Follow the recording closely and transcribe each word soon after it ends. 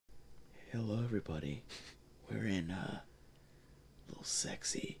Hello, everybody. We're in a little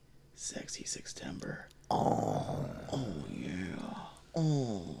sexy September. Oh yeah.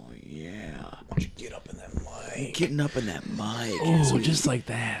 Oh yeah. Why don't you get up in that mic? Getting up in that mic. Oh, just like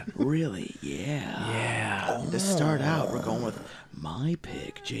that. Really? Yeah. Yeah. To start out, we're going with my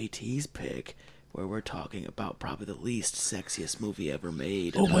pick, JT's pick, where we're talking about probably the least sexiest movie ever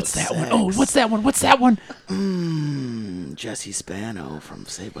made. Oh, about what's that sex. one? Oh, what's that one? What's that one? Jesse Spano from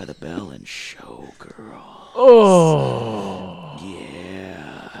Saved by the Bell and Showgirl. Oh.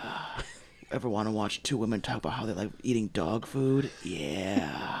 Yeah. Ever want to watch two women talk about how they like eating dog food?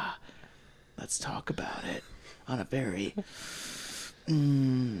 Yeah. Let's talk about it on a very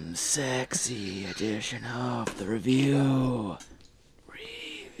sexy edition of the review.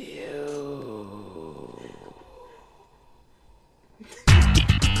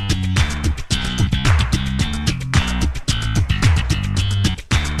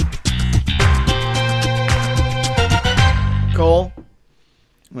 Cole,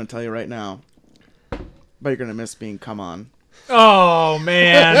 I'm going to tell you right now, but you're going to miss being come on. Oh,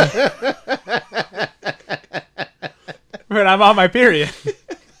 man. Right, I'm on my period.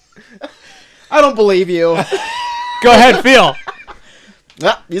 I don't believe you. Go ahead, feel.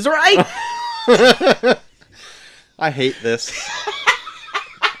 He's right. I hate this.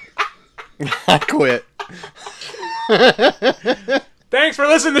 I quit. Thanks for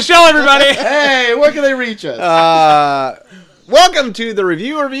listening to the show, everybody. Hey, where can they reach us? Welcome to the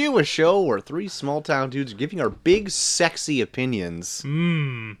review, a show where three small town dudes are giving our big sexy opinions.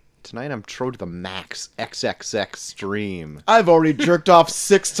 Tonight I'm true to the max XXX stream. I've already jerked off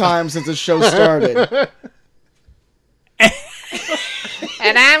 6 times since the show started.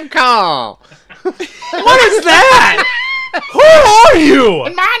 And I'm Cole. What is that? Who are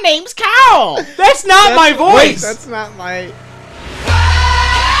you? My name's Carl. That's not my voice. That's not my...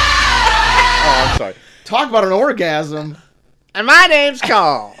 Oh, I'm sorry. Talk about an orgasm. And my name's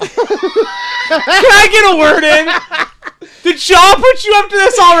Cole. Can I get a word in? Did Shaw put you up to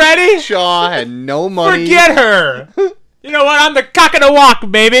this already? Shaw had no money. Forget her. You know what? I'm the cock of the walk,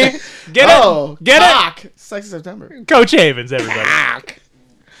 baby. Get it? Get cock. Sexy September. it? Coach Havens, everybody.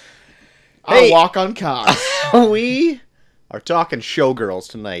 I'll walk on cock. We are talking Showgirls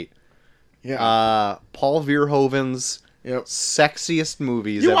tonight. Yeah. Paul Verhoeven's Yep. sexiest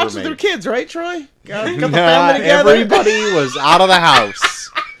movies You ever watched made. with your kids, right, Troy? Got the Nah, family together. everybody was out of the house.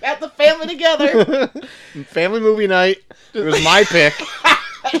 Got the family together. Family movie night. It was my pick.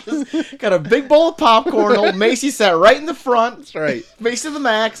 Got a big bowl of popcorn. Old Macy sat right in the front. That's right. Macy to the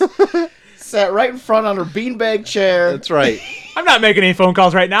max. Sat right in front on her beanbag chair. That's right. I'm not making any phone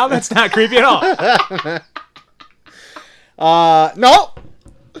calls right now. That's not creepy at all. No.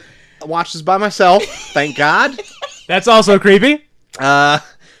 I watched this by myself. Thank God. That's also creepy.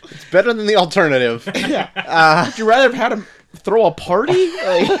 It's better than the alternative. Would you rather have had him throw a party?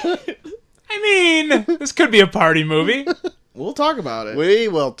 Like, I mean, this could be a party movie. we'll talk about it. We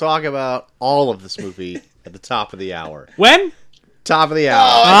will talk about all of this movie at the top of the hour. When? Top of the hour.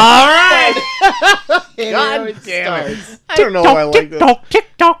 All right. God damn it. I don't know why I like this. Tick-tock,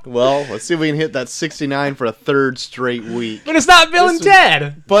 tick-tock. Well, let's see if we can hit that 69 for a third straight week. But it's not Bill and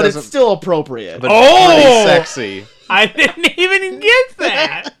Ted. But it's Doesn't- still appropriate. But Oh! pretty sexy. I didn't even get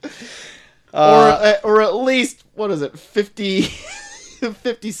that. or at least, what is it, 50,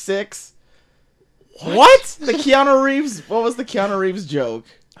 56? What? The Keanu Reeves, what was the Keanu Reeves joke?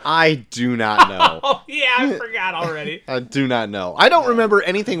 I do not know. Oh, yeah, I forgot already. I do not know. I don't remember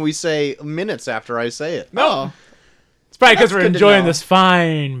anything we say minutes after I say it. No. It's probably because That's we're good to enjoying know. this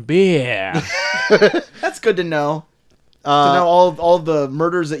fine beer. That's good to know. To know all the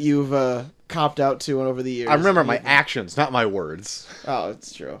murders that you've copped out to over the years. I remember my actions, not my words. Oh,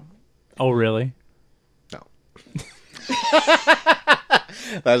 it's true. Oh, really? No.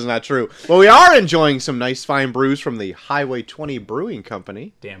 That is not true. Well, we are enjoying some nice fine brews from the Highway 20 Brewing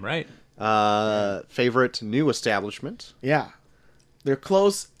Company. Damn right. Favorite new establishment. Yeah. They're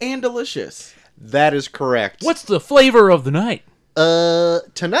close and delicious. That is correct. What's the flavor of the night?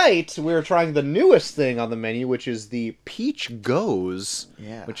 Tonight we're trying the newest thing on the menu, which is the Peach Goes.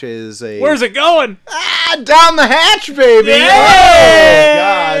 Yeah. Which is a... Where's it going? down the hatch, baby!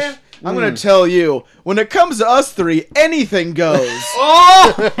 Yeah! Oh, gosh. I'm going to tell you, when it comes to us three, anything goes.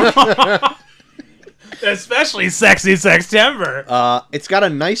 Oh! Especially Sexy September. It's got a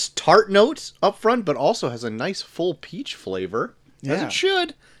nice tart note up front, but also has a nice full peach flavor. As Yeah. it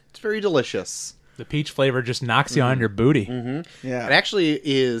should. It's very delicious. The peach flavor just knocks you on your booty. Yeah. It actually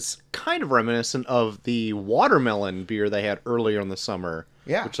is kind of reminiscent of the watermelon beer they had earlier in the summer.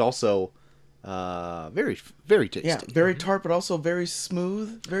 Yeah. Which is also Very, very tasty. Yeah, very tart, but also very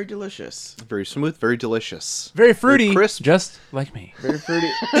smooth, very delicious. Very smooth, very delicious. Very fruity, Very crisp. just like me. Very fruity.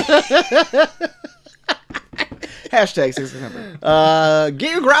 Hashtag 6 September.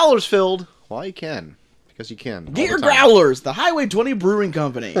 Get your growlers filled while you can. Because you can. all Get the your time. growlers, the Highway 20 Brewing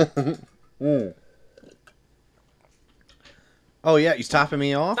Company. Oh, yeah, he's topping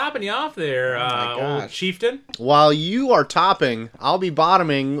me off. Topping you off there, my old gosh. chieftain. While you are topping, I'll be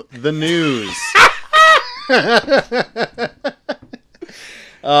bottoming the news.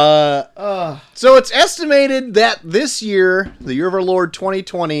 So it's estimated that this year, the year of our Lord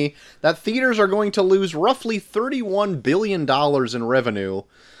 2020, that theaters are going to lose roughly $31 billion in revenue.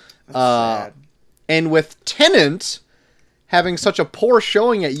 Sad. And with Tenet having such a poor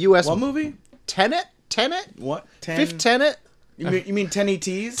showing at U.S. What movie? Tenet? What? Fifth Tenet? You mean 10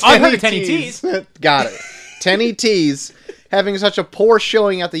 ETs? Oh, I've heard of 10 ETs. Got it. 10 ETs having such a poor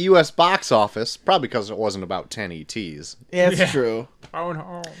showing at the U.S. box office, probably because it wasn't about 10 ETs. Yeah, it's Yeah. true.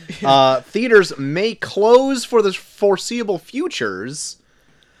 Theaters may close for the foreseeable futures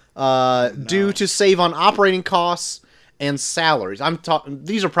due to save on operating costs and salaries. I'm talking.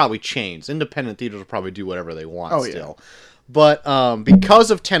 These are probably chains. Independent theaters will probably do whatever they want Oh, yeah. still. But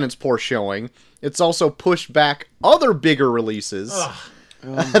because of Tenet's poor showing, it's also pushed back other bigger releases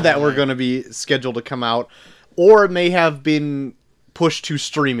that were going to be scheduled to come out, or may have been pushed to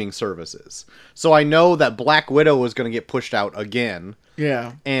streaming services. So I know that Black Widow was going to get pushed out again.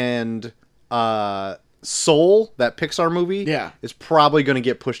 Yeah. And Soul, that Pixar movie, Yeah. is probably going to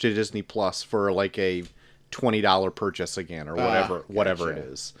get pushed to Disney Plus for like a $20 purchase again, or whatever it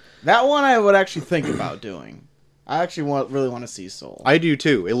is. That one I would actually think about doing. I actually really want to see Soul. I do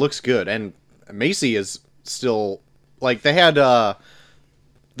too. It looks good, and Macy is still like they had.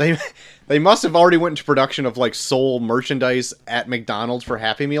 They must have already went into production of like Soul merchandise at McDonald's for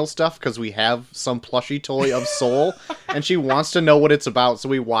Happy Meal stuff, because we have some plushie toy of Soul, and she wants to know what it's about, so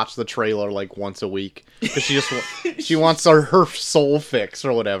we watch the trailer like once a week because she wants her Soul fix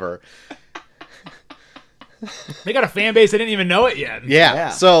or whatever. They got a fan base. They didn't even know it yet. Yeah.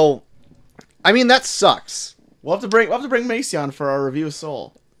 So, I mean, that sucks. We'll have to bring Macy on for our review of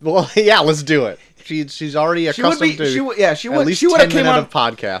Soul. Well, yeah, let's do it. She's already accustomed to She would have at least 10 came minutes on of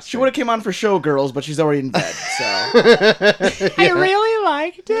podcast. She would have came on for Showgirls, but she's already in bed. So I really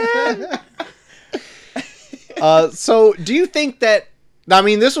liked it. So, do you think that? I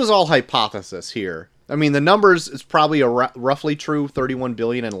mean, this was all hypothesis here. I mean, the numbers is probably a roughly true 31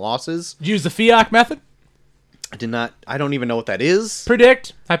 billion in losses. Use the FIAC method. I don't even know what that is.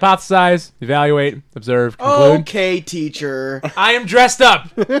 Predict, hypothesize, evaluate, observe, conclude. okay, teacher. I am dressed up.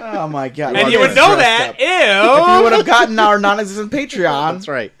 Oh my god! And Well, you would it's know dressed that. up. If you Ew. would have gotten our non-existent Patreon, That's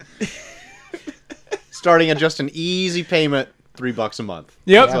right. Starting at just an easy payment, $3 a month.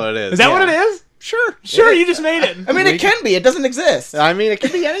 Yep. That's what it is. Is that Yeah. what it is? Sure. Sure, you just made it. I mean, it can be. It doesn't exist. I mean, it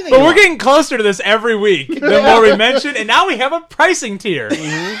could be anything. But you we're want. getting closer to this every week. The more we mention, and now we have a pricing tier.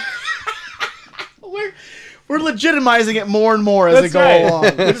 We're legitimizing it more and more as That's we go right. along.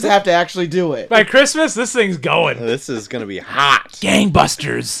 We just have to actually do it. By Christmas, this thing's going. This is going to be hot.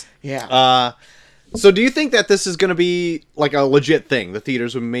 Gangbusters. Yeah. So do you think that this is going to be like a legit thing? The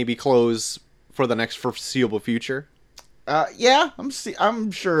theaters would maybe close for the next foreseeable future? Yeah,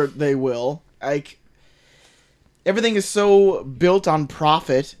 I'm sure they will. Everything is so built on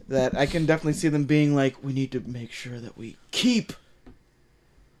profit that I can definitely see them being like, we need to make sure that we keep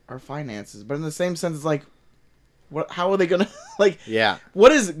our finances. But in the same sense, it's like, how are they gonna Yeah.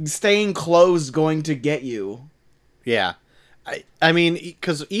 What is staying closed going to get you? Yeah. I mean,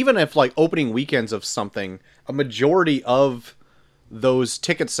 because even if like opening weekends of something, a majority of those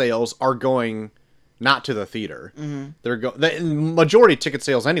ticket sales are going not to the theater. Mm-hmm. The majority of ticket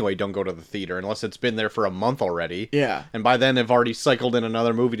sales anyway don't go to the theater unless it's been there for a month already. Yeah. And by then they've already cycled in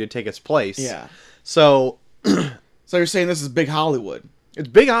another movie to take its place. Yeah. So So you're saying this is big Hollywood it's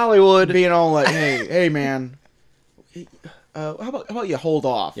big Hollywood. being all like, hey man, how about you hold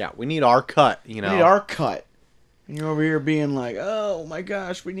off? Yeah, we need our cut, you know. We need our cut. And you're over here being like, oh my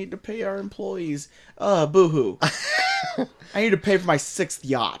gosh, we need to pay our employees. Boo-hoo. I need to pay for my 6th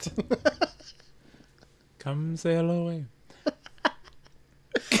yacht. Come sail away.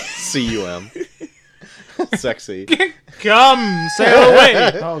 CUM. Sexy. Come sail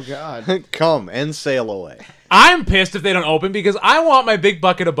away. Oh god. Come and sail away. I'm pissed if they don't open because I want my big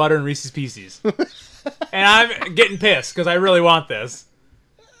bucket of butter and Reese's Pieces. And I'm getting pissed because I really want this.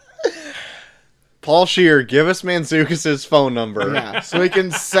 Paul Scheer, give us Manzukis' phone number. Yeah. So we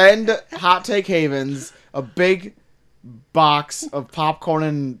can send Hot Take Havens a big box of popcorn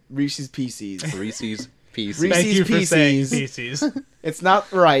and Reese's Pieces. Reese's Pieces. Reese's Thank you for saying Pieces. Pieces. It's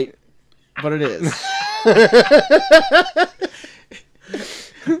not right. but it is.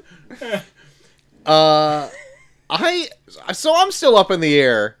 I'm still up in the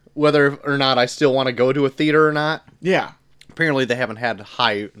air whether or not I still want to go to a theater or not. Yeah. Apparently they haven't had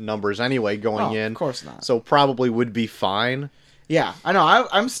high numbers anyway going in. Of course not. So probably would be fine. Yeah, I know.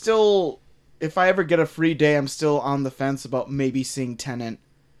 I'm still, if I ever get a free day, I'm still on the fence about maybe seeing Tenet.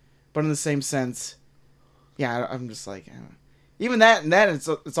 But in the same sense, yeah, I'm just like, even that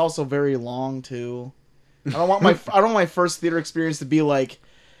it's also very long too. I don't want my first theater experience to be like,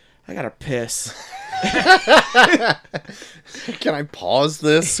 I gotta piss. Can I pause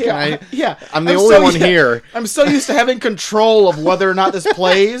this? Yeah. I'm the only one here. I'm so used to having control of whether or not this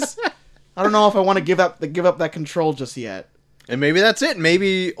plays. I don't know if I want to give up that control just yet. And maybe that's it.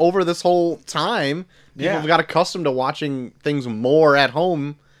 Maybe over this whole time, people have got accustomed to watching things more at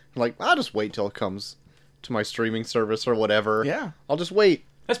home. Like, I'll just wait till it comes to my streaming service or whatever. Yeah. I'll just wait.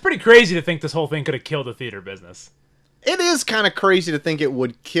 That's pretty crazy to think this whole thing could have killed the theater business. It is kind of crazy to think it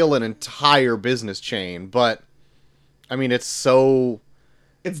would kill an entire business chain, but I mean, it's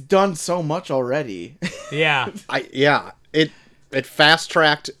done so much already. Yeah. It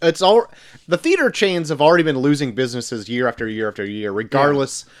fast-tracked. The theater chains have already been losing businesses year after year after year,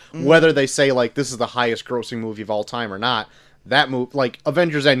 regardless whether they say, like, this is the highest grossing movie of all time or not. That movie, like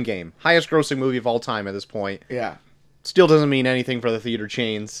Avengers Endgame, highest grossing movie of all time at this point. Yeah. Still doesn't mean anything for the theater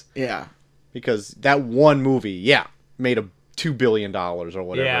chains. Yeah. Because that one movie, made $2 billion or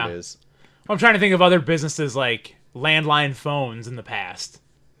whatever it is. I'm trying to think of other businesses like landline phones in the past.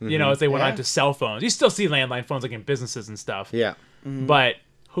 You know, as they went on to cell phones. You still see landline phones like in businesses and stuff. Yeah. But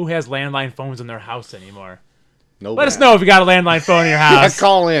who has landline phones in their house anymore? Nobody. Let us know if you got a landline phone in your house.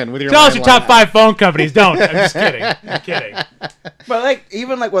 Call in with your Tell us your landline. top 5 phone companies. Don't. I'm just kidding. I'm kidding. But like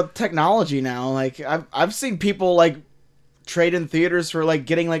even like with technology now, like I've seen people like trade in theaters for like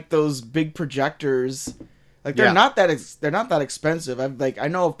getting like those big projectors. Like they're not that expensive. I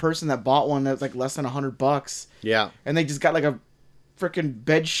know a person that bought one that's like less than $100. Yeah. And they just got like a freaking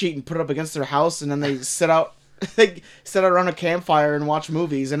bed sheet and put it up against their house, and then they sit out around a campfire and watch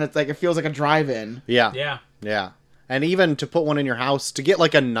movies, and it's like it feels like a drive-in. Yeah. Yeah. Yeah. And even to put one in your house, to get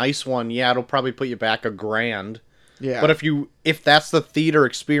like a nice one, it'll probably put you back $1,000. Yeah. But if that's the theater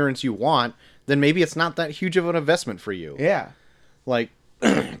experience you want, then maybe it's not that huge of an investment for you. Yeah. Like,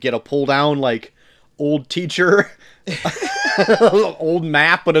 get a pull down, like, old teacher, old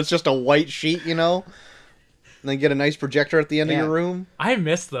map, but it's just a white sheet, you know? And then get a nice projector at the end of your room. I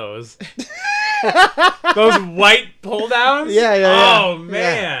miss those. Those white pull downs? Yeah. Oh,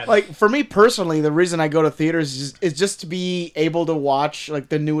 man. Like, for me personally, the reason I go to theaters is just to be able to watch, like,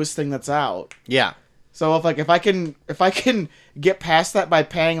 the newest thing that's out. Yeah. So, if I can get past that by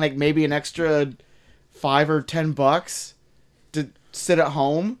paying, like, maybe an extra $5 or $10 to sit at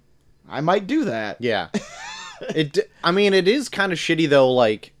home, I might do that. Yeah. It is kind of shitty, though,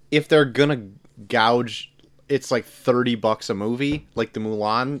 like, if they're gonna gouge, it's like $30 a movie, like the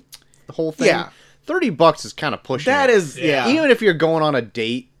Mulan whole thing. Yeah. $30 is kind of pushing That it. is, yeah. Even if you're going on a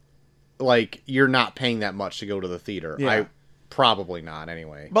date, like, you're not paying that much to go to the theater. Yeah. Probably not,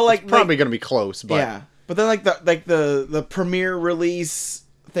 anyway. But, like, it's probably going to be close, but... Yeah. But then, like, the premiere release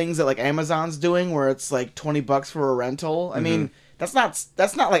things that, like, Amazon's doing, where it's, like, $20 for a rental. I mean, that's not,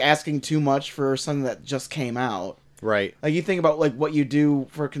 like, asking too much for something that just came out. Right. Like, you think about, like, what you do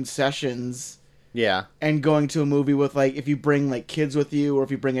for concessions... Yeah. And going to a movie with, like, if you bring, like, kids with you or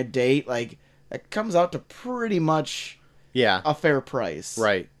if you bring a date, like, it comes out to pretty much a fair price.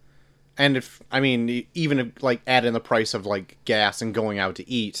 Right. And even if, like, add in the price of, like, gas and going out to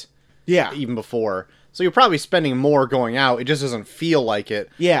eat. Yeah. Even before. So you're probably spending more going out. It just doesn't feel like it.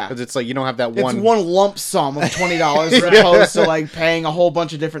 Yeah. Because it's like you don't have that It's one... one lump sum of $20 as opposed to, like, paying a whole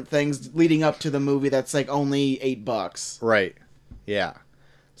bunch of different things leading up to the movie that's, like, only $8. Right. Yeah.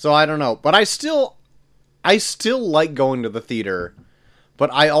 So I don't know, but I still like going to the theater,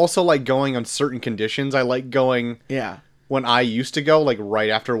 but I also like going on certain conditions. I like going when I used to go, like right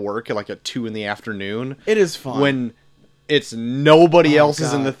after work, like at 2 p.m. It is fun. When it's nobody else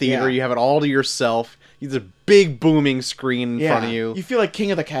is in the theater, you have it all to yourself. You have a big booming screen in front of you. You feel like king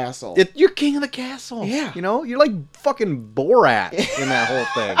of the castle. You're king of the castle. Yeah. You know, you're like fucking Borat in that whole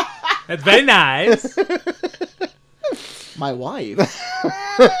thing. That's very nice. My wife.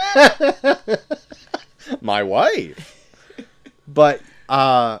 My wife. But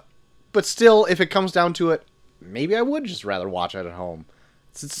still, if it comes down to it, maybe I would just rather watch it at home.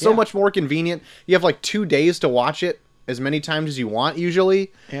 It's so much more convenient. You have like 2 days to watch it as many times as you want,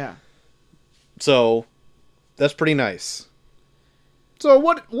 usually. Yeah. So, that's pretty nice. So,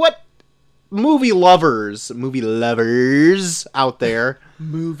 what movie lovers out there,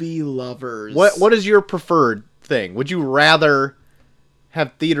 Movie lovers. what is your preferred thing? Would you rather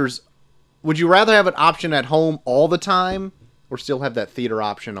have theaters? Would you rather have an option at home all the time, or still have that theater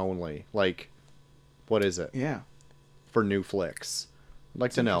option only? Like, what is it Yeah. for new flicks? I'd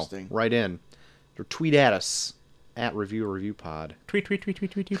like to know. interesting. Write in or tweet at us at ReviewReviewPod. Tweet.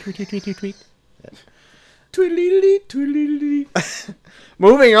 Tweedledee, tweedledee.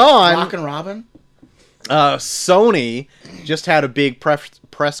 Moving on. Rockin' Robin. Sony just had a big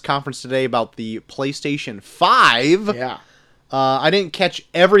press conference today about the PlayStation 5. Yeah. I didn't catch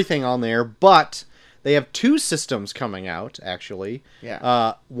everything on there, but they have 2 systems coming out, actually.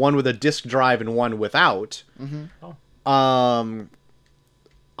 Yeah. One with a disk drive and one without. Mm-hmm.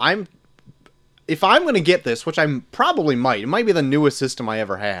 If I'm going to get this, which I probably might, it might be the newest system I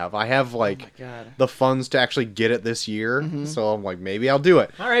ever have. I have, like, Oh my God. the funds to actually get it this year, so I'm like, maybe I'll do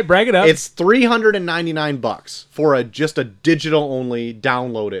it. All right, brag it up. It's $399 for just a digital-only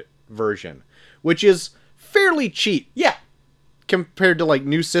download it version, which is fairly cheap Yeah. compared to, like,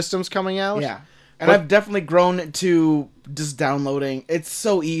 new systems coming out. Yeah. And But- I've definitely grown to just downloading. It's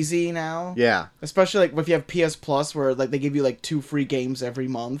so easy now. Yeah. Especially like if you have PS Plus, where like they give you like 2 free games every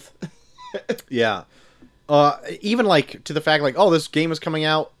month. Yeah. Even, like, to the fact, like, oh, this game is coming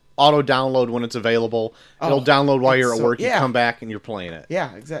out, auto-download when it's available. It'll download while you're at so- work, you yeah. come back, and you're playing it.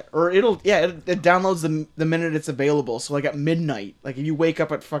 Yeah, exactly. Or it downloads the minute it's available. So like at midnight, like if you wake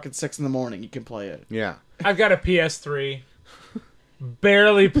up at fucking 6 in the morning, you can play it. Yeah. I've got a PS3.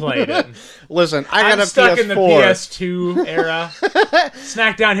 Barely played it. Listen, I got I'm a stuck PS4. in the PS2 era.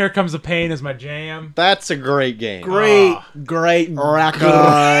 Smackdown Here Comes the Pain is my jam. That's a great game. Great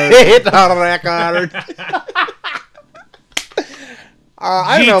record. Hit on a record.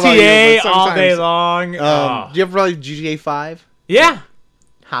 I don't know about you, GTA but all day sometimes- long. Do you ever play GTA 5? Yeah.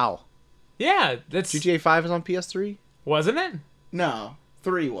 How? Yeah. That's GTA 5 is on PS3? wasn't it? No,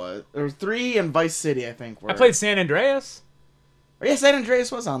 3 was. There was 3 and Vice City, I think. Were. I played San Andreas. Yeah, San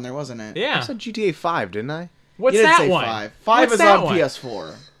Andreas was on there, wasn't it? I Yeah. said GTA 5, didn't I? What's You didn't that say one? 5. 5 What's is that on one?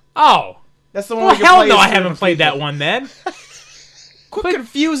 PS4. Oh. That's the one Well, we can hell play no, as I two haven't different played that people. one then. Quit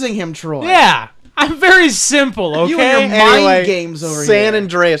confusing him, Troy. Yeah. I'm very simple, okay? You and your mind games over San here.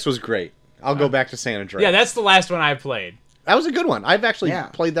 Andreas was great. I'll go back to San Andreas. Yeah, that's the last one I played. That was a good one. I've actually Yeah.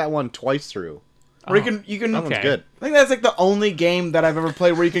 played that one twice through. Where you can. That one's Okay. good. I think that's like the only game that I've ever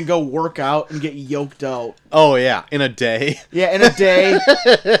played where you can go work out and get yoked out. Oh, yeah. In a day. Yeah, in a day.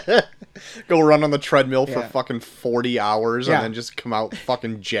 Go run on the treadmill for Yeah. fucking 40 hours Yeah. and then just come out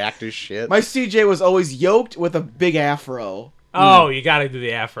fucking jacked as shit. My CJ was always yoked with a big afro. Oh, you gotta do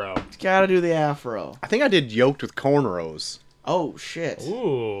the afro. Gotta do the afro. I think I did yoked with cornrows. Oh shit!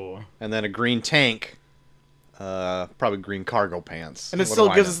 Ooh. And then a green tank. Probably green cargo pants. And it What still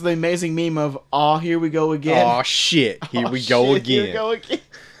do I gives know? us the amazing meme of "Aw, here we go again." Oh shit! Here we go Shit, again. Here we go again.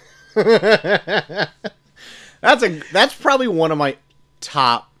 That's probably one of my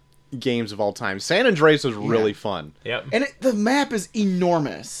top games of all time. San Andreas was really fun. Yep. And the map is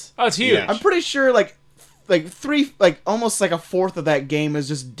enormous. Oh, it's huge. Yeah. I'm pretty sure like almost like a fourth of that game is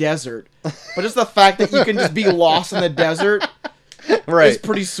just desert. But just the fact that you can just be lost in the desert Right. is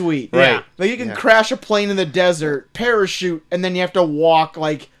pretty sweet. Right. Like you can Yeah. crash a plane in the desert, parachute, and then you have to walk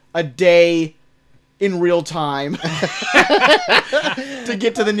like a day in real time to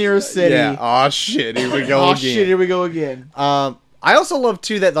get to the nearest city. Yeah. Oh shit! Here we go Oh again. shit, here we go again. I also love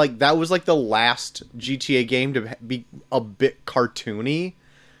too that like that was like the last GTA game to be a bit cartoony.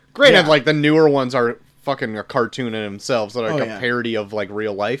 Granted, Yeah. like the newer ones are fucking a cartoon in themselves, they're like Oh, a yeah. parody of like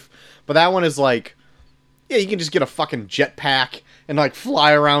real life. But that one is like, yeah, you can just get a fucking jetpack and like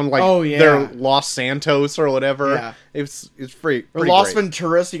fly around like Oh, yeah. their Los Santos or whatever. Yeah. It's free. Or pretty Las great.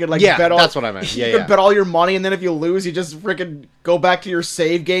 Venturas, you could like Yeah, bet all that's what I meant. Yeah, you yeah. could bet all your money, and then if you lose, you just freaking go back to your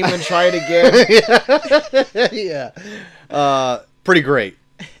save game and try it again. Yeah. Pretty great.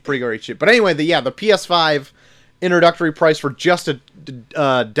 Pretty great shit. But anyway, the PS5 introductory price for just a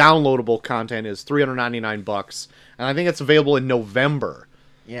downloadable content is $399, and I think it's available in November.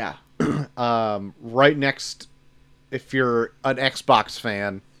 Yeah. Right next, if you're an Xbox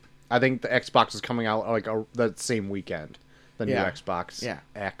fan, I think the Xbox is coming out like that same weekend. The new Yeah. Xbox Yeah.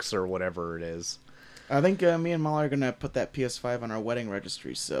 X or whatever it is. I think me and Molly are gonna put that PS5 on our wedding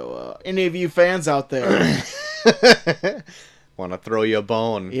registry. So any of you fans out there, Want to throw you a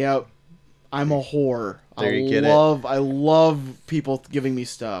bone? yep, I'm a whore. There you get it. I love people giving me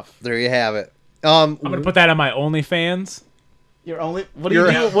stuff. There you have it. I'm gonna put that on my OnlyFans. What do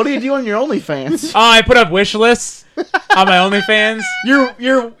you do? What do you do on your OnlyFans? Oh, I put up wish lists on my OnlyFans. Your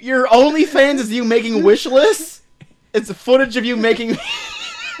OnlyFans is you making wish lists. It's footage of you making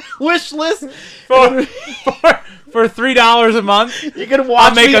wish list. for $3 a month. You can watch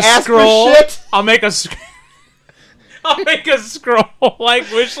I'll make me a ask scroll. for shit. I'll make a scroll like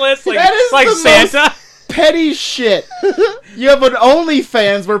wish list, like That is like the Santa. Petty shit. You have an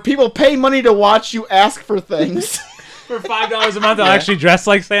OnlyFans where people pay money to watch you ask for things. For $5 a month, I'll actually dress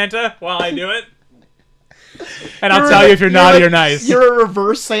like Santa while I do it. And I'll tell you if you're naughty or nice. You're a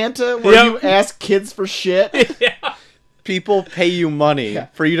reverse Santa where Yep. you ask kids for shit. Yeah. People pay you money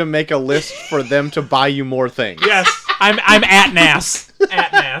for you to make a list for them to buy you more things. Yes, I'm at Nas.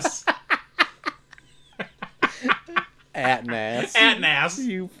 At Nas. At Nas. At Nas.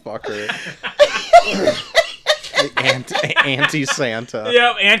 You fucker. The anti-Santa.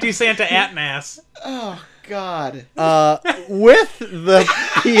 Yep, anti-Santa at Nas. Oh God. With the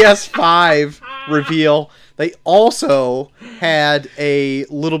PS5 reveal, they also had a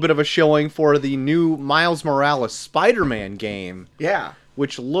little bit of a showing for the new Miles Morales Spider-Man game, Yeah.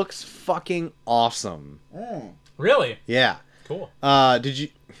 which looks fucking awesome. Really? Yeah. Cool. Did you...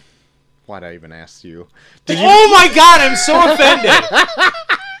 Why'd I even ask you? Oh my God, I'm so offended.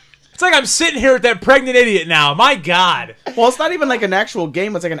 It's like I'm sitting here with that pregnant idiot now. My God. Well, it's not even like an actual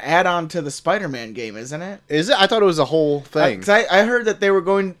game. It's like an add-on to the Spider-Man game, isn't it? Is it? I thought it was a whole thing. 'Cause I heard that they were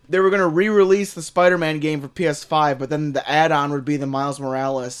going to re-release the Spider-Man game for PS5, but then the add-on would be the Miles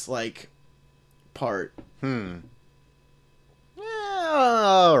Morales like part.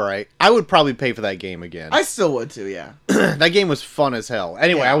 All right. I would probably pay for that game again. I still would too, yeah. That game was fun as hell.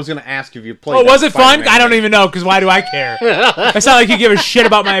 Anyway, Yeah. I was going to ask if you played Oh, that was it fun? Spider-Man I don't game. even know, because why do I care? It's not like you give a shit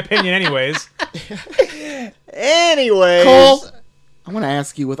about my opinion anyways. Anyways. Cole, I want to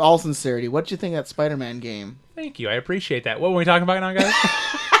ask you with all sincerity, what do you think of that Spider-Man game? Thank you. I appreciate that. What were we talking about now, guys?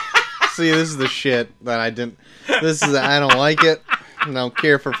 See, this is the shit that I didn't... I don't like it. I don't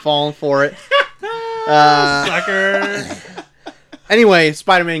care for falling for it. Sucker. Anyway,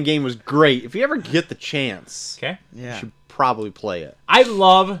 Spider-Man game was great. If you ever get the chance, Okay. you Yeah. should probably play it. I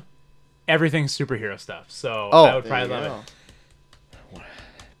love everything superhero stuff, so Oh, I would probably love it.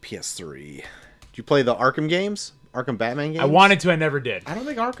 PS3. Did you play the Arkham games? Arkham Batman games? I wanted to, I never did. I don't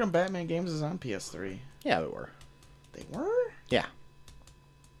think Arkham Batman games is on PS3. Yeah, they were. They were? Yeah.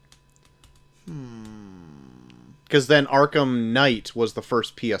 Because then Arkham Knight was the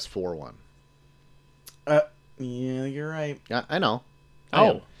first PS4 one. Yeah, you're right. Yeah, I know. I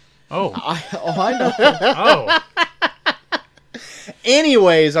am. Oh. I know. Oh.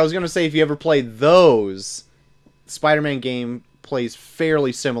 Anyways, I was going to say if you ever played those, Spider-Man game plays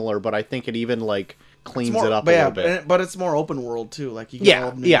fairly similar, but I think it even like cleans it up a little bit. But it's more open world too. Like you can Yeah,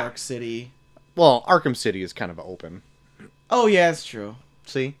 go New yeah. York City. Well, Arkham City is kind of open. Oh yeah, that's true.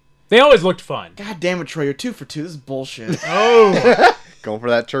 See? They always looked fun. God damn it, Troy, you're 2 for 2. This is bullshit. Oh. Going for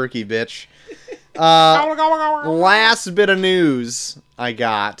that turkey, bitch. Last bit of news I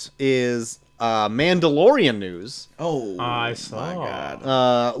got is Mandalorian news. Oh, I saw. my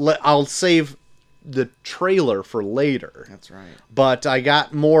God. I'll save the trailer for later. That's right. But I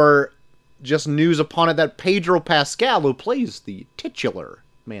got more just news upon it that Pedro Pascal, who plays the titular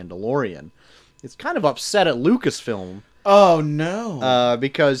Mandalorian, is kind of upset at Lucasfilm Oh no.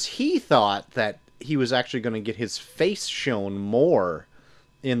 because he thought that he was actually going to get his face shown more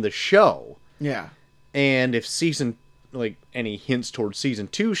in the show. Yeah. And if any hints towards season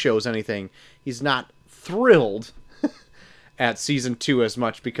 2 shows anything, he's not thrilled at season 2 as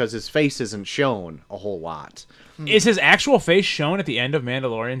much because his face isn't shown a whole lot. Is his actual face shown at the end of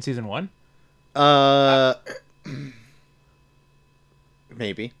Mandalorian season 1?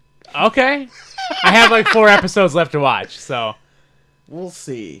 Maybe. Okay. I have like 4 episodes left to watch, so. We'll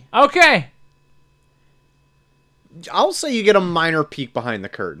see. Okay. I'll say you get a minor peek behind the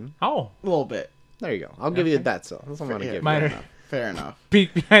curtain. Oh. A little bit. There you go. I'll give you that. So that's what I'm going to Yeah, give minor. you. Fair enough.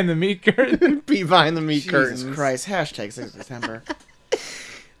 Peek behind the meat curtain. Peek behind the meat Jesus curtains. Christ. Hashtag 6 September.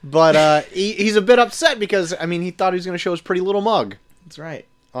 But he's a bit upset because, I mean, he thought he was going to show his pretty little mug That's right.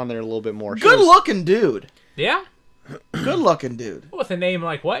 on there a little bit more. Good looking dude. Yeah? Good looking dude. With a name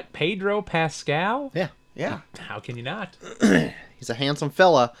like what? Pedro Pascal? Yeah. Yeah. How can you not? He's a handsome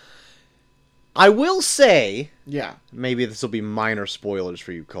fella. I will say, Yeah. maybe this will be minor spoilers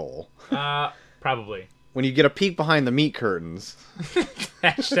for you, Cole. Probably. When you get a peek behind the meat curtains,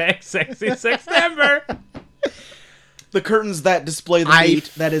 Hashtag sexy September. The curtains that display the I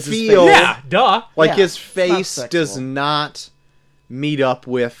meat that is his feel- face. Yeah, duh. like Yeah, his it's not face does sexual. not meet up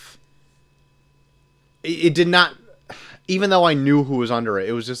with. It did not. Even though I knew who was under it,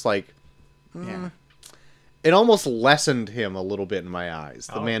 it was just like. Yeah. It almost lessened him a little bit in my eyes.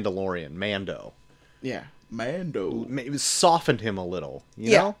 The Oh. Mandalorian, Mando. Yeah. Mando. It softened him a little.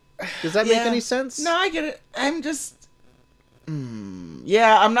 You Yeah. know? Does that make Yeah. any sense? No, I get it. I'm just.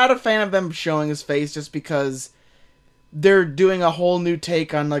 Yeah, I'm not a fan of them showing his face just because they're doing a whole new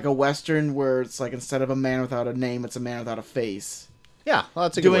take on like a Western where it's like instead of a man without a name, it's a man without a face. Yeah, well,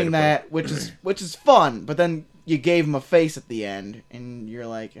 that's a good way to Doing put it. that, which is fun, but then you gave him a face at the end, and you're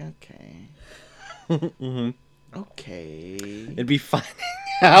like, okay. Okay. It'd be finding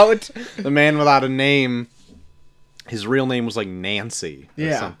out the man without a name, his real name was like Nancy or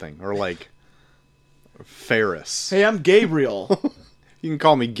Yeah. something. Or like Ferris. Hey, I'm Gabriel. You can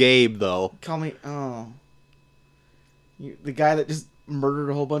call me Gabe, though. Call me, the guy that just murdered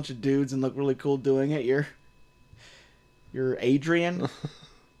a whole bunch of dudes and looked really cool doing it, you're Adrian?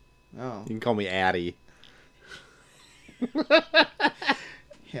 Oh. You can call me Addie.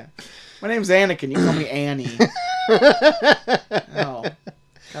 Yeah. My name's Anakin. You call me Annie. Oh.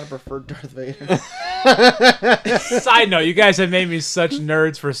 Kind of preferred Darth Vader. Side note, you guys have made me such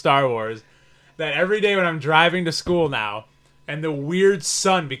nerds for Star Wars that every day when I'm driving to school now, and the weird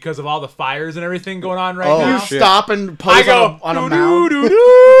sun because of all the fires and everything going on right Oh, now, You shit. stop and pose I go on a mound.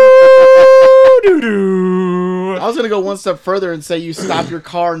 doo-doo-doo-doo-doo. I was going to go one step further and say you stop your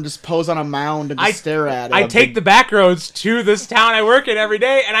car and just pose on a mound and just stare at it. I take the back roads to this town I work in every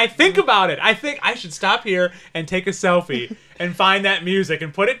day, and I think about it. I think I should stop here and take a selfie and find that music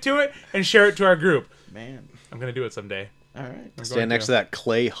and put it to it and share it to our group. Man. I'm gonna do it someday. All right. Stand next to that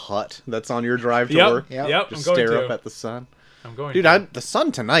clay hut that's on your drive to Yep. work. Yep. Yep. Just I'm going stare to. up at the sun. I'm going. Dude, to. the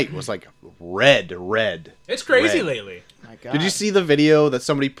sun tonight was like red. It's crazy red. lately. My God. Did you see the video that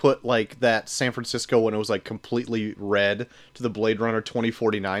somebody put like that San Francisco when it was like completely red to the Blade Runner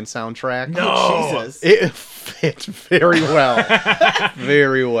 2049 soundtrack? No. Oh, Jesus. It fit very well.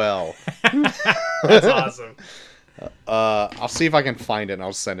 Very well. That's awesome. I'll see if I can find it and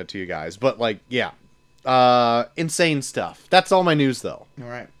I'll send it to you guys. But like, yeah. Insane stuff. That's all my news though. All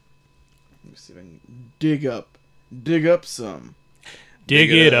right. Let me see if I can dig up some.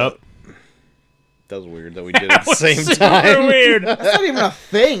 Dig it up. That was weird that we did it at the same Super time. weird. That's not even a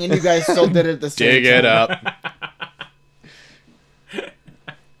thing, and you guys still did it at the same Dig time. it up.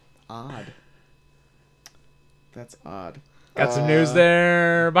 Odd. That's odd. Got some news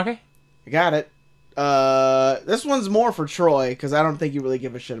there, Bucky? I got it. This one's more for Troy, because I don't think you really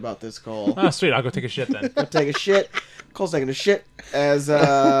give a shit about this, Cole. Oh, sweet. I'll go take a shit then. Go take a shit. Cole's taking a shit as,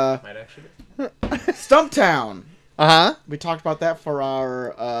 Might actually. Stumptown. Uh-huh. We talked about that for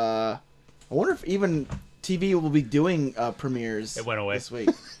our, I wonder if even TV will be doing, premieres. It went away. This week.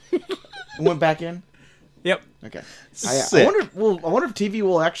 It went back in? Yep. Okay. I Sick. wonder if TV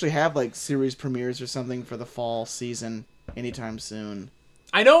will actually have, like, series premieres or something for the fall season anytime soon.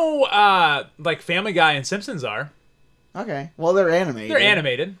 I know, like Family Guy and Simpsons are. Okay. Well, they're animated. They're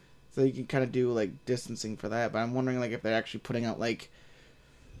animated. So you can kind of do like distancing for that, but I'm wondering like if they're actually putting out like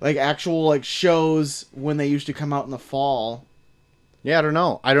actual like shows when they usually come out in the fall. Yeah, I don't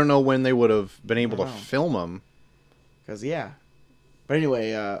know. I don't know when they would have been able to I don't know. film them. Cause yeah. But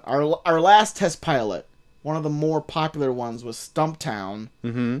anyway, our last test pilot, one of the more popular ones was Stumptown,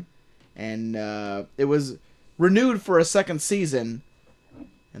 Mm-hmm. and it was renewed for a second season,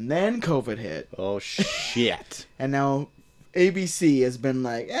 and then COVID hit, Oh, shit. and now ABC has been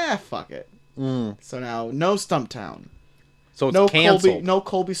like, fuck it. Mm. So now no Stumptown. So it's No canceled.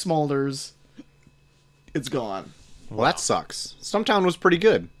 Colby Smulders. It's gone. Well, that sucks. Stumptown was pretty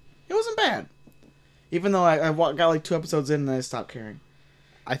good. It wasn't bad. Even though I got like 2 episodes in and I stopped caring.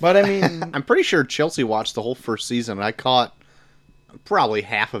 I But I mean, I'm pretty sure Chelsea watched the whole first season, and I caught probably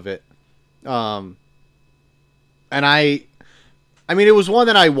half of it. And I mean, it was one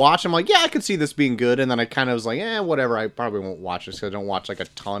that I watched. I'm like, yeah, I could see this being good. And then I kind of was like, whatever. I probably won't watch this because I don't watch like a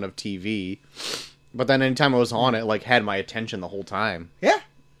ton of TV. But then anytime I was on it, like had my attention the whole time. yeah.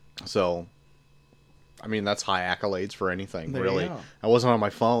 So, I mean, that's high accolades for anything, There you really. go. I wasn't on my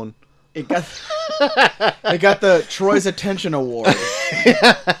phone. It got the Attention Award.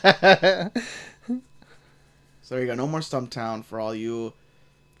 So there you go. No more Stumptown for all you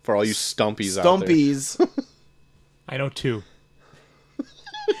For all you stumpies out there. Stumpies. I know 2.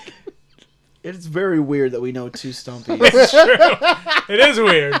 It's very weird that we know 2 Stumpies. It is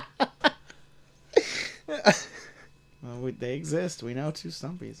weird. Well, they exist. We know 2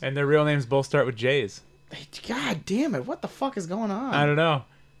 Stumpies. And their real names both start with J's. God damn it! What the fuck is going on? I don't know.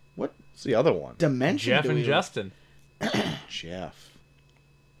 What What's the other one? dimension Jeff do and we... Justin. Jeff.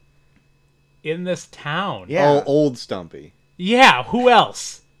 In this town. Yeah. Oh, old Stumpy. Yeah, who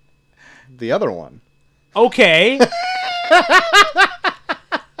else? The other one. Okay.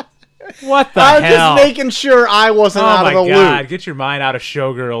 What the I'm hell? just making sure I wasn't Oh out my of the god, loop. get your mind out of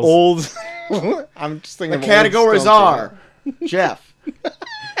Showgirls. Old. I'm just thinking The of categories old Stumpy. are Jeff,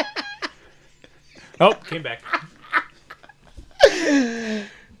 Oh, came back.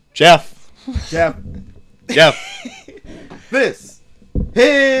 Jeff. Jeff. This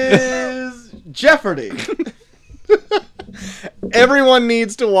is Jeopardy. Everyone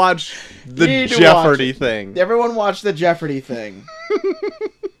needs to watch the Need to Jeopardy watch it. thing. Everyone watch the Jeopardy thing.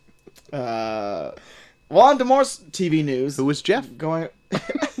 Well, on to more TV news. Who is Jeff? Going?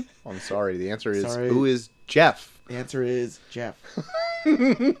 I'm sorry. The answer is Sorry. who is Jeff? The answer is Jeff.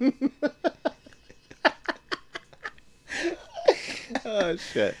 Oh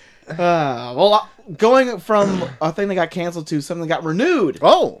shit. Well, going from a thing that got canceled to something that got renewed.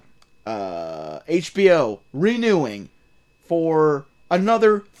 Oh. HBO renewing for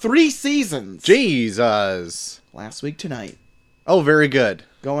another 3 seasons. Jesus. Last week tonight. Oh, very good.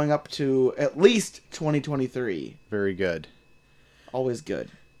 Going up to at least 2023. Very good. Always good.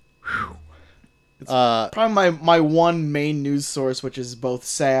 Uh, Probably my one main news source, which is both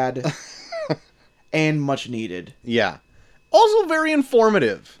sad and much needed. yeah. Also very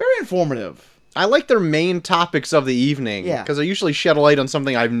informative. Very informative. I like their main topics of the evening. Yeah. Because they usually shed light on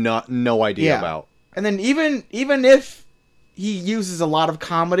something I've no idea Yeah. about. And then even if he uses a lot of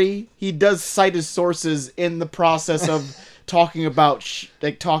comedy, he does cite his sources in the process of talking about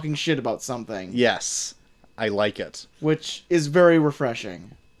talking shit about something, Yes. I like it. which is very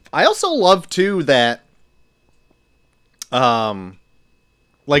refreshing. I also love too that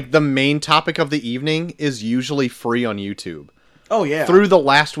like the main topic of the evening is usually free on YouTube Oh yeah. through the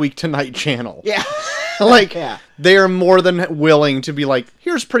Last Week Tonight channel. Yeah. Like Yeah. they are more than willing to be like,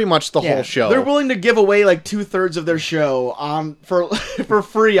 here's pretty much the Yeah. whole show. They're willing to give away like 2/3 of their show on for for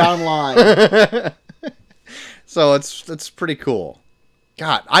free online. So it's pretty cool.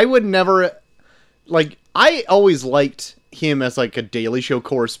 God, I would never like I always liked him as like a Daily Show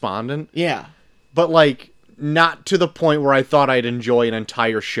correspondent, Yeah. but like not to the point where I thought I'd enjoy an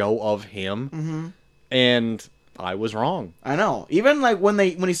entire show of him. Mm-hmm. And I was wrong. I know. Even like when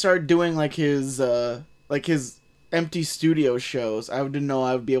he started doing like his empty studio shows, I didn't know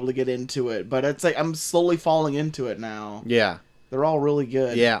I would be able to get into it, but it's like I'm slowly falling into it now. Yeah. They're all really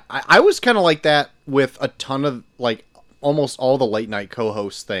good. Yeah. I was kind of like that with a ton of like almost all the late night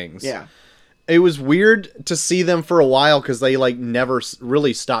co-host things. Yeah. It was weird to see them for a while because they like never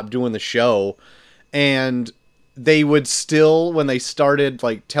really stopped doing the show, and they would still, when they started,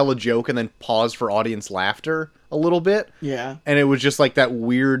 like tell a joke and then pause for audience laughter a little bit, Yeah. and it was just like that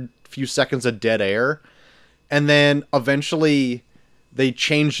weird few seconds of dead air, and then eventually they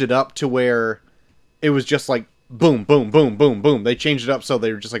changed it up to where it was just like boom, boom, boom, boom, boom. They changed it up so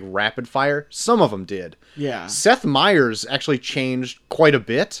they were just like rapid fire. Some of them did. Yeah. Seth Meyers actually changed quite a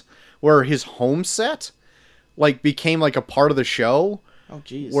bit, where his home set like became like a part of the show, Oh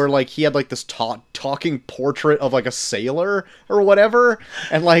jeez. where like he had like this talking portrait of like a sailor or whatever,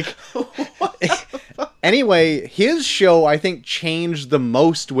 and like anyway, his show I think changed the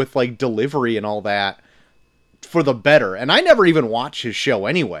most with like delivery and all that for the better. And I never even watched his show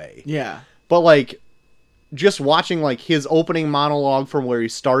anyway, Yeah. but like just watching like his opening monologue from where he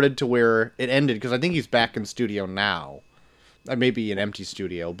started to where it ended, because I think he's back in studio now. Maybe an empty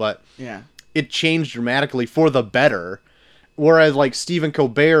studio, but Yeah. it changed dramatically for the better. Whereas like Stephen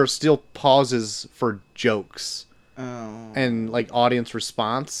Colbert still pauses for jokes Oh. and like audience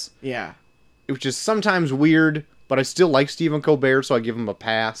response, Yeah. which is sometimes weird, but I still like Stephen Colbert, so I give him a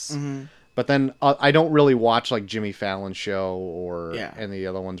pass. Mm-hmm. But then I don't really watch like Jimmy Fallon's show or Yeah. any of the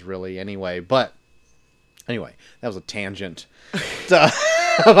other ones really anyway. But anyway, that was a tangent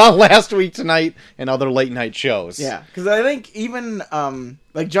about Last Week Tonight and other late night shows. Yeah, because I think even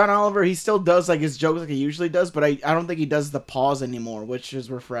like John Oliver, he still does like his jokes like he usually does, but I don't think he does the pause anymore, which is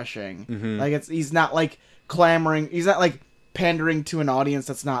refreshing. Mhm. Like he's not like clamoring, he's not like pandering to an audience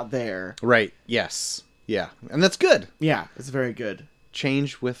that's not there. Right. Yes. Yeah. And that's good. Yeah, it's very good.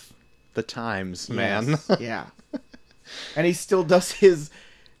 Change with the times, man. Yes, yeah, and he still does his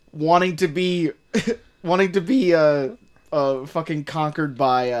wanting to be fucking conquered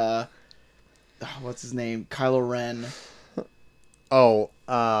by what's his name, Kylo Ren. Oh,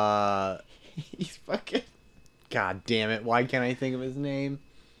 He's fucking. God damn it. Why can't I think of his name?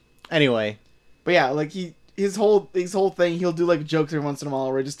 Anyway. But yeah, like his whole thing, he'll do like jokes every once in a while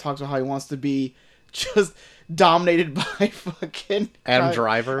where he just talks about how he wants to be just dominated by fucking Adam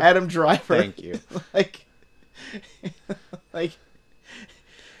Driver? Adam Driver. Thank you. like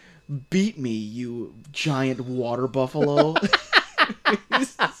beat me, you giant water buffalo.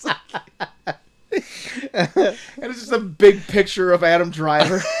 It's just like- and it's just a big picture of Adam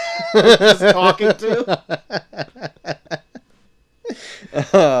Driver just talking to.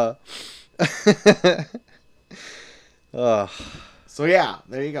 So yeah,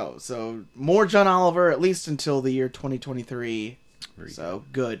 there you go. So more John Oliver, at least until the year 2023. So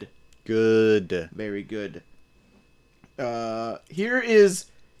good. Good. Very good. Here is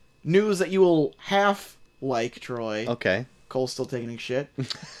news that you will half like, Troy. Okay. Cole's still taking shit.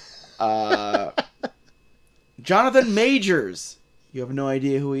 Jonathan Majors. You have no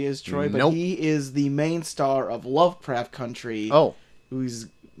idea who he is, Troy, but Nope. he is the main star of Lovecraft Country. Oh. Who's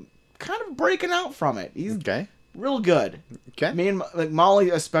kind of breaking out from it. He's Okay. real good. Okay. Me and Molly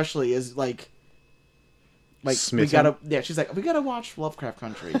especially is like we Smitten? gotta. Yeah, she's like, we gotta watch Lovecraft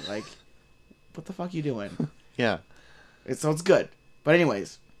Country. Like, what the fuck you doing? Yeah. So it's good. But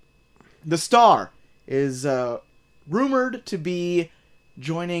anyways, the star is rumored to be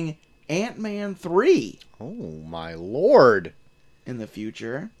joining Ant-Man 3 Oh my lord. in the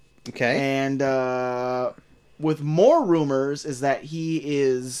future. Okay. And with more rumors is that he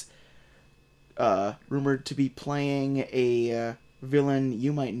is rumored to be playing a villain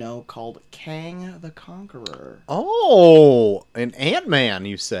you might know called Kang the Conqueror. Oh, an Ant-Man,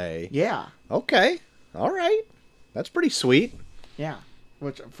 you say? Yeah. Okay. All right. That's pretty sweet. Yeah.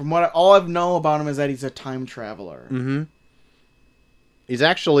 Which, from all I've known about him is that he's a time traveler. Mm-hmm. He's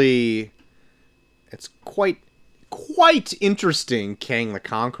actually... It's quite interesting, Kang the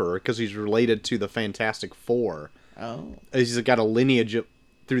Conqueror, because he's related to the Fantastic Four. Oh. He's got a lineage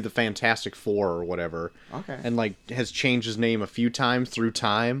through the Fantastic Four or whatever. Okay. And, like, has changed his name a few times through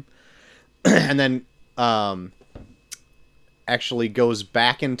time. And then, actually goes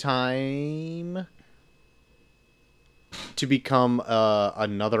back in time to become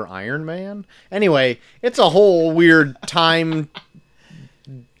another Iron Man. Anyway, it's a whole weird time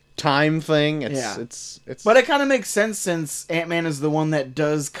thing. It's But it kind of makes sense since Ant-Man is the one that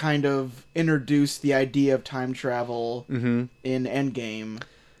does kind of introduce the idea of time travel in Endgame.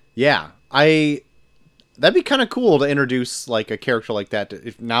 Yeah, that'd be kind of cool to introduce like a character like that.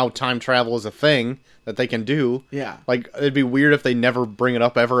 If now time travel is a thing that they can do. Yeah. Like it'd be weird if they never bring it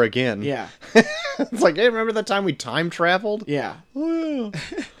up ever again. Yeah. It's like, hey, remember that time we time traveled? Yeah. Oh,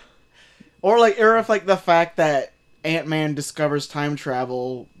 yeah. Or if like the fact that Ant-Man discovers time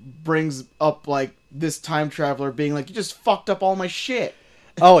travel brings up like this time traveler being like, you just fucked up all my shit.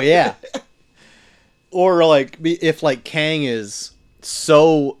 Oh yeah. Or like if like Kang is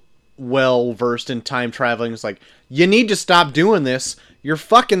so well versed in time traveling, it's like, you need to stop doing this. You're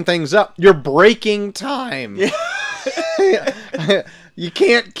fucking things up. You're breaking time. Yeah. You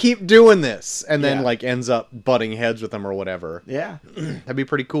can't keep doing this. And then like ends up butting heads with them or whatever. Yeah. That'd be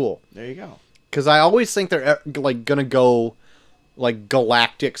pretty cool. There you go. Because I always think they're like gonna go like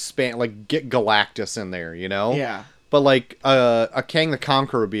galactic span, like get Galactus in there, you know? Yeah. But like a Kang the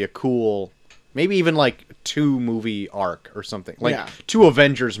Conqueror would be a cool, maybe even like 2-movie arc or something, like 2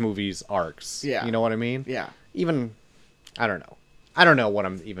 Avengers movies arcs. Yeah. You know what I mean? Yeah. Even I don't know what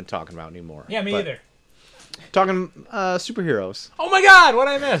I'm even talking about anymore. Yeah, me But either. Talking superheroes. Oh my god,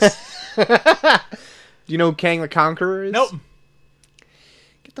 what'd I miss? Do you know who Kang the Conqueror is? Nope.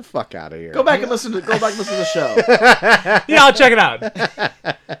 Get the fuck out of here. Go back and listen to the show. Yeah, I'll check it out.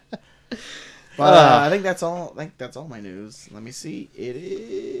 But I think that's all. My news. Let me see. It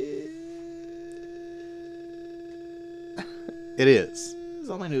is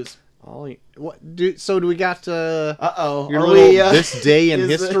all my news. So do we got Uh-oh. your Are little we, this day in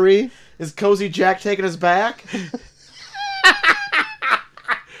history? Is Cozy Jack taking us back? Do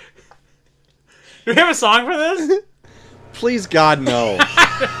we have a song for this? Please God no.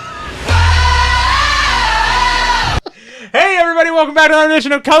 Hey everybody, welcome back to another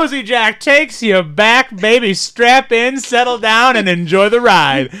edition of Cozy Jack Takes You Back, baby. Strap in, settle down, and enjoy the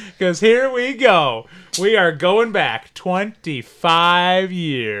ride. Because here we go. We are going back 25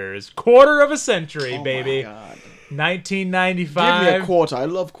 years. Quarter of a century, baby. My God. 1995. Give me a quarter. I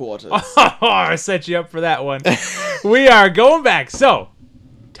love quarters. Oh, I set you up for that one. We are going back. So,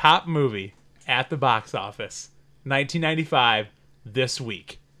 top movie at the box office. 1995, this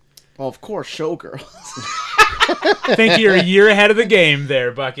week. Well, of course, Showgirls. I think you're a year ahead of the game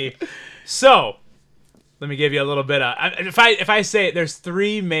there, Bucky. So, let me give you a little bit of... If I say it, there's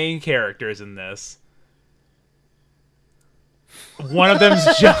 3 main characters in this. One of them's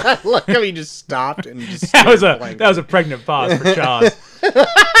John. Look how he just stopped and just That was a pregnant pause for Jaws.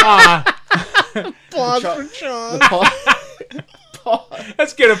 pause for Jaws.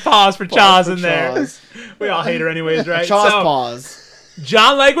 Let's get a pause for Jaws in there. Jaws. We all hate her anyways, right? Jaws So, pause.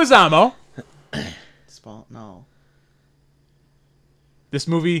 John Leguizamo. No. This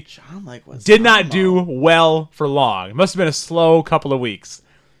movie John Leguizamo. did not do well for long. It must have been a slow couple of weeks.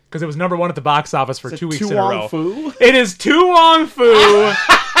 Because it was number 1 at the box office for 2 weeks in a row. Fu? It is Tu Wong Fu.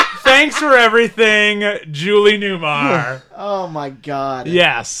 Thanks for everything, Julie Newmar. Oh my God.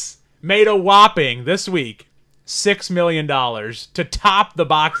 Yes. Made a whopping, this week, $6 million to top the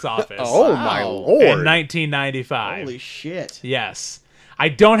box office Oh, Wow. my in lord. 1995. Holy shit. Yes. I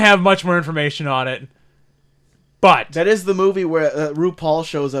don't have much more information on it, but That is the movie where RuPaul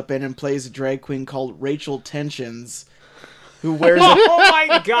shows up in and plays a drag queen called Rachel Tensions, who wears oh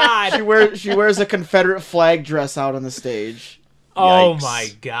my god! she wears a Confederate flag dress out on the stage. Oh Yikes. my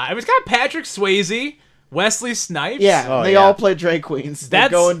god! I mean, it's got Patrick Swayze, Wesley Snipes. Yeah, Oh, they yeah. all play drag queens. They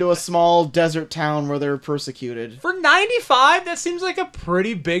That's- go into a small desert town where they're persecuted. For 95, that seems like a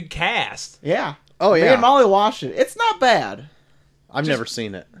pretty big cast. Yeah. Oh, Me yeah. and Molly watched it. It's not bad. I've never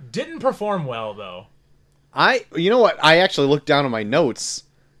seen it. Didn't perform well though. You know what? I actually looked down at my notes.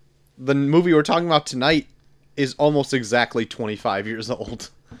 The movie we're talking about tonight is almost exactly 25 years old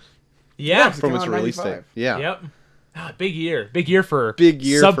Yeah. It from came its out in release date. 95. Yeah. Yep. Ah, big year. Big year for for-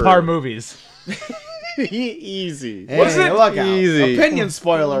 subpar movies. Easy. Hey, Was it look out. easy? Opinion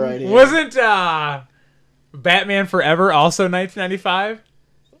spoiler right here. Wasn't Batman Forever also 1995?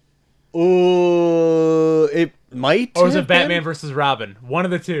 Ooh, it might. Or was have it Batman been. versus Robin? One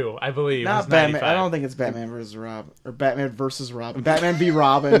of the two, I believe. Not was Batman. 95. I don't think it's Batman versus Robin or Batman versus Robin. Batman v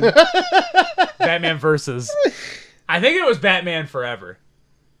Robin. Batman versus. I think it was Batman Forever.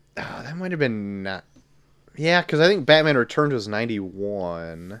 Oh, that might have been not. Yeah, because I think Batman Returns was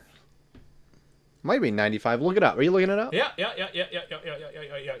 91. Might be 95. Look it up. Are you looking it up? Yeah.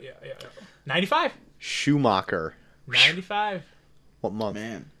 95. Schumacher. 95. What month?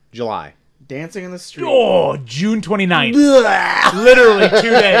 Man, July. Dancing in the Street. Oh, June 29th. Literally 2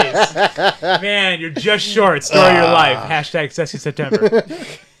 days. Man, you're just short. Story of your life. Hashtag Sexy September.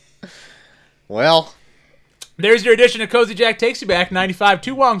 Well, There's your edition of Cozy Jack Takes You Back 95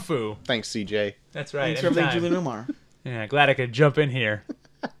 to Wong Fu. thanks, CJ. That's right. Thanks for every everything, time. Julie Newmar. Yeah, glad I could jump in here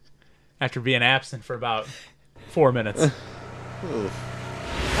after being absent for about 4 minutes. Long 4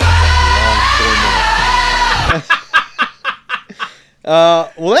 minutes. Well,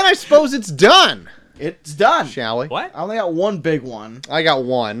 then I suppose it's done, It's done. shall we? What? I only got one big one. I got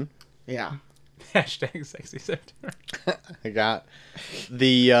one. Yeah. Hashtag Sexy September. I got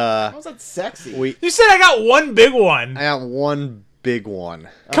the How was that sexy? You said I got one big one. I got one big one.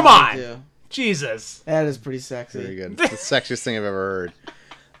 Come Oh, on. me too. Jesus. That is pretty sexy. Very good. It's the sexiest thing I've ever heard.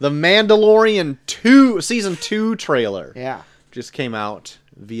 The Mandalorian 2 season 2 trailer Yeah. just came out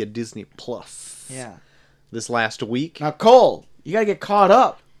via Disney Plus. Yeah. This last week. Now, Cole, you gotta get caught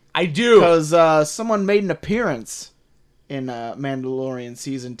up I do. because someone made an appearance in Mandalorian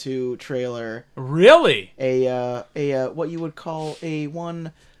season 2 trailer. Really? A what you would call a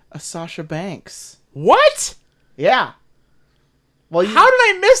Sasha Banks. What? Yeah. Well, How did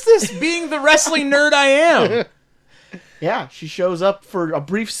I miss this being the wrestling nerd I am? yeah, she shows up for a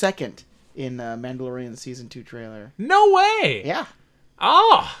brief second in Mandalorian season 2 trailer. No way. Yeah.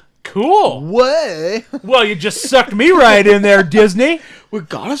 Oh, cool. What? Well, you just sucked me right in there, Disney. We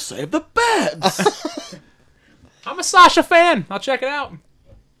gotta save the beds. I'm a Sasha fan. I'll check it out.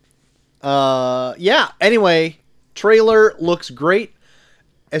 Yeah. Anyway, trailer looks great.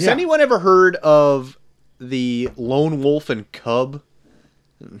 Has Yeah. anyone ever heard of the Lone Wolf and Cub?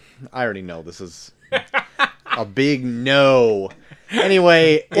 I already know this is a big no.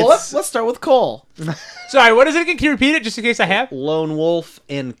 Anyway, Well, it's let's start with Cole. Sorry, what is it again? Can you repeat it just in case I have? Lone Wolf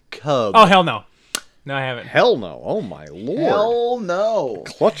and Cub. Oh, hell no. No, I haven't. Hell no. Oh my lord. Hell no.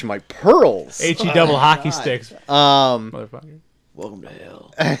 Clutch my pearls. HE double hockey God. sticks, Um motherfucker. Welcome to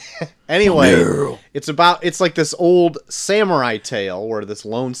hell. anyway, it's like this old samurai tale where this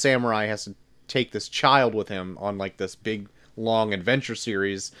lone samurai has to take this child with him on like this big long adventure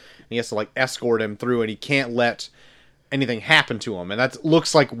series, and he has to like escort him through, and he can't let anything happen to him. And that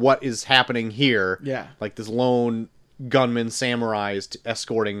looks like what is happening here. Yeah. Like this lone gunman samurai is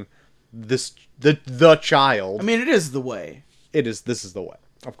escorting the child. I mean, it is the way. This is the way,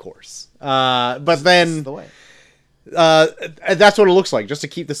 of course. But then This is the way. that's what it looks like. Just to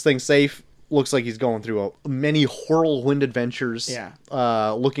keep this thing safe, looks like he's going through many whirlwind adventures. Yeah.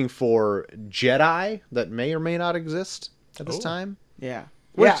 Looking for Jedi that may or may not exist at this time. Yeah.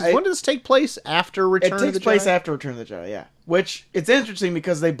 When Yeah, does this take place? After Return it of takes the place Jedi? after Return of the Jedi, yeah. Which, it's interesting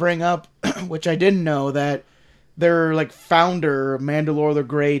because they bring up, which I didn't know, that their, like, founder, Mandalore the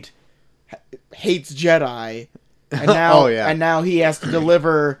Great, hates Jedi. And now, Oh, yeah. and now he has to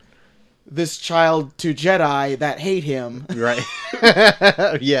deliver this child to Jedi that hate him. Right.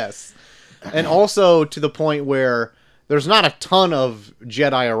 Yes. And also to the point where there's not a ton of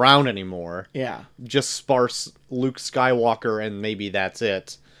Jedi around anymore. Yeah. Just sparse Luke Skywalker, and maybe that's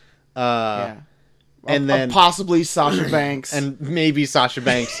it. Yeah. And then possibly Sasha Banks. and maybe Sasha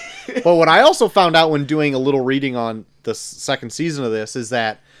Banks. But what I also found out when doing a little reading on the second season of this is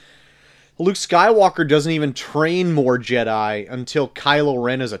that Luke Skywalker doesn't even train more Jedi until Kylo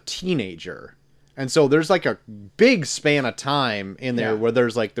Ren is a teenager. And so there's like a big span of time in there where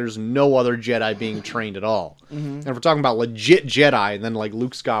there's no other Jedi being trained at all. And if we're talking about legit Jedi, then like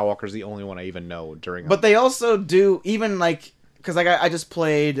Luke Skywalker's the only one I even know during. But they also do even like because like I just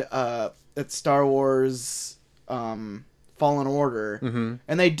played at Star Wars Fallen Order,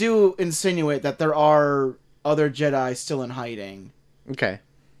 and they do insinuate that there are other Jedi still in hiding. Okay.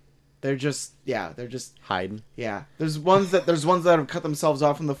 They're just hiding. Yeah. There's ones that have cut themselves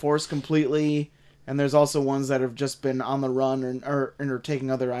off from the Force completely. And there's also ones that have just been on the run or taking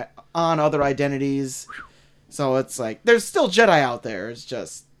other identities. So it's like there's still Jedi out there. It's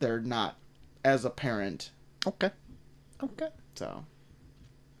just they're not as apparent. Okay. So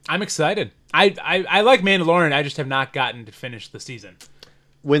I'm excited. I like Mandalorian. I just have not gotten to finish the season.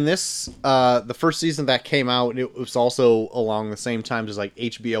 When this the first season that came out, it was also along the same time as like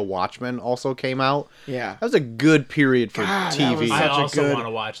HBO Watchmen also came out. Yeah, that was a good period for TV. I also want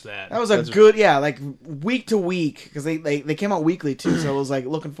to watch that. That was a good, like week to week because they came out weekly too. So it was like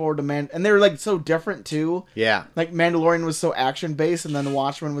looking forward to and they were like so different too. Yeah, like Mandalorian was so action based, and then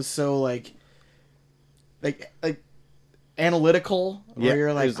Watchmen was so like analytical. Where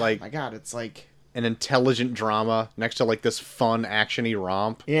you're like, oh my god, it's like an intelligent drama next to like this fun actiony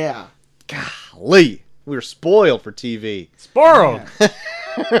romp. Yeah. Golly, we were spoiled for TV. Spoiled. Yeah.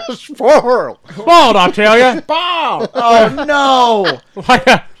 Spoiled, I tell you. Spoiled. Oh no. Like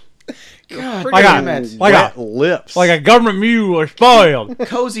a lips. Like a government mule or spoiled.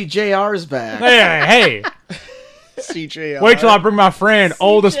 Cozy JR's back. Hey. CJR. Wait till I bring my friend,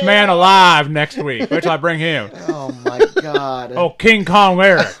 oldest man alive, next week. Wait till I bring him. Oh my god. Oh, King Kong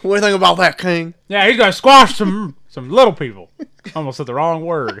Eric. What do you think about that, King? Yeah, he's gonna squash some little people. Almost said the wrong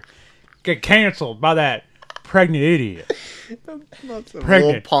word. Get canceled by that pregnant idiot. That's a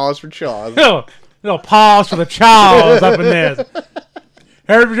little pause for Charles. Little pause for the Charles up in this.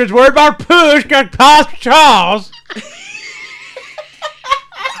 Everybody's just worried about push. Got pause for Charles.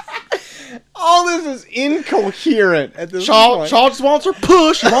 All this is incoherent at this point. Charles wants her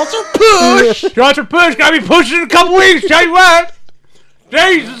push. Wants her push. Wants her push. Gotta be pushing in a couple weeks. Tell you what.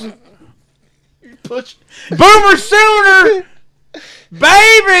 Jesus. Push. Boomer sooner.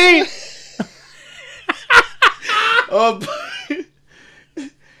 Baby.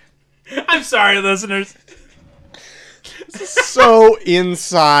 I'm sorry, listeners. So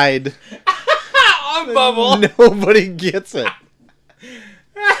inside. On bubble. Nobody gets it.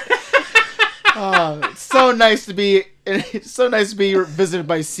 It's so nice to be visited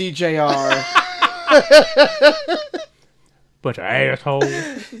by CJR. Bunch of assholes.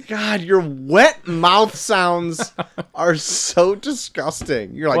 God, your wet mouth sounds are so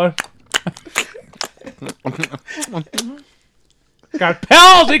disgusting. You're like, got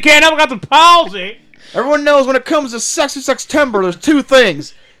palsy. Can't help got the palsy. Everyone knows when it comes to Sexy Sextember, there's two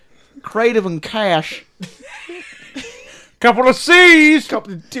things: creative and cash. Couple of C's.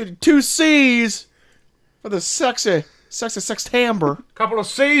 Two C's for the sexy Sextember. Couple of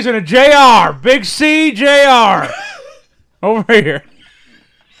C's and a JR. Big C JR. Over here.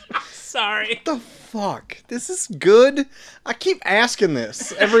 Sorry. what the fuck? This is good? I keep asking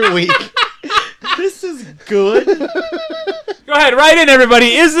this every week. This is good. Go ahead, write in,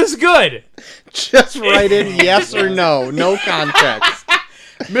 everybody. Is this good? Just write in yes or no. No context.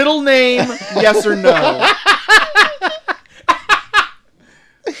 Middle name, yes or no.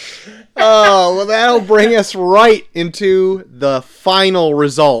 Oh, well, that'll bring us right into the final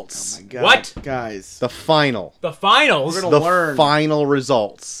results. Oh my God, What? guys? The final. The finals. We're gonna The learn. final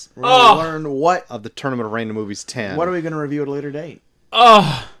results We're gonna learn what. of the Tournament of Random Movies 10. What are we gonna review at a later date?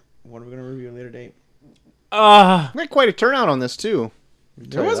 Oh. What are we gonna review at a later date? We had quite a turnout on this, too.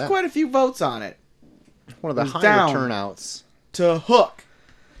 There was quite a few votes on it. one of the it was higher down. turnouts. To Hook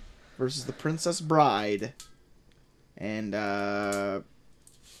versus The Princess Bride, and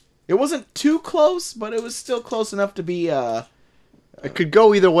it wasn't too close, but it was still close enough to be. It could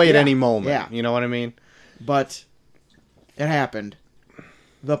go either way at Yeah, any moment. yeah. You know what I mean? But it happened.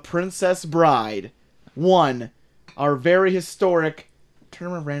 The Princess Bride won our very historic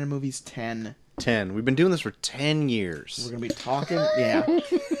Tournament of Random Movies 10. 10. We've been doing this for 10 years. We're gonna be talking,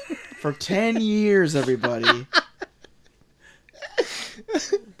 for 10 years, everybody.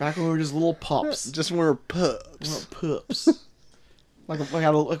 Back when we were just little pups. Just when we were pups. Little pups. Like we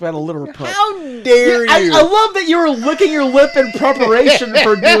had a literal pup. How dare I you? love that you were licking your lip in preparation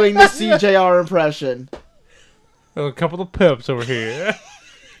for doing the CJR impression. A couple of pips over here.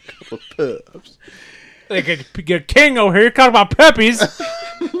 Pups. They get King over here talking about puppies.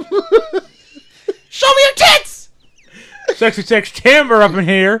 Show me your tits! Sexy Sex Timber up in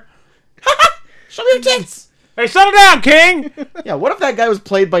here. Show me your tits. Hey, settle down, King. Yeah, what if that guy was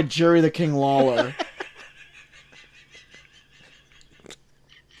played by Jerry the King Lawler?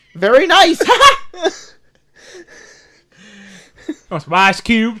 Very nice. Want some ice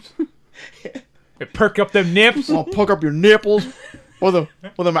cubes? Hey, perk up them nips. I'll poke up your nipples with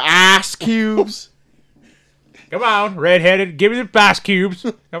them ice cubes. Come on, redheaded. Give me some ice cubes.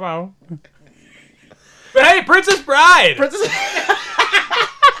 Come on. But hey, Princess Bride.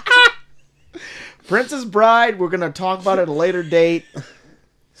 Princess Bride. We're gonna talk about it at a later date.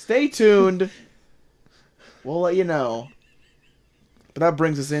 Stay tuned. We'll let you know. But that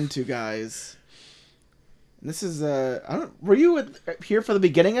brings us into, guys. This is were you here for the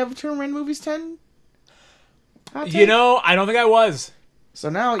beginning of Tournament Movies 10? You know, I don't think I was. So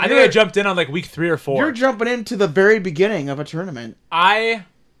now I think I jumped in on like week 3 or 4. You're jumping into the very beginning of a tournament. I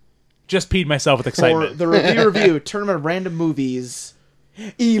just peed myself with excitement. For the review Tournament of Random Movies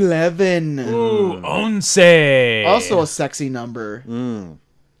 11. Ooh, once. Also a sexy number.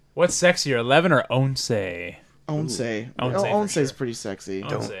 What's sexier, 11 or once? Once. Once Once for is sure. pretty sexy.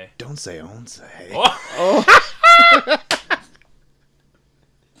 Once. Don't say once. Oh.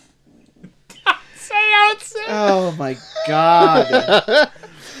 Say once. Oh my god.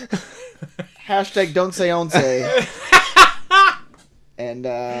 Hashtag don't say once. And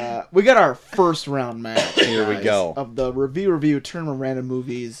we got our first round match. Here we guys, go. Of the review Tournament of Random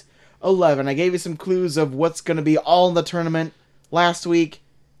Movies 11. I gave you some clues of what's going to be all in the tournament last week.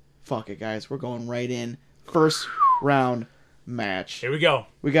 Fuck it, guys. We're going right in. First round match. Here we go.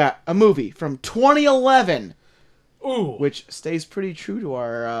 We got a movie from 2011, Ooh. which stays pretty true to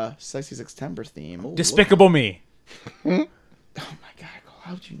our Sexy September theme. Despicable Me. Oh my god,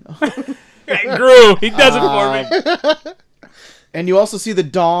 how'd you know? Gru, he does it for me. And you also see the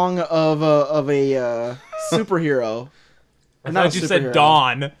dong of a superhero. I Not thought a you said superhero.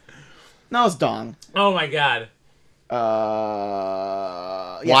 Dawn. No, it's dong. Oh my god.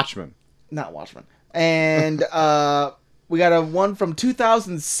 Yeah, Watchmen. not Watchmen. And we got a one from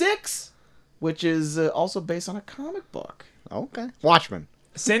 2006, which is also based on a comic book. Okay. Watchmen.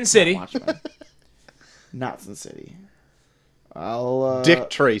 Sin City. Watchmen. Not Sin City. I'll Dick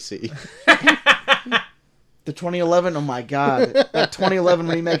Tracy. The 2011. Oh my god, that 2011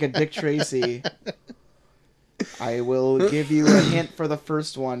 remake of Dick Tracy. I will give you a hint for the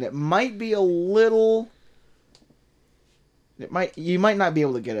first one. It might be a little. You might not be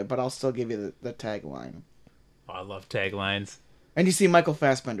able to get it, but I'll still give you the tagline. Oh, I love taglines. And you see Michael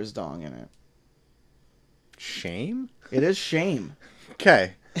Fassbender's dong in it. Shame? It is Shame.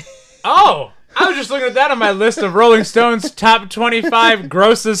 Okay. Oh! I was just looking at that on my list of Rolling Stone's top 25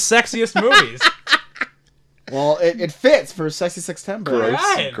 grossest, sexiest movies. Well, it fits for Sexy September. Gross.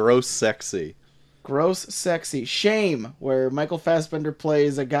 Gross, Right. gross sexy. Gross, sexy. Shame, where Michael Fassbender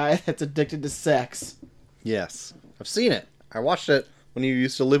plays a guy that's addicted to sex. Yes. I've seen it. I watched it when you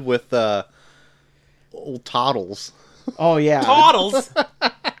used to live with old Toddles. Oh yeah, Toddles.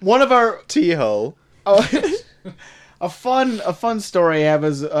 one of our T-Ho. a fun story I have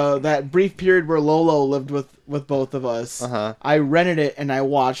is that brief period where Lolo lived with both of us. Uh-huh. I rented it and I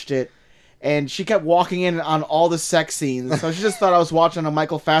watched it, and she kept walking in on all the sex scenes, so she just thought I was watching a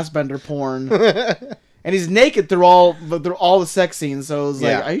Michael Fassbender porn. And he's naked through all the sex scenes, so it was like,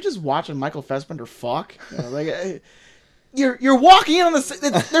 Yeah. are you just watching Michael Fassbender fuck? You know, like, you're walking in on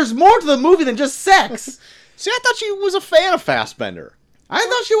the. There's more to the movie than just sex. See, I thought she was a fan of Fassbender. I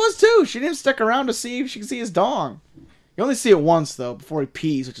thought she was too. She didn't stick around to see if she could see his dong. You only see it once though before he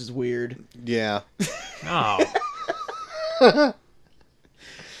pees, which is weird. Yeah. Oh.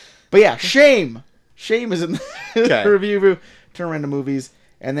 But yeah, Shame. Shame is in Okay. the review Turn Random Movies,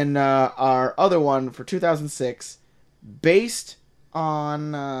 and then our other one for 2006, based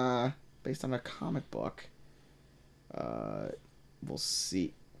on a comic book. We'll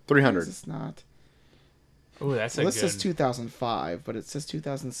see. 300. It's not. Ooh, that's a Well, good... this says 2005, but it says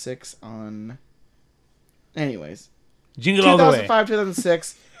 2006 on. Anyways, Jingle all the way. 2005,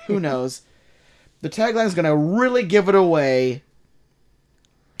 2006. Who knows? The tagline is gonna really give it away.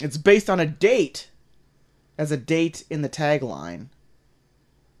 It's based on a date. As a date in the tagline.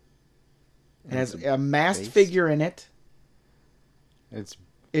 It has a masked based? figure in it. It's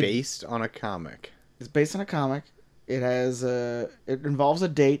It- based on a comic. It's based on a comic. It has it involves a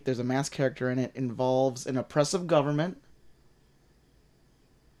date. There's a masked character in it. Involves an oppressive government.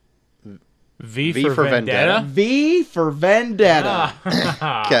 V for Vendetta? V for Vendetta.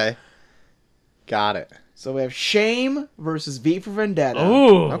 Ah. Okay. Got it. So we have Shame versus V for Vendetta.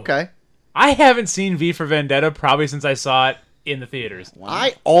 Ooh. Okay. I haven't seen V for Vendetta probably since I saw it in the theaters.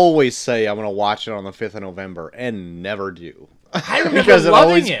 I always say I'm going to watch it on the 5th of November and never do. I remember because it loving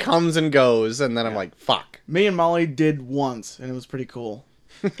always it. comes and goes, and then I'm like, fuck. Me and Molly did once, and it was pretty cool.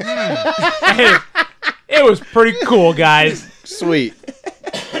 It was pretty cool, guys. Sweet.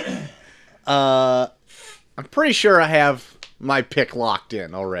 I'm pretty sure I have my pick locked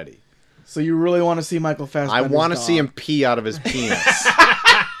in already. So you really want to see Michael I Fassbender's want to dog. see him pee out of his penis.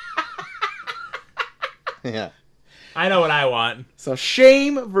 Yeah. I know what I want. So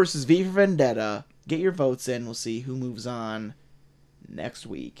Shame versus V for Vendetta. Get your votes in. We'll see who moves on next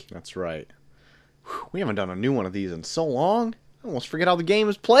week. That's right. Whew, we haven't done a new one of these in so long. I almost forget how the game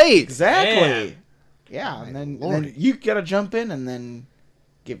is played. Exactly. Yeah, and then Lordy. you gotta jump in and then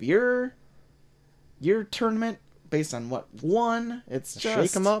give your tournament based on what won. It's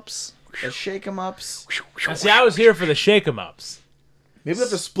just Shake 'em ups. the shake 'em ups. Now, see, I was here for the shake 'em ups. Maybe we have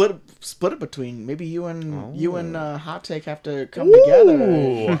to split it between. Maybe you and Hot Take have to come Ooh.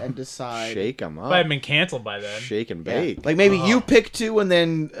 together and decide. Shake 'em up. But I've been canceled by then. Shake and Yeah. bake. Like maybe you pick two and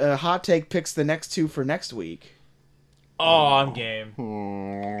then Hot Take picks the next two for next week. Oh, I'm game.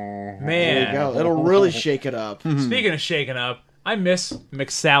 There Man. you go. It'll really shake it up. Speaking of shaking up, I miss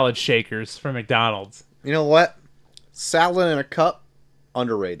McSalad shakers from McDonald's. You know what? Salad in a cup,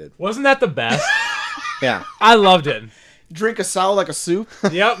 underrated. Wasn't that the best? Yeah. I loved it. Drink a salad like a soup.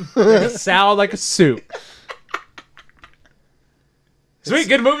 Yep. Like a salad like a soup. Sweet,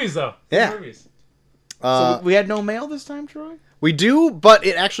 good movies though. Good Yeah. movies. So we had no mail this time, Troy? We do, but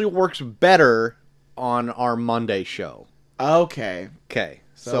it actually works better on our Monday show. Okay. Okay.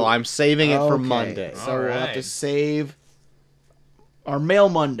 So I'm saving it for Okay. Monday. So we'll have to Alright. save our mail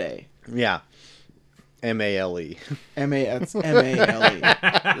Monday. Yeah. MALE. That's M-A-L-E.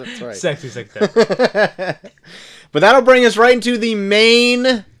 That's right. Sexy, sexy. But that'll bring us right into the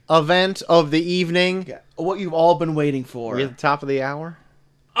main event of the evening. Yeah, what you've all been waiting for. We're at the top of the hour.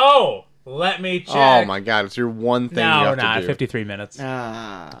 Oh, let me check. Oh my god, it's your one thing you No, have not to do. 53 minutes.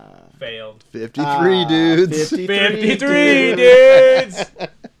 Ah. Failed. 53 dudes. 53 dudes.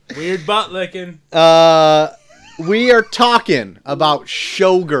 Weird butt licking. We are talking about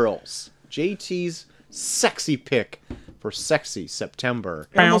Showgirls. JT's sexy pick for sexy September.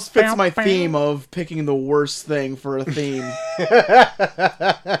 It almost fits my theme of picking the worst thing for a theme.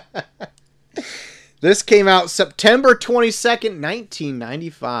 This came out September 22nd,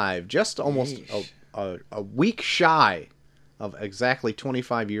 1995. Just almost a week shy of exactly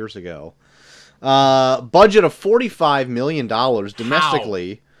 25 years ago. Budget of $45 million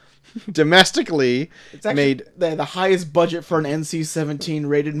domestically. Domestically, It's actually made the highest budget for an NC-17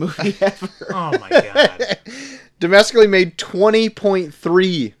 rated movie ever. Oh my god. domestically made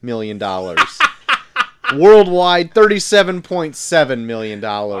 $20.3 million. Worldwide, $37.7 million.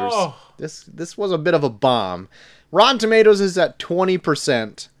 Oh. This was a bit of a bomb. Rotten Tomatoes is at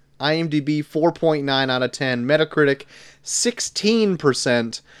 20%. IMDb 4.9 out of 10. Metacritic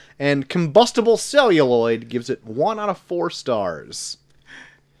 16%. And Combustible Celluloid gives it 1 out of 4 stars.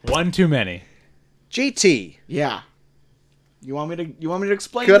 One too many. JT, Yeah. You want me to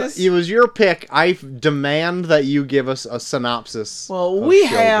explain good. this? It was your pick. I demand that you give us a synopsis. Well, of we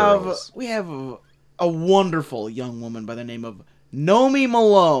Showgirls. have a wonderful young woman by the name of Nomi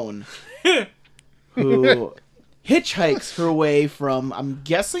Malone, who hitchhikes her way from, I'm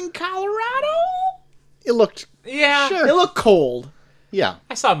guessing, Colorado? It looked Yeah. Sure. It looked cold. yeah.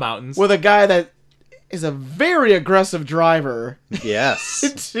 I saw mountains. With a guy that is a very aggressive driver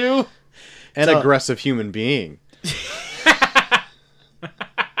Yes. to An So- aggressive human being.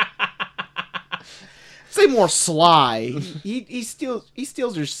 say more sly. He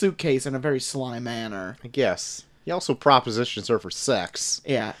steals your suitcase in a very sly manner. I guess. He also propositions her for sex.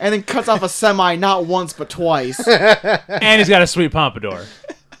 Yeah, and then cuts off a semi not once but twice. And he's got a sweet pompadour.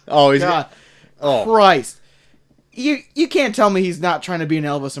 Oh, he's God, oh. Christ. You can't tell me he's not trying to be an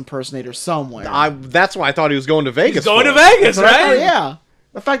Elvis impersonator somewhere. That's why I thought he was going to Vegas. He's going for to it. Vegas, That's right? yeah.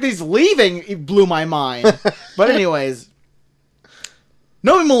 The fact that he's leaving it blew my mind. But anyways,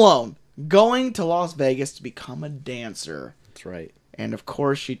 Nomi Malone going to Las Vegas to become a dancer. That's right. And of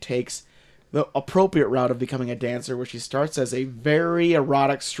course, she takes the appropriate route of becoming a dancer, where she starts as a very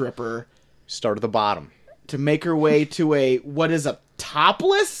erotic stripper Start at the bottom. to make her way to a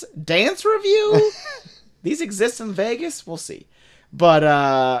topless dance review. These exist in Vegas? We'll see. But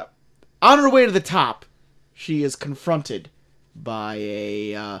on her way to the top, she is confronted by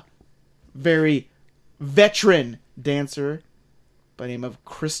a very veteran dancer by the name of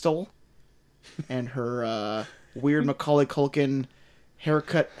Crystal and her weird Macaulay Culkin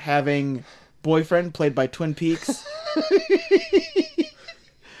haircut-having boyfriend played by Twin Peaks.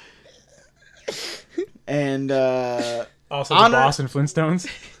 And Also Honor- the Boston Flintstones.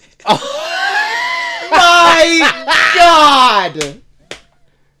 my God!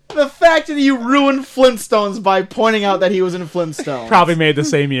 The fact that you ruined Flintstones by pointing out that he was in Flintstones. Probably made the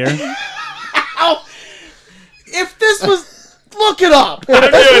same year. Ow! If this was... Look it up!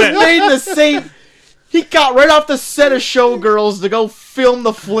 If this was made in the same... He got right off the set of Showgirls to go film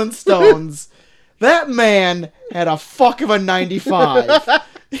the Flintstones. That man had a fuck of a 95.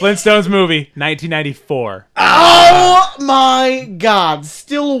 Flintstones movie, 1994. Oh my God!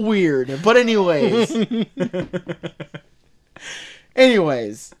 Still weird. But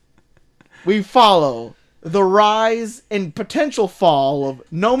anyways, we follow the rise and potential fall of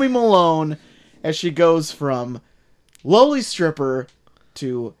Nomi Malone as she goes from lowly stripper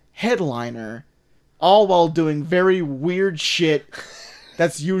to headliner, all while doing very weird shit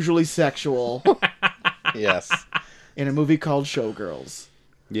that's usually sexual Yes. in a movie called Showgirls.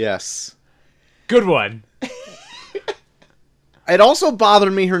 Yes. Good one. It also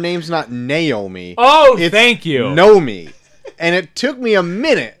bothered me her name's not Naomi. Oh, It's thank you. Nomi. And it took me a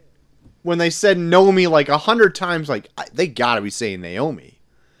minute when they said Nomi like 100 times, like, they gotta be saying Naomi.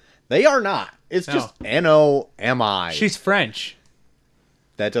 They are not. It's just N-O-M-I. She's French.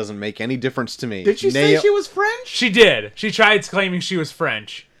 That doesn't make any difference to me. Did she say she was French? She did. She tried claiming she was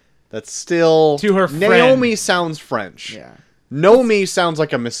French. That's still... To her friend. Naomi sounds French. Yeah. Nomi sounds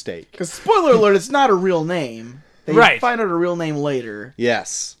like a mistake. Because, spoiler alert, it's not a real name. They Right. find out a real name later.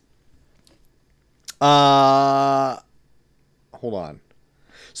 Yes. Hold on.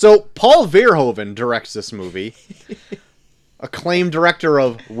 So, Paul Verhoeven directs this movie. Acclaimed director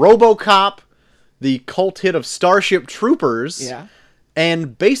of RoboCop, the cult hit of Starship Troopers, Yeah.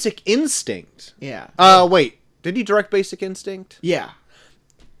 and Basic Instinct. Yeah. Wait. Did he direct Basic Instinct? Yeah.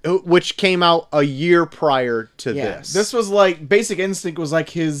 Which came out a year prior to Yeah. this. This was like, Basic Instinct was like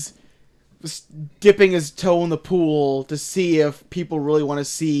his dipping his toe in the pool to see if people really want to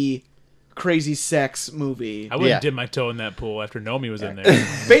see crazy sex movie. I wouldn't Yeah. dip my toe in that pool after Nomi was in there.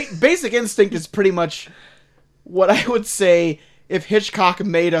 Basic Instinct is pretty much what I would say if Hitchcock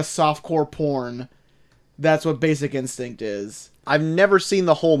made a softcore porn. That's what Basic Instinct is. I've never seen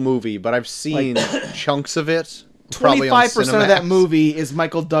the whole movie, but I've seen chunks of it. Probably on 25% of that Cinemax. movie is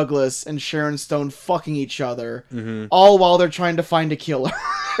Michael Douglas and Sharon Stone fucking each other, Mm-hmm. all while they're trying to find a killer.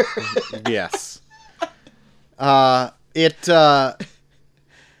 Yes.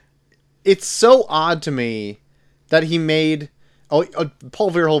 It's so odd to me that he made...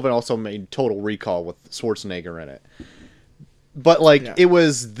 Paul Verhoeven also made Total Recall with Schwarzenegger in it. But, Yeah. it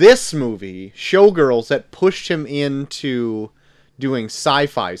was this movie, Showgirls, that pushed him into doing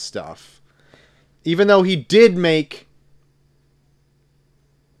sci-fi stuff. Even though he did make...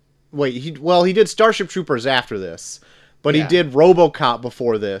 he did Starship Troopers after this. But Yeah. he did RoboCop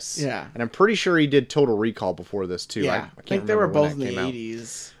before this. Yeah. And I'm pretty sure he did Total Recall before this, too. Yeah, I I think they were both in the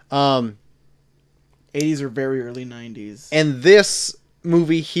 80s. 80s or very early 90s. And this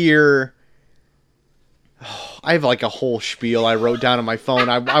movie here... I have a whole spiel I wrote down on my phone.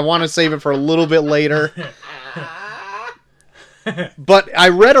 I want to save it for a little bit later. But I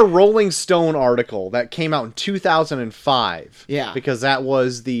read a Rolling Stone article that came out in 2005. Yeah. Because that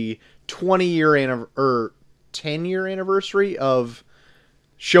was the 10-year anniversary of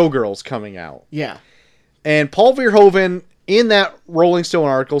Showgirls coming out. Yeah. And Paul Verhoeven, in that Rolling Stone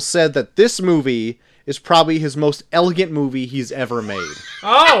article, said that this movie is probably his most elegant movie he's ever made.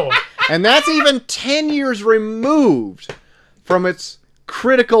 Oh! And that's even 10 years removed from its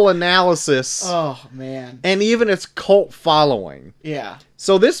critical analysis Oh, man. and even its cult following. Yeah.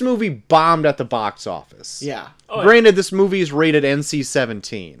 So this movie bombed at the box office. Yeah. Oh, Granted, this movie is rated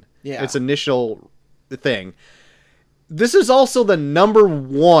NC-17. Yeah. Its initial thing. This is also the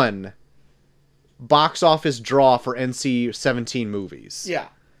 #1 box office draw for NC-17 movies. Yeah.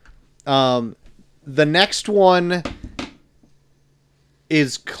 The next one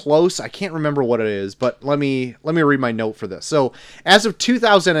is close. I can't remember what it is, but let me read my note for this. So, as of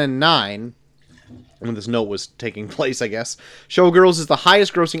 2009, when this note was taking place, I guess, Showgirls is the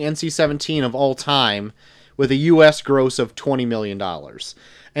highest grossing NC-17 of all time, with a U.S. gross of $20 million.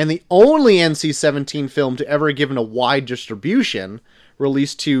 And the only NC-17 film to ever given a wide distribution,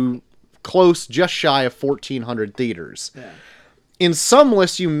 released to just shy of 1,400 theaters. Yeah. In some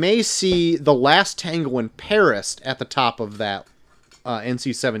lists, you may see The Last Tango in Paris at the top of that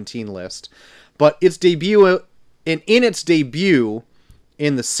NC-17 list. But its debut, in its debut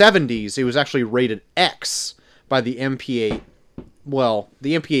in the 70s, it was actually rated X by the MPAA. Well,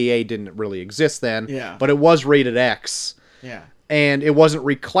 the MPAA didn't really exist then, Yeah. but it was rated X. Yeah. And it wasn't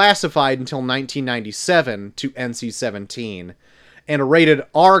reclassified until 1997 to NC-17. And a rated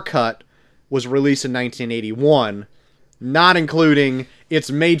R cut was released in 1981, not including its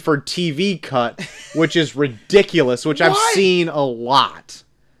made-for-TV cut, which is ridiculous, which I've What? seen a lot.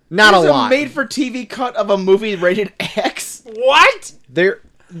 Not There's a lot. made-for-TV cut of a movie rated X. What?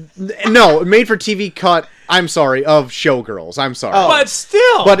 No, made-for-TV cut, I'm sorry, of Showgirls. I'm sorry. Oh. But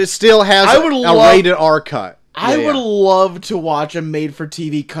still. But it still has I would a love- rated R cut. I Yeah, would yeah. love to watch a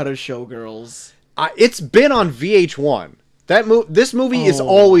made-for-TV cut of Showgirls. It's been on VH1. This movie is Oh.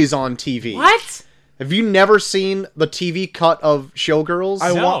 always on TV. What? Have you never seen the TV cut of Showgirls?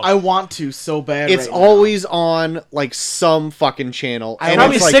 No. I want to so bad. It's right now. always on like some fucking channel. And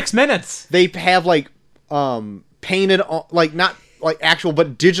Probably it's like 6 minutes. they have like painted on, like not like actual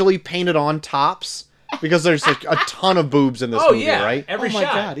but digitally painted on tops because there's like a ton of boobs in this Oh movie, yeah, right? every Oh my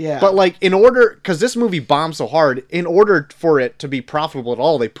shot. god, yeah. But like because this movie bombed so hard, in order for it to be profitable at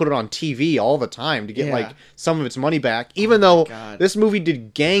all, they put it on TV all the time to get Yeah. like some of its money back. Even though God. this movie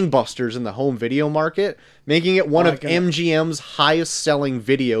did gangbusters in the home video market, making it one Oh my of God. MGM's highest selling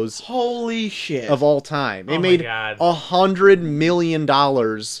videos holy shit. of all time. It Oh my made God. $100 million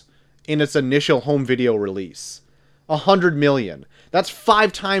in its initial home video release. $100 million. That's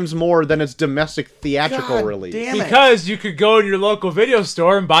 5 times more than its domestic theatrical God release. damn it. Because you could go to your local video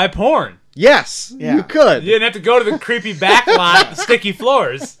store and buy porn. Yes, Yeah. you could. You didn't have to go to the creepy back lot with sticky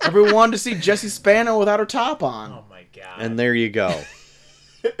floors. Everyone wanted to see Jessie Spano without her top on. Oh my god. And there you go.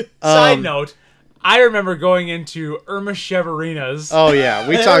 Side Um, note, I remember going into Irma Cheverina's Oh yeah,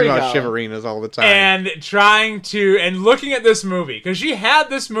 we There talk we about go. Chiverinas all the time. and looking at this movie because she had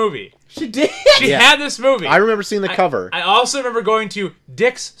this movie. She did. She Yeah. had this movie. I remember seeing the cover. I also remember going to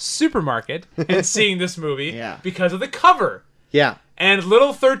Dick's Supermarket and seeing this movie Yeah. because of the cover. Yeah. And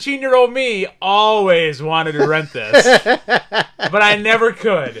little 13-year-old me always wanted to rent this. But I never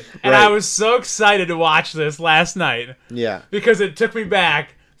could. And I Right. was so excited to watch this last night Yeah. because it took me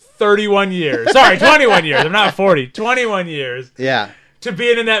back 31 years. Sorry, 21 years. I'm not 40. 21 years Yeah. to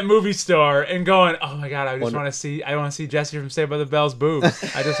being in that movie store and going, "Oh my god, I Wonder- want to see Jesse from Saved by the Bell's boobs.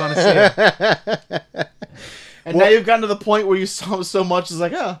 I just want to see it." And now you've gotten to the point where you saw them so much, it's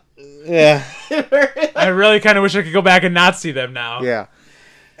like, oh. Yeah. I really kind of wish I could go back and not see them now. Yeah.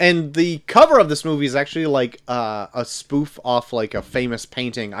 And the cover of this movie is actually like a spoof off like a famous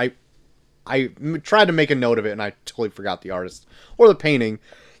painting. Tried to make a note of it and I totally forgot the artist or the painting,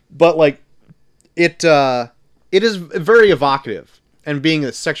 but like it is very evocative. And being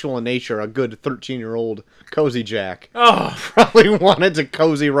a sexual in nature, a good 13-year-old Cozy Jack Oh, probably wanted to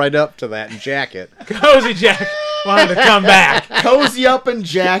cozy right up to that and jack it. Cozy Jack wanted to come back. Cozy up and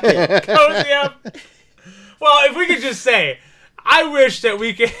jacket. Cozy up. Well, if we could just say, I wish that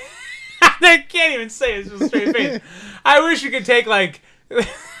we could. I can't even say this with a straight face. I wish you could take like.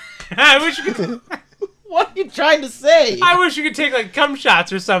 I wish you could. What are you trying to say? I wish you could take like cum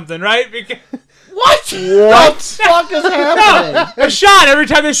shots or something, right? Because What? What the fuck is happening? a shot every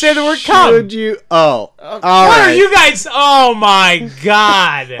time they say the word cum. Should you? Oh. All What right. are you guys? Oh my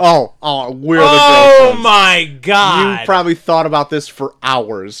god. Oh, we're the Oh gross ones. my god. You probably thought about this for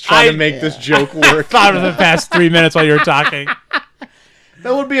hours trying to make this joke work. thought of the past 3 minutes while you were talking.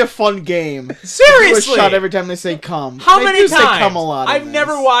 That would be a fun game. Do a Seriously. shot every time they say cum. How They many do times? say cum a lot. in I've this.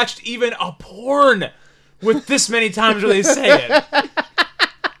 never watched even a porn with this many times where they say it.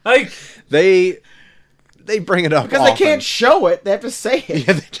 Like, They bring it up because they can't show it. They have to say it.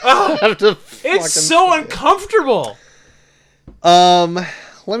 Yeah, they just have to it's so uncomfortable.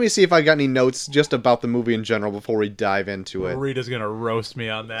 Let me see if I got any notes just about the movie in general before we dive into it. Rita's gonna roast me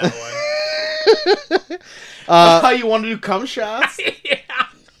on that one. How you want to do cum shots? Yeah.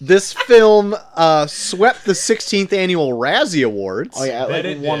 This film swept the 16th annual Razzie Awards. Oh yeah, Bet like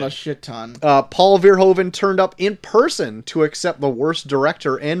it won did. a shit ton. Paul Verhoeven turned up in person to accept the Worst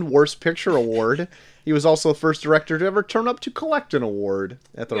Director and Worst Picture award. He was also the first director to ever turn up to collect an award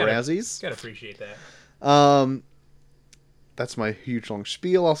at the Razzies. Gotta appreciate that. That's my huge long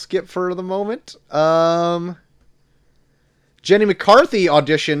spiel. I'll skip for the moment. Jenny McCarthy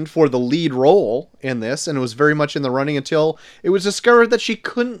auditioned for the lead role in this and was very much in the running until it was discovered that she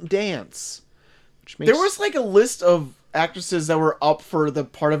couldn't dance. Which makes There was like a list of actresses that were up for the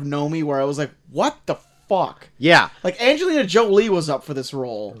part of Nomi where I was like, what the fuck? yeah. Like Angelina Jolie was up for this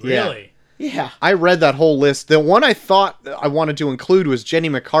role. Yeah. Really? Yeah. I read that whole list. The one I thought I wanted to include was Jenny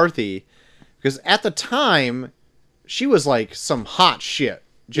McCarthy because at the time she was like some hot shit,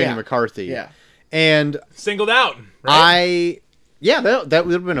 Jenny Yeah. McCarthy. Yeah. And Singled out, right? that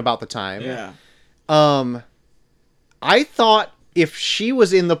would have been about the time. Yeah. I thought if she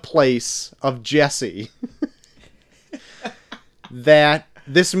was in the place of Jesse, that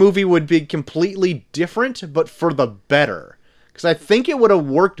this movie would be completely different, but for the better. Because I think it would have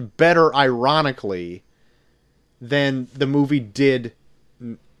worked better, ironically, than the movie did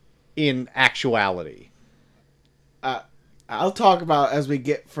in actuality. I'll talk about as we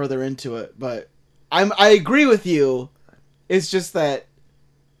get further into it, but I agree with you. It's just that,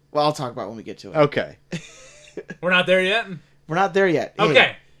 well, I'll talk about it when we get to it. Okay. We're not there yet? We're not there yet.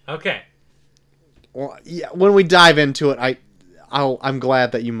 Okay. Okay. Well, yeah, when we dive into it, I'm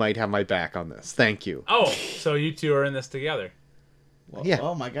glad that you might have my back on this. Thank you. Oh, so you two are in this together. Well, Yeah.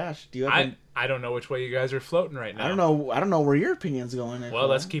 Oh my gosh. Do you have I don't know which way you guys are floating right now. I don't know where your opinion's going. Well,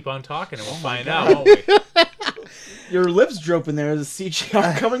 let's keep on talking and we'll find God. out, won't we? Your lips drooping there. Is the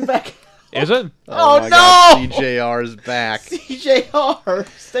CJR coming back? Is it? Oh, my no! God, CJR is back. CJR,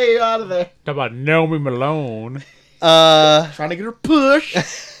 stay out of there. Talk about Naomi Malone. Trying to get her push.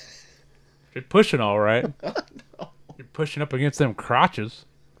 You're pushing all right. You're pushing up against them crotches.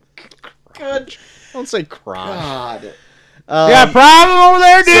 Good Don't say crotch. God. You got a problem over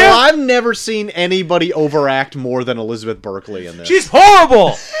there, dude? So I've never seen anybody overact more than Elizabeth Berkley in this. She's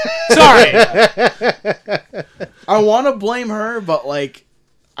horrible. Sorry. I want to blame her, but like,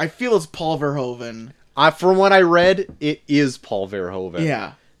 I feel it's Paul Verhoeven. From what I read, it is Paul Verhoeven.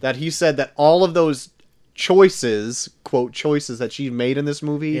 Yeah. That he said that all of those choices, quote, choices that she made in this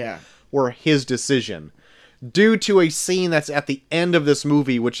movie Yeah. were his decision. Due to a scene that's at the end of this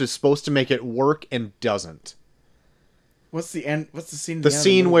movie, which is supposed to make it work and doesn't. What's the end? What's the scene? at The end of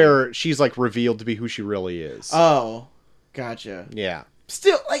scene movie? where she's like revealed to be who she really is. Oh, gotcha. Yeah.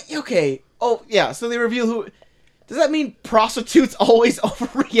 Still, like, okay. Oh, yeah. So they reveal who. Does that mean prostitutes always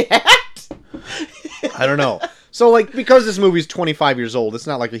overreact? I don't know. So, like, because this movie's 25 years old, it's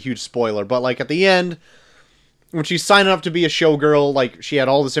not like a huge spoiler, but like at the end, when she's signing up to be a showgirl, like she had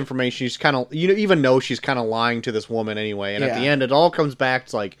all this information, she's kind of, you even know she's kind of lying to this woman anyway. And at the Yeah. end, it all comes back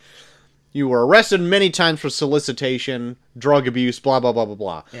to like, you were arrested many times for solicitation, drug abuse, blah, blah, blah, blah,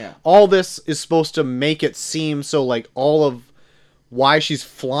 blah. Yeah. All this is supposed to make it seem so like all of why she's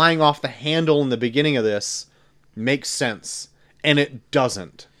flying off the handle in the beginning of this makes sense. And it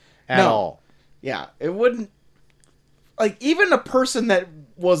doesn't at No. all. Yeah, it wouldn't. Like, even a person that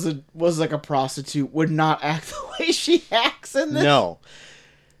was like a prostitute would not act the way she acts in this. No.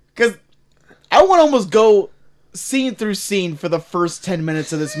 Because I want to almost go scene through scene for the first 10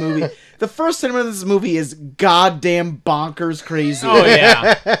 minutes of this movie. The first 10 minutes of this movie is goddamn bonkers crazy. Oh,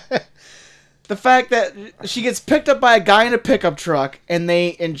 yeah. The fact that she gets picked up by a guy in a pickup truck and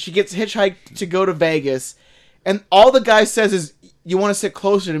she gets hitchhiked to go to Vegas, and all the guy says is, "You want to sit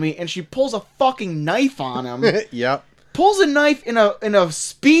closer to me?" And she pulls a fucking knife on him. Yep. Pulls a knife in a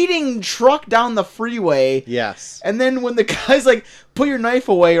speeding truck down the freeway. Yes. And then when the guy's like, "Put your knife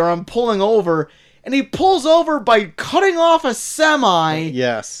away or I'm pulling over," and he pulls over by cutting off a semi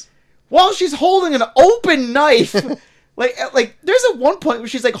Yes. while she's holding an open knife. like there's at one point where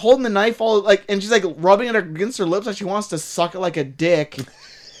she's like holding the knife all like, and she's like rubbing it against her lips like she wants to suck it like a dick.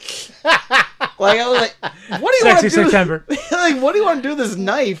 Like, I was like, what do you want to do? Sexy September. Like, what do you want to do with this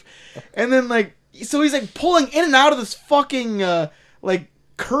knife? And then like, so he's like pulling in and out of this fucking like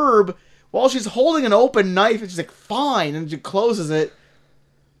curb while she's holding an open knife, and she's like, fine, and she closes it.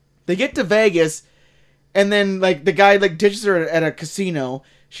 They get to Vegas, and then like the guy like ditches her at a casino.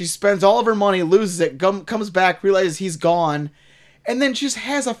 She spends all of her money, loses it, comes back, realizes he's gone, and then she just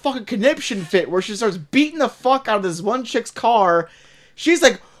has a fucking conniption fit where she starts beating the fuck out of this one chick's car. She's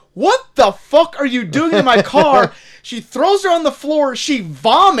like, "What the fuck are you doing in my car?" She throws her on the floor, she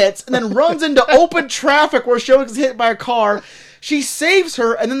vomits, and then runs into open traffic where she gets hit by a car. She saves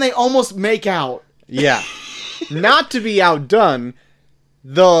her, and then they almost make out. Yeah. Not to be outdone,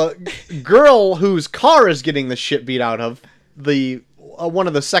 the girl whose car is getting the shit beat out of, the one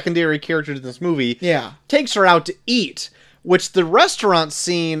of the secondary characters in this movie, Yeah. takes her out to eat, which the restaurant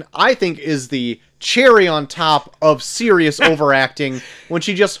scene, I think, is the cherry on top of serious overacting when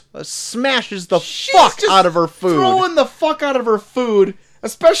she just smashes the fuck just out of her food. Throwing the fuck out of her food,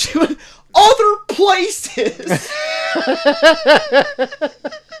 especially with other places.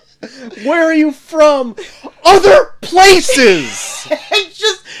 Where are you from? Other places! And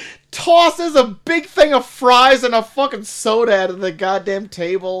just tosses a big thing of fries and a fucking soda out of the goddamn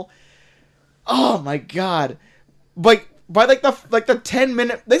table. Oh my god. Like by like the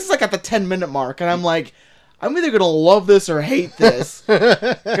 10-minute, this is like at the 10-minute mark, and I'm like, I'm either gonna love this or hate this.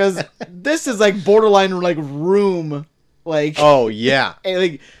 Because this is like borderline like Room, like Oh, yeah.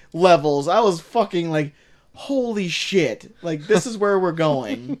 like levels. I was fucking like, holy shit. Like, this is where we're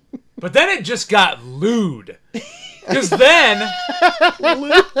going. But then it just got lewd. Because then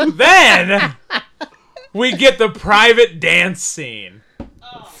we get the private dance scene.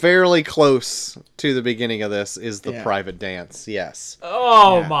 Fairly close to the beginning of this is the Yeah. private dance, yes.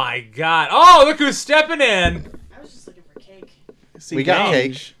 Oh Yeah. my god. Oh, look who's stepping in. I was just looking for cake. See, We got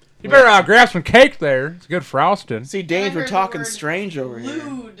Gage. cake. You better grab some cake there. It's good frosting. See, And I Dave, we're heard the talking word strange over here.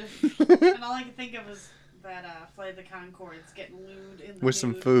 lewd. And all I could think of was that Flight of the Conchords getting lewd in the With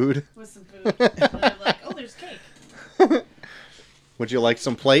some nude. food. With some food. And they're like, oh, there's cake. Would you like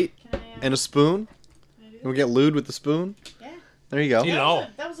some plate Can I, and a spoon? can I do We'll that? get lewd with the spoon. Yeah. There you go. You That know. was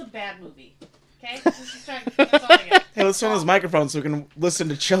that was a bad movie. Okay? Let's just try, that's all I got. Hey, let's turn on this microphone so we can listen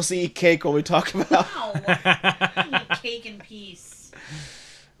to Chelsea eat cake while we talk about. Ow. I need cake in peace.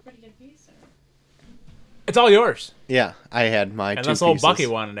 Where'd you get a piece? Or? It's all yours. Yeah, I had my two Unless old pieces. Bucky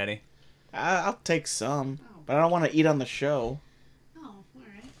wanted any. I'll take some, but I don't want to eat on the show. Oh, all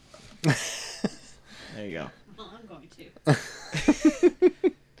right. There you go. Well, I'm going to.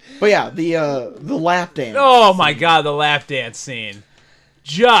 But yeah, the lap dance. Oh my god, the lap dance scene.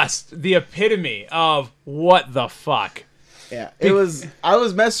 Just the epitome of what the fuck. Yeah, it was. I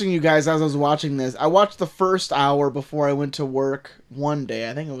was messaging you guys as I was watching this. I watched the first hour before I went to work one day.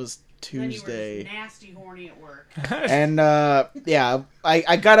 I think it was Then you were Tuesday. just nasty horny at work. And yeah,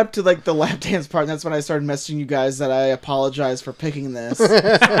 I got up to like the lap dance part, and that's when I started messaging you guys that I apologize for picking this Sorry,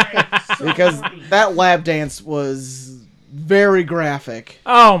 I'm so because horny. that lap dance was very graphic.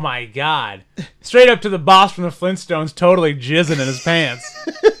 Oh my god. Straight up to the boss from the Flintstones totally jizzing in his pants.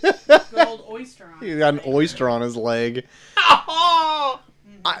 Good old oyster on. He it, got an right? oyster on his leg. Oh!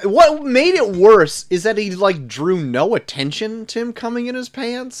 What made it worse is that he like drew no attention to him coming in his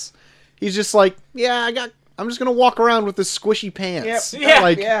pants. He's just like, yeah, I'm just gonna walk around with this squishy pants. Yep. Yeah,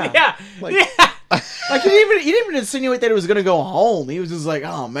 Like, yeah, like- yeah. Like he didn't even insinuate that he was gonna go home. He was just like,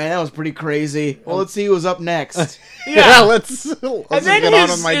 "Oh man, that was pretty crazy." Well, let's see who was up next. yeah, let's And just then get on with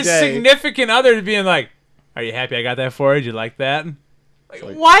his, my his day. significant other being like, "Are you happy I got that for you? Did you like that?" Like,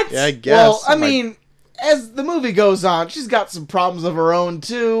 Like, what? Yeah, I guess. Well, I I'm like, mean, as the movie goes on, she's got some problems of her own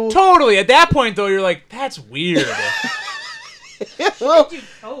too. Totally. At that point, though, you're like, "That's weird." Well, Dude,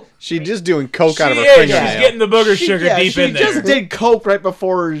 Coke. she's just doing coke she out of her is. fingernail. She's getting the booger sugar deep she in there. just did coke right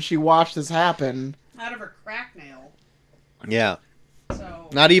before she watched this happen. Out of her crack nail. Yeah, So.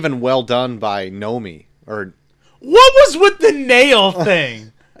 not even well done by Nomi, or What was with the nail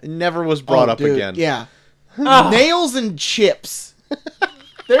thing? never was brought Oh, up dude, again. Yeah, Oh. nails and chips.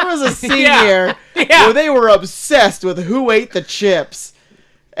 There was a scene Yeah. here Yeah. where they were obsessed with who ate the chips,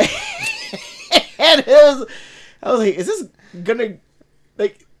 and I was like, "Is this gonna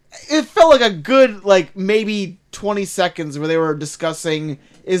like?" It felt like a good like maybe 20 seconds where they were discussing: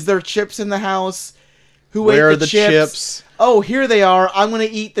 is there chips in the house? Who Where ate are the the chips? chips? Oh, here they are. I'm gonna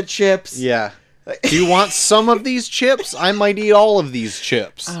eat the chips. Yeah. Do you want some of these chips? I might eat all of these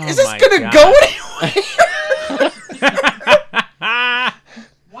chips. Oh Is this my gonna God. go anywhere?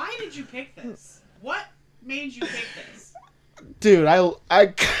 Why did you pick this? What made you pick this? Dude, I'm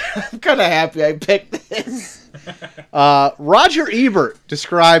kind of happy I picked this. Roger Ebert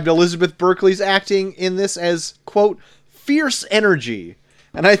described Elizabeth Berkley's acting in this as, quote, fierce energy.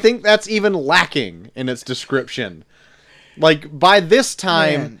 And I think that's even lacking in its description. Like, by this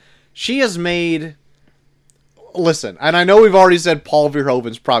time, Man. she has made... Listen, and I know we've already said Paul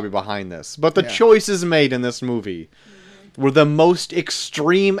Verhoeven's probably behind this, but the Yeah. choices made in this movie were the most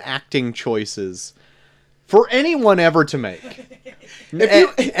extreme acting choices for anyone ever to make.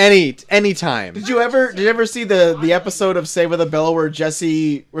 Any time. Did you ever see the episode of Saved by the Bell where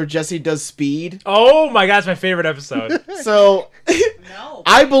Jesse does speed? Oh my god, it's my favorite episode. So No.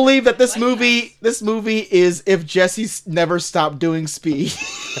 I believe that this Like movie is if Jesse never stopped doing speed.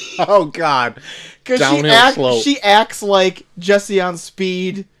 Oh God. Because Downhill slope. she acts like Jesse on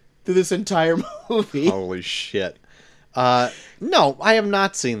speed through this entire movie. Holy shit. No, I have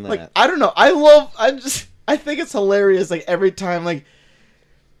not seen that. Like I don't know. I think it's hilarious. Like every time, like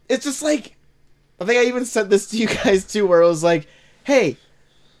it's just like I think I even said this to you guys too, where it was like, "Hey,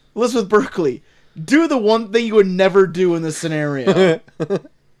 Elizabeth Berkley, do the one thing you would never do in this scenario,"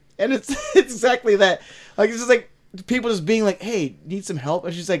 and it's exactly that. Like it's just like people just being like, "Hey, need some help?"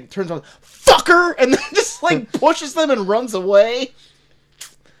 And she's like turns on, "Fucker," and then just like pushes them and runs away.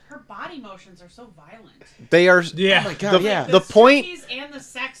 Her body motions are so violent. They are. Yeah. Oh my God, yeah. The point- striptease and the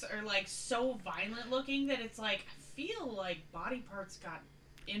sex are like so violent looking that it's like I feel like body parts got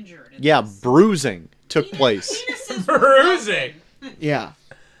injured. in Yeah, this. bruising took place. Penises were Bruising. broken. Yeah.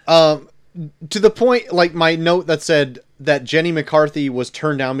 To the point, like my note that said that Jenny McCarthy was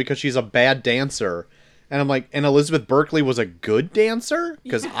turned down because she's a bad dancer. And I'm like, and Elizabeth Berkley was a good dancer?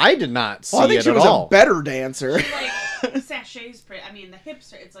 Because I did not see Well, I think it she at was all. a better dancer. Like sachets, I mean the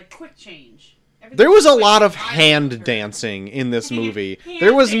hips are. It's like quick change. Everything's There was a quick lot of and hand violent. dancing in this movie. Hand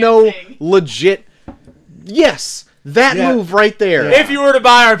There was no dancing. legit... Yes, That Yeah. move right there. If you were to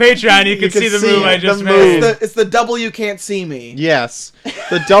buy our Patreon, you could could see the see move I the just move. made. It's the double you can't see me. Yes.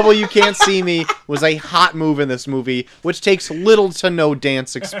 The double you can't see me was a hot move in this movie, which takes little to no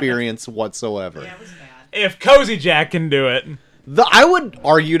dance experience whatsoever. Yeah, it was bad. If Cozy Jack can do it. I would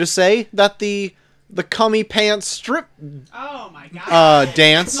argue to say that the cummy pants strip Oh my god.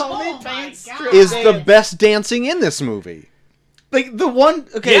 dance Oh my pants god. strip. is the best dancing in this movie. Like the one.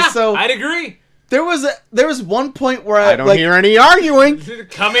 Okay, Yeah, so I'd agree. there was one point where I don't like, hear any arguing.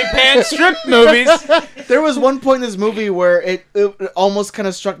 Cummy pants strip movies. There was one point in this movie where it almost kind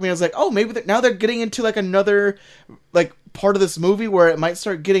of struck me. I was like, oh, maybe now they're getting into like another like part of this movie where it might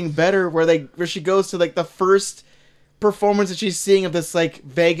start getting better. Where she goes to like the first performance that she's seeing of this like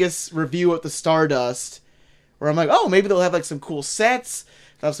Vegas review at the Stardust. Where I'm like, oh, maybe they'll have like some cool sets,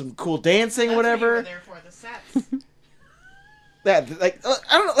 they'll have some cool dancing, That's what you whatever. were there for, the sets. That like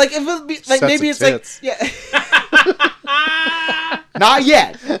I don't know, like if it would be like Sets maybe of it's tits. like not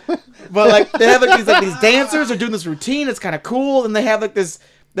yet, but like they have like these dancers are doing this routine. It's kind of cool, and they have like this.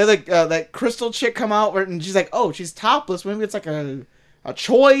 They like that crystal chick come out, and she's like, oh, she's topless. Maybe it's like a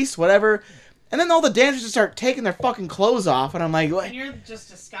choice, whatever. And then all the dancers just start taking their fucking clothes off, and I'm like, what? And you're just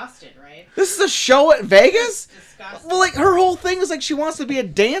disgusted, right? This is a show at Vegas? Disgusted. Well, like her whole thing is like she wants to be a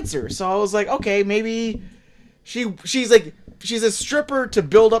dancer, so I was like, okay, maybe she's a stripper to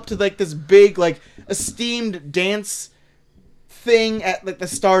build up to like this big like esteemed dance thing at like the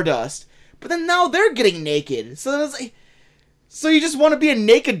Stardust, but then now they're getting naked, so then it's like, so you just want to be a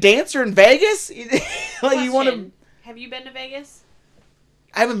naked dancer in Vegas? Like you want to? Question. Have you been to Vegas?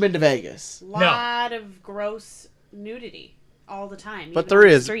 I haven't been to Vegas. Lot of gross nudity all the time. But even there on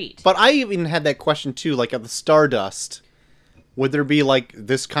the is. street. But I even had that question too, like at the Stardust. Would there be like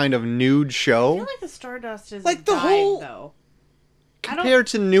this kind of nude I show? feel like the Stardust is Like a the dive, whole- though. Compared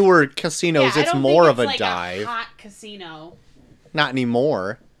to newer casinos, I it's don't more think of a it's like dive. A hot casino. Not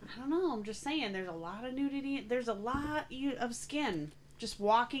anymore. I don't know. I'm just saying. There's a lot of nudity. There's a lot of skin just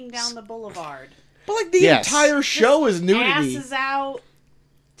walking down the boulevard. But like the Yes. entire show is nudity. Asses out,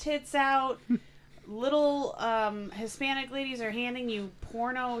 tits out. Little Hispanic ladies are handing you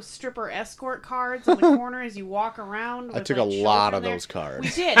porno stripper escort cards in the corner as you walk around. I with, took a like, lot children of there. those cards. We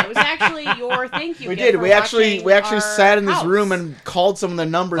did. It was actually your thank you. We gift did. for We actually watching our sat in this house. room and called some of the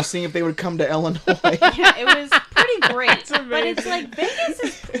numbers, seeing if they would come to Illinois. Yeah, it was pretty great. But amazing. it's like Vegas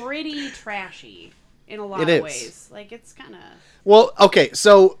is pretty trashy in a lot It of is. ways. Like it's kind of Well, okay,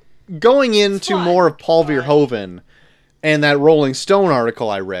 so going into fun, more of Paul but- Verhoeven and that Rolling Stone article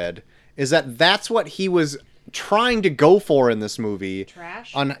I read is that's what he was trying to go for in this movie.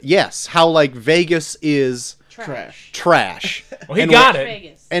 trash. Yes, how like Vegas is Trash. trash. Well, he And got wa- it.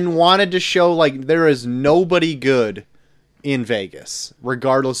 Vegas. And wanted to show like there is nobody good in Vegas,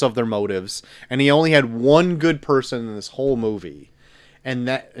 regardless of their motives. And he only had one good person in this whole movie.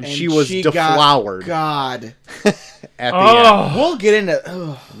 And she was deflowered God. at the end. Oh, We'll get into.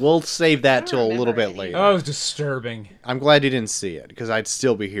 Ugh. We'll save that I till don't a little remember bit any. later. that was disturbing. I'm glad you didn't see it because I'd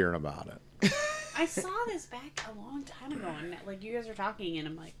still be hearing about it. I saw this back a long time ago, and like you guys are talking, and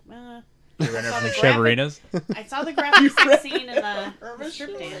I'm like, You ran saw from the Cheverinas. I saw the graphic sex scene in the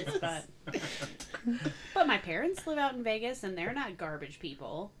strip dance, but my parents live out in Vegas, and they're not garbage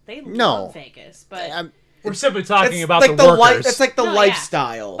people. They No. love Vegas, but I'm- We're simply talking It's about like the workers. It's like the No, yeah.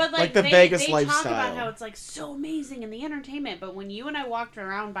 lifestyle. But like, the they, Vegas they lifestyle. talk about how it's like so amazing in the entertainment, but when you and I walked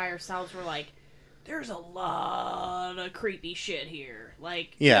around by ourselves, we're like, there's a lot of creepy shit here.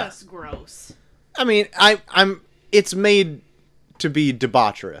 Like, Yeah. just gross. I mean, I'm. It's made to be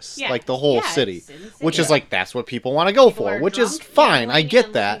debaucherous, Yeah. like the whole Yeah, city, it's insane. which is like that's what people want to go People for, are which is drunk, fine. I gambling, get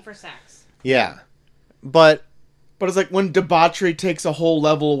and that. looking for sex. Yeah, but But it's like when debauchery takes a whole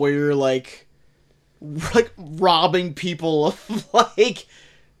level where you're like robbing people of like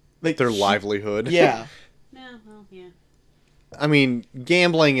their livelihood. Yeah. No, well, yeah. I mean,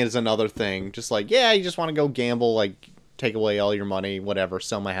 gambling is another thing. Just like, yeah, you just want to go gamble, like take away all your money, whatever,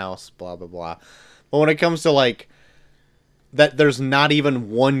 sell my house, blah blah blah. But when it comes to like that, there's not even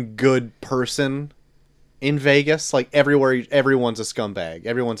one good person in Vegas. Like everywhere, everyone's a scumbag.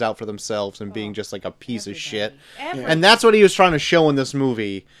 Everyone's out for themselves and being just like a piece of shit. Everybody. And that's what he was trying to show in this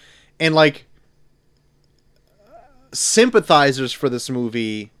movie. And like sympathizers for this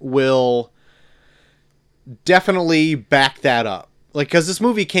movie will definitely back that up. Like, because this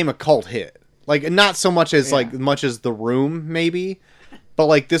movie came a cult hit. Like, not so much as much as The Room, maybe, but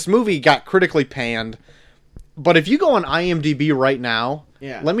like this movie got critically panned. But if you go on IMDb right now,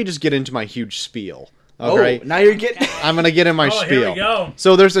 let me just get into my huge spiel. Okay, Oh, now you're getting. I'm gonna get in my Oh, spiel. here we go.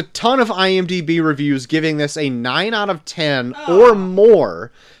 So there's a ton of IMDb reviews giving this a 9 out of 10 or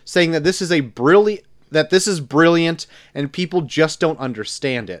more, saying that this is a brilliant. that this is brilliant and people just don't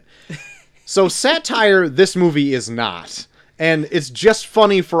understand it. So satire, this movie is not. And it's just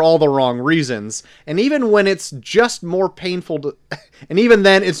funny for all the wrong reasons. And even when it's just more painful to... And even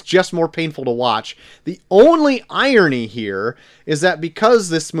then, it's just more painful to watch. The only irony here is that because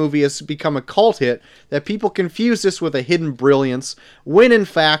this movie has become a cult hit, that people confuse this with a hidden brilliance, when in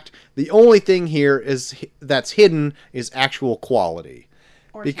fact, the only thing here is that's hidden is actual quality.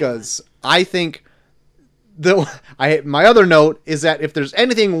 Or Because I think... my other note is that if there's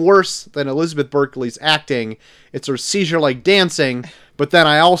anything worse than Elizabeth Berkley's acting, it's her seizure-like dancing, but then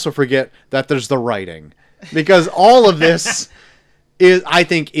I also forget that there's the writing. Because all of this, I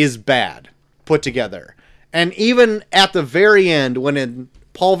think, is bad put together. And even at the very end, when in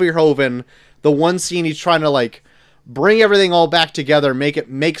Paul Verhoeven, the one scene he's trying to, like, bring everything all back together, make it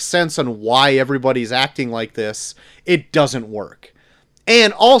make sense on why everybody's acting like this, it doesn't work.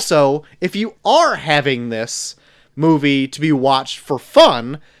 And also, if you are having this movie to be watched for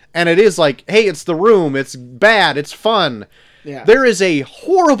fun, and it is like, hey, it's The Room, it's bad, it's fun, there is a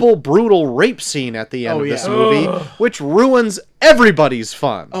horrible, brutal rape scene at the end of this movie, which ruins everybody's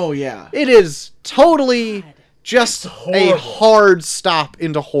fun. Oh, yeah. It is totally just a hard stop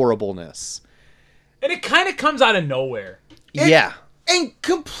into horribleness. And it kind of comes out of nowhere. Yeah. And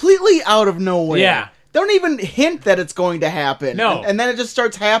completely out of nowhere. Yeah. They don't even hint that it's going to happen. No. And then it just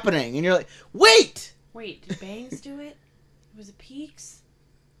starts happening. And you're like, wait! Wait, did Bangs do it? Was it Peaks?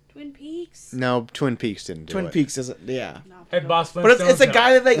 Twin Peaks? No, Twin Peaks didn't do it. Twin Peaks isn't, yeah. No. Hey, Boss But it's a Flintstones,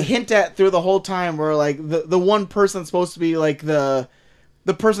 guy that they hint at through the whole time where, like, the one person that's supposed to be, like, the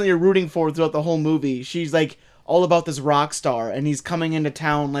person that you're rooting for throughout the whole movie, she's, like, all about this rock star, and he's coming into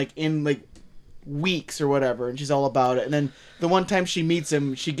town, like, in, like, weeks or whatever, and she's all about it. And then the one time she meets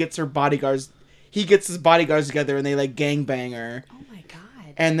him, she gets her bodyguards... He gets his bodyguards together and they like gangbang her. Oh my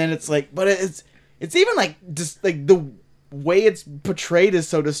god. And then it's like, but it's even like just like the way it's portrayed is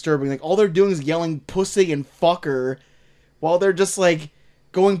so disturbing. Like all they're doing is yelling pussy and fucker while they're just like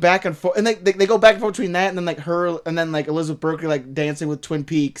going back and forth. And they go back and forth between that and then like her and then like Elizabeth Berkley like dancing with Twin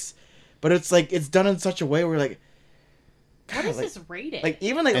Peaks. But it's like, it's done in such a way where like, What is like, this rated? like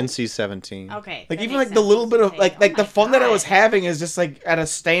even like NC-17. Okay. like that even makes like the sense. little bit of Okay. like Oh the my fun that I was God. having is just like at a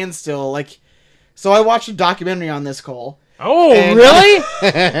standstill. Like, so I watched a documentary on this, Cole. Oh, And- really?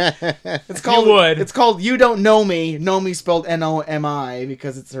 It's called You would. It's called You Don't Know Me. Know Me spelled Nomi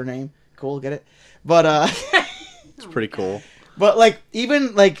because it's her name. Cool, get it? But It's pretty cool. but like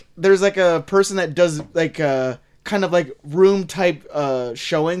even like there's like a person that does like kind of like room type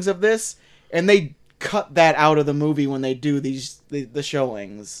showings of this, and they cut that out of the movie when they do the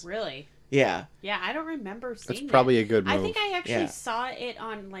showings. Really? Yeah. Yeah, I don't remember seeing That's probably that. a good move. I think I actually Yeah. saw it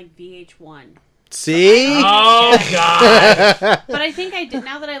on like VH1. See? Oh, God. But I think I did,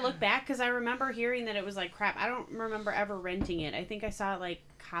 now that I look back, because I remember hearing that it was like crap. I don't remember ever renting it. I think I saw it like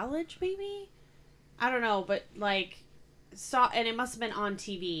college maybe? I don't know, but like and it must have been on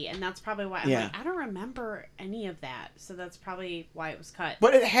TV, and that's probably why I'm Yeah. like, I don't remember any of that. So that's probably why it was cut.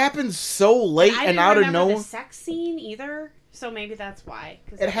 But it happens so late I and didn't out of remember nowhere. the sex scene either, so maybe that's why.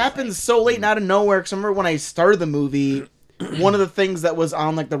 'cause It was happens like- so late and out of nowhere. Because I remember when I started the movie, one of the things that was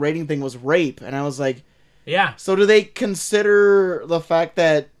on like the rating thing was rape, and I was like, Yeah. so do they consider the fact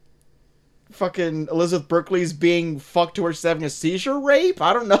that fucking Elizabeth Berkley's being fucked to where she's having a seizure rape?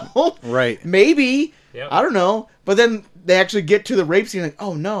 I don't know. Right. Maybe. Yep. I don't know. But then they actually get to the rape scene like,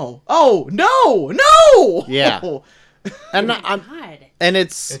 oh no. Oh no. No. Yeah. And Oh my I'm, God. and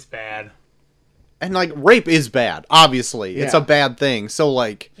it's It's bad. and like rape is bad. Obviously, it's Yeah. a bad thing. So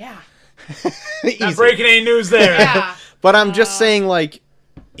like, Yeah. Not easy. breaking any news there. Yeah. But I'm just saying, like,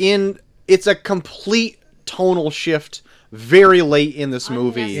 it's a complete tonal shift very late in this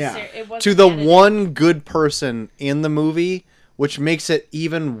movie Unnecessary. It wasn't to the edited. one good person in the movie, which makes it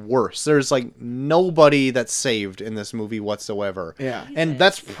even worse. There's like nobody that's saved in this movie whatsoever. Yeah. And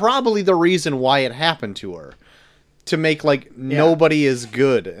that's probably the reason why it happened to her. To make like nobody is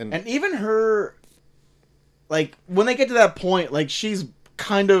good. And even her, like, when they get to that point, like, she's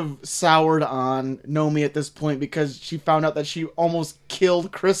kind of soured on Nomi at this point because she found out that she almost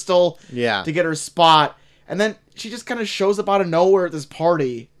killed Crystal Yeah. to get her spot. And then she just kind of shows up out of nowhere at this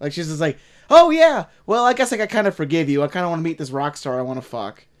party. Like, she's just like, oh, yeah, well, I guess I kind of forgive you. I kind of want to meet this rock star I want to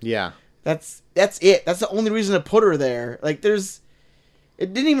fuck. Yeah. That's it. That's the only reason to put her there. Like, it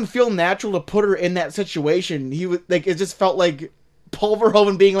didn't even feel natural to put her in that situation. It just felt like Paul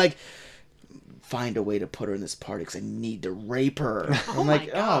Verhoeven being like, find a way to put her in this party because I need to rape her. I'm my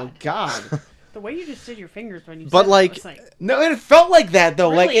like, oh god. The way you just did your fingers when you But, said like- that was No, it felt like that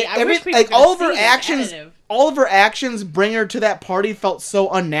though. Really? Like I wish people like could all of have her seen this actions, additive. all of her actions bring her to that party felt so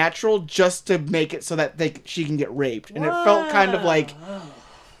unnatural just to make it so that she can get raped, and it felt kind of like,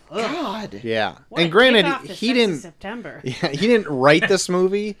 God. Yeah. What And a granted, kickoff to he Sexy didn't. September. Yeah, he didn't write this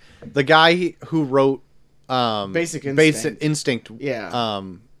movie. The guy who wrote Basic Instinct. Yeah.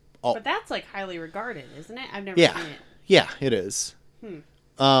 But that's like highly regarded, isn't it? I've never Yeah. seen it. Yeah, it is.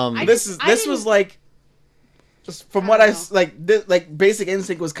 I This just- this was didn't- like, just from I what don't I s- like, like Basic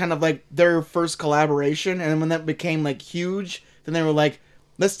Instinct was kind of like their first collaboration, and then when that became like huge, then they were like,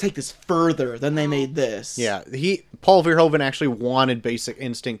 let's take this further. Then they made this. Yeah, Paul Verhoeven actually wanted Basic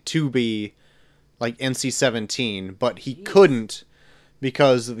Instinct to be like NC-17, but he couldn't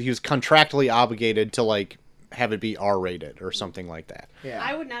because he was contractually obligated to like have it be R-rated or something like that. Yeah.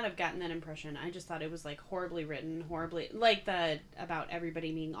 I would not have gotten that impression. I just thought it was like horribly written, horribly like the about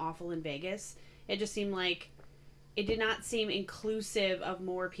everybody being awful in Vegas. It just seemed like it did not seem inclusive of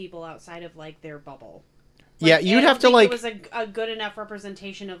more people outside of like their bubble. Like, Yeah, I you'd don't have to think like. it was a good enough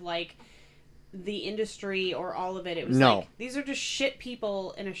representation of like the industry or all of it. It was No. like these are just shit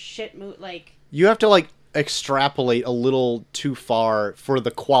people in a shit mood. Like You have to like extrapolate a little too far for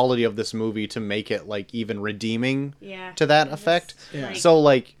the quality of this movie to make it like even redeeming yeah, to that it just, effect. Yeah. So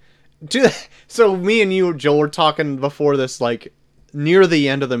like, so me and you, Joel, were talking before this, like near the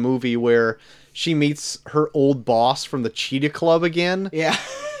end of the movie where she meets her old boss from the Cheetah Club again, Yeah.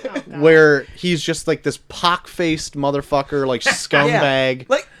 oh, God. where he's just like this pock-faced motherfucker, like scumbag.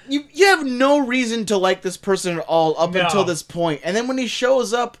 Like you have no reason to like this person at all up No. until this point, and then when he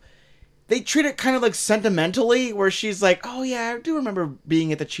shows up, they treat it kind of like sentimentally, where she's like, "Oh yeah, I do remember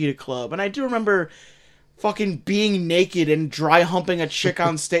being at the Cheetah Club, and I do remember fucking being naked and dry humping a chick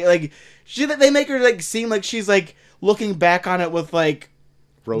on stage." Like they make her like seem like she's like looking back on it with like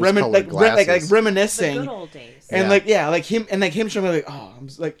Rose-colored glasses. like the reminiscing. good old days. And Yeah. like like him showing me like, oh,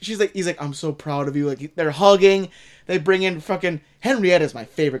 he's like, I'm so proud of you. Like they're hugging. They bring in fucking Henrietta's my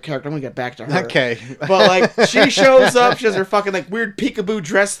favorite character. I'm gonna get back to her. Okay. But like she shows up, she has her fucking like weird peekaboo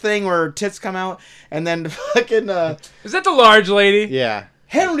dress thing where her tits come out, and then fucking Is that the large lady? Yeah.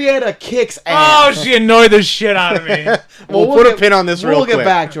 Henrietta kicks Oh, ass. she annoyed the shit out of me. We'll put a pin on this real We'll quick. get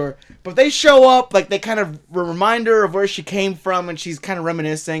back to her. But they show up, like they kind of remind her of where she came from, and she's kind of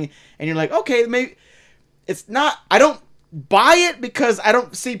reminiscing, and you're like, okay, maybe it's not. I don't buy it because I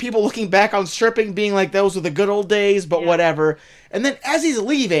don't see people looking back on stripping being like those were the good old days, but Yeah. whatever. And then as he's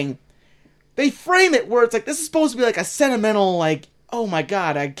leaving, they frame it where it's like this is supposed to be like a sentimental, like, oh my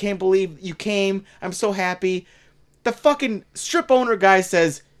god, I can't believe you came. I'm so happy. The fucking strip owner guy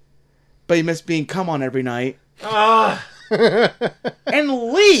says, but you miss being come on every night. Ah. And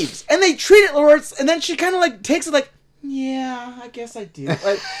leaves, and they treat it where it's, and then she kind of like takes it like, yeah, I guess I do.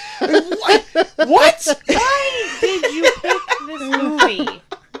 Like, what? Why did you pick this movie?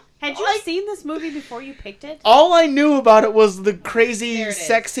 Had you seen this movie before you picked it? All I knew about it was the crazy There it is.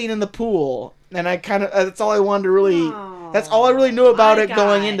 sex scene in the pool, and I kind of that's all I wanted to really. Oh, that's all I really knew about my it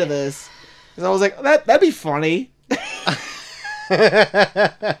going God. into this. Because I was like, that'd be funny.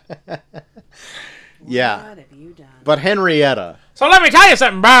 Yeah. What have you done? But Henrietta. So let me tell you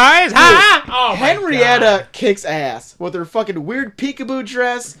something, boys. Huh? Oh, my Henrietta God. kicks ass with her fucking weird peekaboo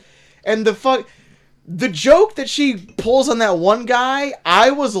dress, and the joke that she pulls on that one guy. I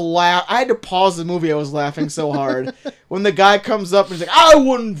had to pause the movie. I was laughing so hard when the guy comes up and he's like, "I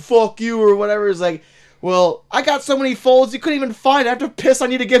wouldn't fuck you" or whatever. It's like, well, I got so many folds you couldn't even find. I have to piss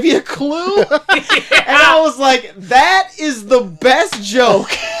on you to give you a clue. And I was like, that is the best joke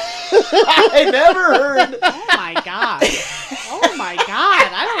I never heard. Oh my god! Oh my god!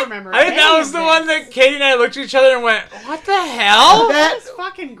 I don't remember. I think that any was of the this. one that Katie and I looked at each other and went, "What the hell?" That's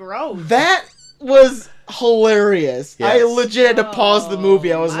fucking gross. That was hilarious. I Yes. legit had to pause the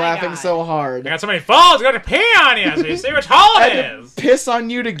movie. I was my laughing God. so I hard. got so many falls, I got to pee on you so you see which hole I it had to is. piss on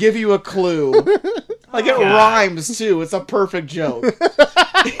you to give you a clue. Like it God. rhymes too. It's a perfect joke.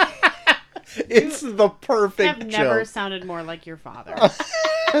 It's the perfect have never joke. sounded more like your father.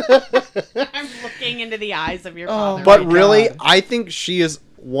 I'm looking into the eyes of your Oh, father. But my really, God. I think she is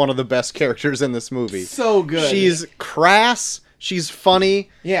one of the best characters in this movie. So good. She's crass, she's funny,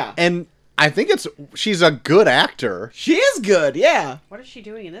 yeah. and I think she's a good actor. She is good. Yeah. What is she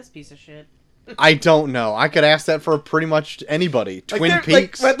doing in this piece of shit? I don't know. I could ask that for pretty much anybody. Like, Twin they're-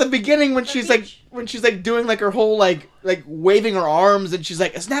 Peaks. Like, at the beginning when The she's beach. like doing like her whole like waving her arms and she's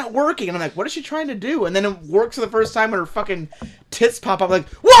like, it's not working, and I'm like, what is she trying to do? And then it works for the first time when her fucking tits pop up. I'm like,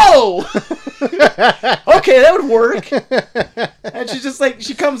 whoa. Okay, that would work. And she's just like,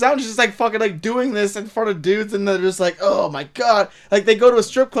 she comes out and she's just like fucking like doing this in front of dudes, and they're just like, oh my god. Like they go to a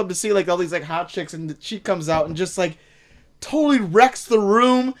strip club to see like all these like hot chicks, and she comes out and just like totally wrecks the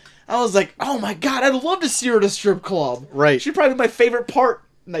room. I was like, oh my god, I'd love to see her at a strip club. Right. She'd probably be my favorite part,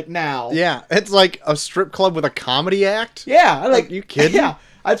 like, now. Yeah, it's like a strip club with a comedy act. Yeah. I like, you kidding? Yeah.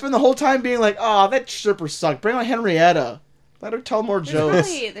 I'd spend the whole time being like, oh, that stripper sucked. Bring on Henrietta. Let her tell more jokes.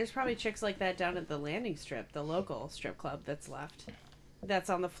 There's probably chicks like that down at the Landing Strip, the local strip club that's left. That's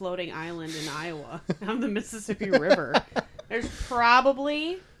on the floating island in Iowa on the Mississippi River. There's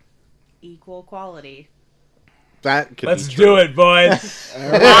probably equal quality. That could Let's be true. do it, boys.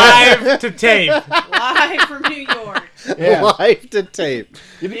 Live to tape. Live from New York. Yeah. Live to tape.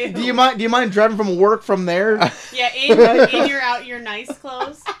 Do you mind driving from work from there? Yeah, in your nice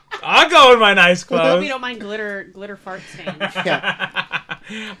clothes. I'll go in my nice Hope clothes. you don't mind glitter fart stains.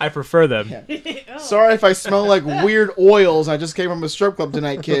 I prefer them. Oh. Sorry if I smell like weird oils. I just came from a strip club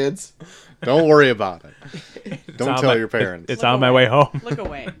tonight, kids. Don't worry about it. Don't on tell my- your parents. It's Look on my away. way home. Look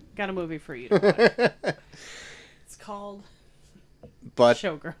away. Got a movie for you to watch. It's called But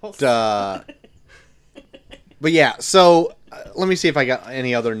Showgirls. but yeah, so let me see if I got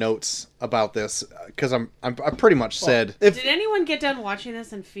any other notes about this because I pretty much said If Did anyone get done watching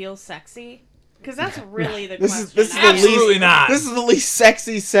this and feel sexy? Because that's really the This question. is- this is the Absolutely least- not. this is the least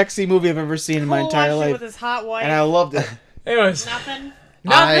sexy movie I've ever seen in my Cole entire watched it life, with his hot wife. and I loved it. It was Nothing.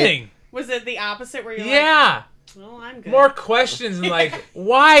 nothing. Was it the opposite where you're Yeah. like, well, I'm good. More questions and like,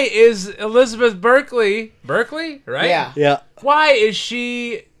 why is Elizabeth Berkley, right? Yeah. Why is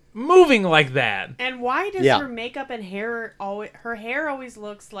she moving like that? And why does Yeah. her makeup and hair always? Her hair always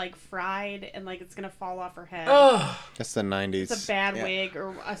looks like fried and like it's gonna fall off her head. Ugh. that's the 90s. It's a bad Yeah. wig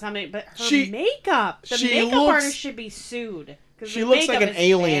or something. But her She- makeup, the she makeup looks- artist should be sued. 'Cause She the looks like makeup an is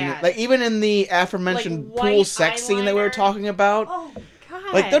alien. bad. Like even in the aforementioned Like, pool white sex scene that we were eyeliner. talking about. Oh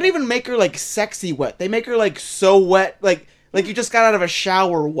God! Like they don't even make her like sexy wet. They make her like so wet, like you just got out of a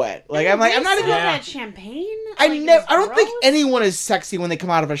shower wet. Like I'm like I'm not Waste even. all Yeah. that champagne. I Like, never. it's I don't think gross? anyone is sexy when they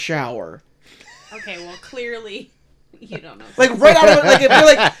come out of a shower. Okay, well clearly you don't know. Like right out of it, like if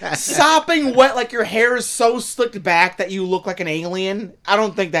you're like sopping wet, like your hair is so slicked back that you look like an alien. I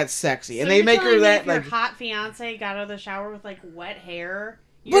don't think that's sexy. So And they you're make telling her me that if your like. hot fiance got out of the shower with like wet hair.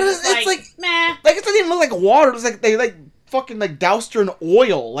 But You're it's just like- meh. Like it doesn't even look like water. It's like they like fucking like doused her in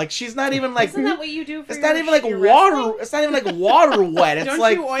oil. Like she's not even like. Isn't that what you do for It's your not even like your water. wrestling? It's not even like water wet. It's Don't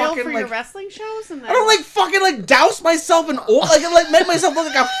like you oil fucking for like. your wrestling shows? And I don't like fucking like douse myself in oil. Like I like make myself look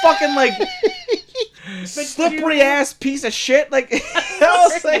like a fucking like slippery you- ass piece of shit. Like I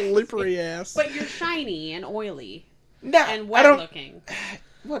was like, Slippery ass. But you're shiny and oily nah, and I wet don't. looking.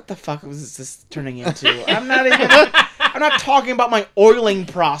 What the fuck was this turning into? I'm not even. I'm not talking about my oiling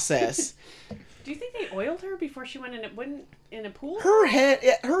process. Do you think they oiled her before she went in a pool? Her head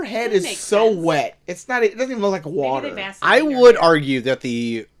That is makes so sense. wet. It's not. It doesn't even look like Maybe water. they Vaseline I her would hair. argue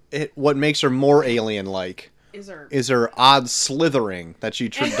that what makes her more alien-like Is her is her odd slithering that she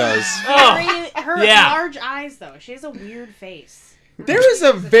and does. her Yeah. large eyes though. She has a weird face. There is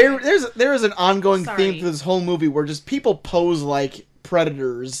a very there is an ongoing Sorry. theme through this whole movie where just people pose like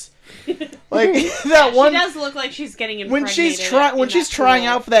predators. Like that one She does look like she's getting when impregnated. she's trying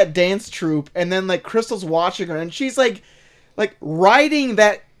out for that dance troupe, and then like Crystal's watching her, and she's like riding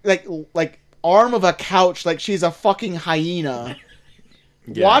that like arm of a couch like she's a fucking hyena.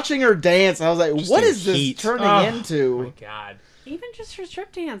 Yeah. Watching her dance, I was like, Just what in is this heat. turning Oh, into? my God. Even just her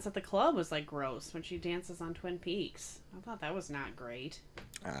strip dance at the club was like gross when she dances on Twin Peaks. I thought that was not great.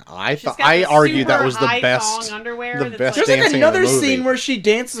 I She's thought got I the argue that super was the high best. thong underwear the that's best There's like, like dancing in the another movie. scene where she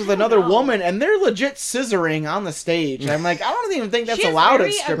dances with another know. woman, and they're legit scissoring on the stage. I'm like, I don't even think that's she has allowed very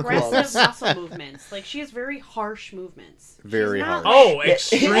at strip aggressive clubs. muscle movements. Like she has very harsh movements. Very She's not harsh. Oh, Not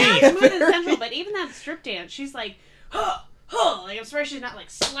extreme. smooth and sensual, but even that strip dance, she's like, like I'm surprised she's not like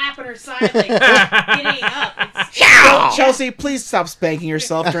slapping her side, like getting up. It's, Chelsea, please stop spanking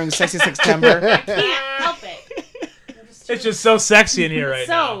yourself during Sexy September. I can't help it. I'm It's just so sexy in here right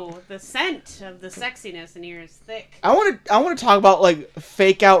now. so the scent of the sexiness in here is thick. I want to talk about like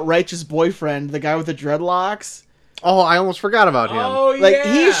fake out righteous boyfriend, the guy with the dreadlocks. Oh, I almost forgot about him. Oh, Like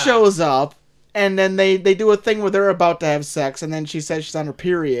yeah. he shows up, and then they do a thing where they're about to have sex, and then she says she's on her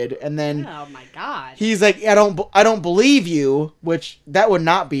period, and then Oh my god. he's like, I don't believe you, which that would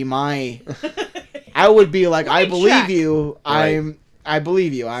not be my. I would be like, I Let me believe check. you. Right. I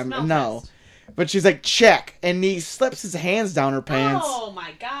believe you. I'm Smell no. test. But she's like, check. And he slips his hands down her pants. Oh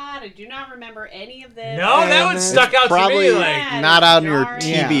my god, I do not remember any of this. No, that one And stuck out to Probably me like, Yeah. not on your Jarring.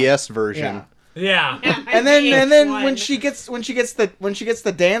 TBS version. Yeah. yeah. And then when VH1. she gets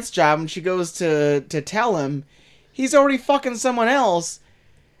the dance job and she goes to tell him, he's already fucking someone else.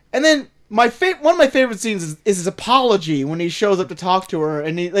 And then one of my favorite scenes is his apology when he shows up to talk to her,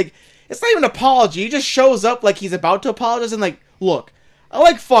 and he like, it's not even an apology. He just shows up like he's about to apologize and like, look, I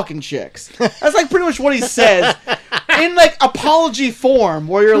like fucking chicks. That's like pretty much what he says in like apology form,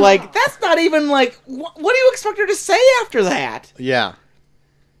 where you're like, that's not even like, what do you expect her to say after that? Yeah.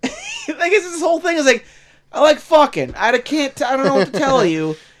 Like, it's this whole thing is like, I like fucking. I don't know what to tell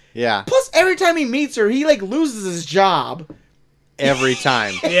you. Yeah. Plus, every time he meets her, he like loses his job. Every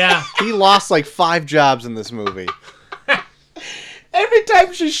time. Yeah. He lost like 5 jobs in this movie. Every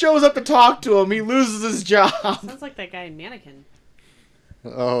time she shows up to talk to him, he loses his job. Sounds like that guy in Mannequin.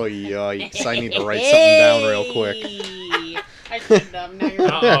 Oh, yikes. I need to write something down real quick. Hey. I shouldn't have. Now you're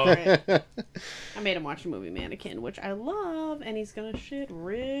Uh-oh. over it. I made him watch the movie Mannequin, which I love, and he's gonna shit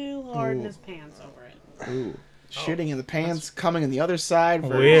real hard in his pants over it. Ooh, shitting in the pants, coming in the other side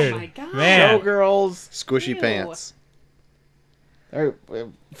for Weird. Oh my God. Man. showgirls. Squishy Ew. pants.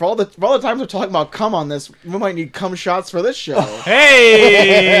 For all the times we're talking about cum on this, we might need cum shots for this show.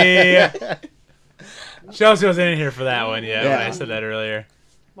 Hey! Chelsea wasn't in here for that one yet when Yeah. I said that earlier.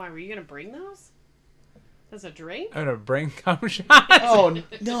 Why were you gonna bring those? As a drink? I'm gonna bring cum shots. Oh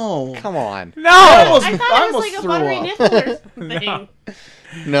no! Come on. No! almost- I I thought it was almost like a threw buttery up. nipple or something.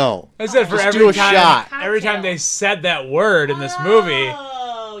 No. I said for Just every do a time, shot. every time they said that word in this movie,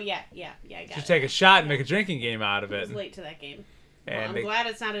 Oh, yeah, I got you it. take a shot and make a drinking game out of I it. was late to that game. Well, And I'm they- glad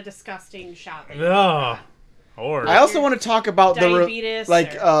it's not a disgusting shot. That you Oh. got. Or I also want to talk about Diabetes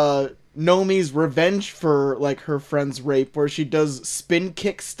Nomi's revenge for like her friend's rape, where she does spin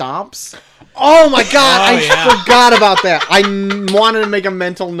kick stomps. Oh my god, Oh, I yeah. forgot about that. I wanted to make a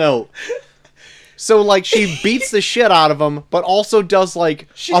mental note. So, like, she beats the shit out of him, but also does, like,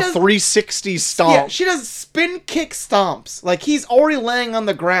 She a does- 360 stomp. Yeah, she does spin kick stomps. Like he's already laying on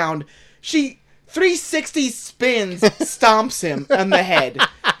the ground. She 360 spins, stomps him on the head.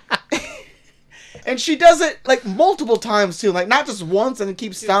 And she does it like multiple times too, like not just once and then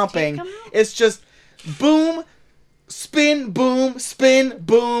keeps stomping. come out? It's just boom, spin,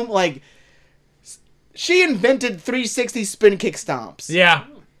 boom. Like she invented 360 spin kick stomps. yeah.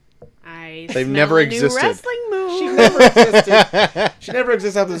 They've smell never a new existed. wrestling move. She never existed. She never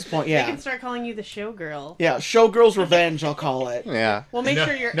existed up to this point. They Yeah. can start calling you the showgirl. Yeah, Showgirl's Revenge, I'll call it. Yeah. Well, make No-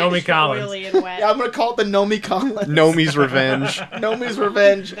 sure you're Nomi extra Collins. oily and wet. Yeah, I'm gonna call it the Nomi Collins. Nomi's Revenge. Nomi's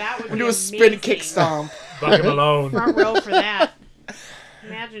Revenge. That would We be do a spin kick amazing. stomp. Bucket Malone. Front row for that.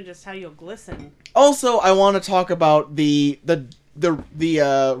 Imagine just how you'll glisten. Also, I want to talk about the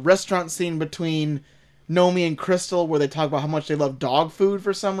restaurant scene between Nomi and Crystal, where they talk about how much they love dog food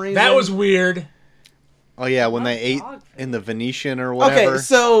for some reason. That was weird. Oh, yeah, when Love they ate dog food. in the Venetian or whatever. okay.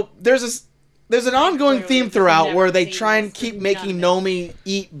 So there's an ongoing Clearly theme just throughout never where they seen try and this keep and making done Nomi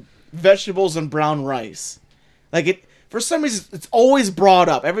eat vegetables and brown rice. Like it for some reason, it's always brought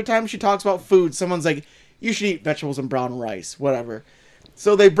up every time she talks about food. Someone's like, "You should eat vegetables and brown rice," whatever.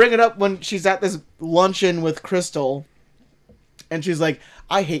 So they bring it up when she's at this luncheon with Crystal, and she's like,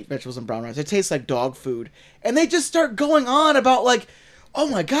 "I hate vegetables and brown rice. It tastes like dog food." And they just start going on about like, "Oh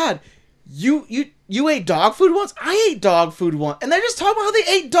my god, you ate dog food once? I ate dog food once." And they're just talking about how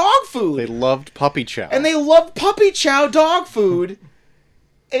they ate dog food. They loved puppy chow. And they love puppy chow dog food.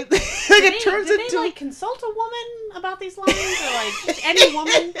 It, like Did it turns they into like consult a woman about these lines, or like just any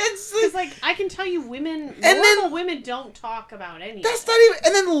woman? It's Because like I can tell you, women, then- normal women don't talk about any. that's of not even.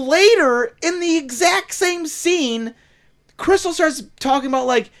 And then later in the exact same scene, Crystal starts talking about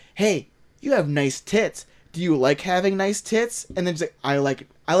like, "Hey, you have nice tits. Do you like having nice tits?" And then she's like,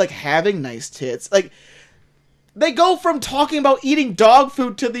 "I like having nice tits." Like they go from talking about eating dog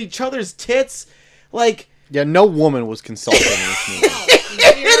food to each other's tits, like. Yeah, no woman was consulted in this movie.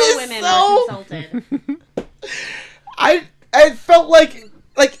 it. Zero is women so- were consulted. I felt like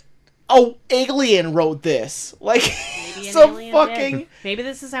a alien wrote this. Like Maybe an some alien fucking did. Maybe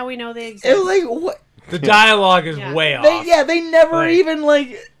this is how we know they exist. it was like what The dialogue is Yeah. way off. they never Like- even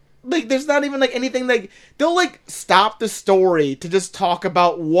like there's not even like anything like they'll like stop the story to just talk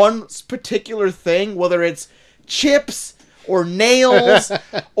about one particular thing, whether it's chips or nails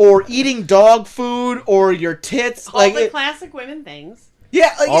or eating dog food or your tits. All like the it, classic women things.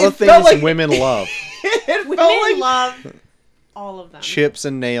 yeah, like, All it the felt things like, women love. it Women felt like love all of them. Chips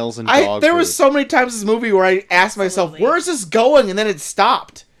and nails and dog there food. was so many times in this movie where I asked myself, Absolutely. "Where is this going?" And then it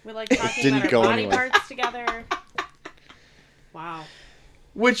stopped. We like talking didn't about go our body anywhere. parts together. Wow.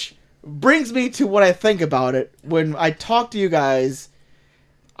 Which brings me to what I think about it. When I talked to you guys,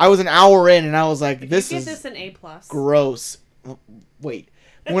 I was an hour in, and I was like, "This you is give this an A+. gross." Wait,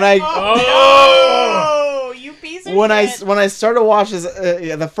 when I Oh, you piece of shit. when I started watching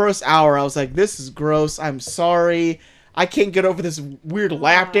this, the first hour, I was like, "This is gross. I'm sorry. I can't get over this weird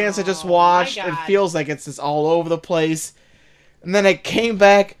lap dance I just Oh, my watched. It God. feels like it's just all over the place." And then I came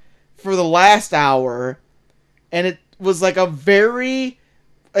back for the last hour, and it was like a very,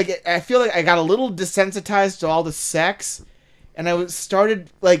 like, I feel like I got a little desensitized to all the sex, and I started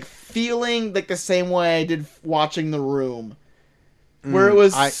like feeling like the same way I did watching The Room, where it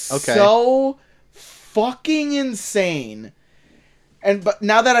was so fucking insane. And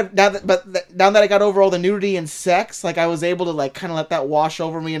now that I got over all the nudity and sex, like I was able to like kind of let that wash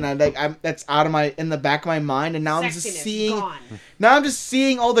over me, and that's out of in the back of my mind. And now I'm just seeing,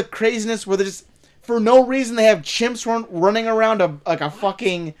 all the craziness where they're just for no reason they have chimps running around a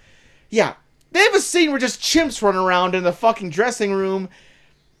fucking, yeah. They have a scene where just chimps run around in the fucking dressing room.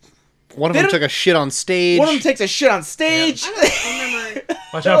 One of them took a shit on stage. One of them takes a shit on stage. I don't remember.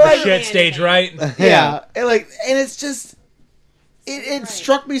 Watch out for shit, stage right. Yeah, and it's just. It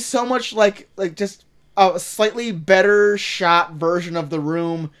struck me so much like just a slightly better shot version of The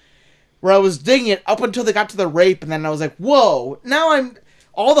Room, where I was digging it up until they got to the rape, and then I was like, whoa, now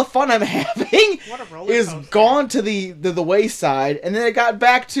all the fun I'm having What a roller is coaster. gone to the wayside, and then it got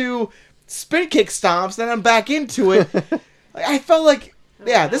back to spin kick stomps, then I'm back into it. I felt like,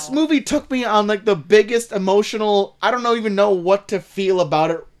 yeah, this movie took me on like the biggest emotional, I don't even know what to feel about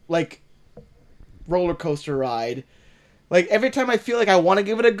it, like, roller coaster ride. Like, every time I feel like I want to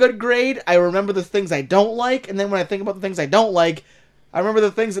give it a good grade, I remember the things I don't like, and then when I think about the things I don't like, I remember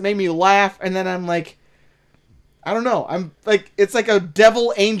the things that made me laugh, and then I'm like, I don't know. I'm like, it's like a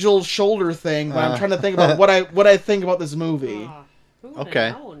devil angel shoulder thing, but I'm trying to think about what I think about this movie. Who would've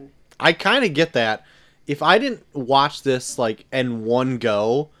Okay. known? I kind of get that. If I didn't watch this like in one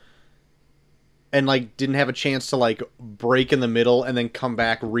go, and like didn't have a chance to like break in the middle and then come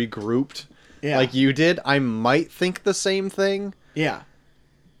back regrouped, Yeah. like you did, I might think the same thing. Yeah.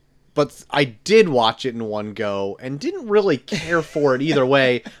 But I did watch it in one go and didn't really care for it either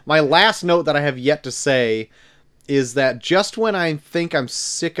way. My last note that I have yet to say is that just when I think I'm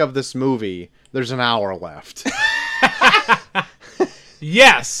sick of this movie, there's an hour left.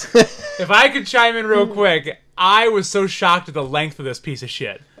 Yes. If I could chime in real quick, I was so shocked at the length of this piece of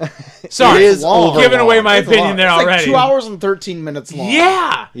shit. Sorry, It is I'm giving long. away my It's opinion long. there It's already. like 2 hours and 13 minutes long.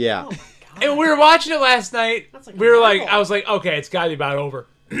 Yeah. Yeah. And we were watching it last night. That's like We were like, Marvel. I was like, okay, it's got to be about over.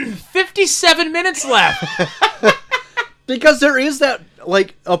 57 minutes left. Because there is that,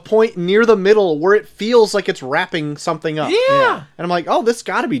 like, a point near the middle where it feels like it's wrapping something up. Yeah. And I'm like, oh, this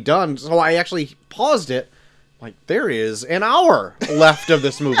got to be done. So I actually paused it. Like, there is an hour left of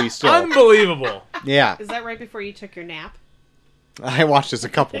this movie still. Unbelievable. Yeah. Is that right before you took your nap? I watched this a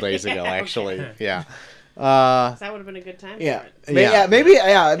couple days ago, actually. Okay. Yeah. 'Cause that would have been a good time Yeah. for it. Maybe Got maybe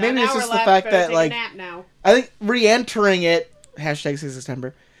an it's hour just the left, fact better that take like a nap now. I think re-entering it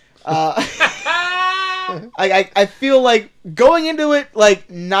 #6September. I feel like going into it like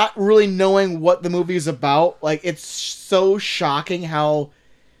not really knowing what the movie is about. Like it's so shocking how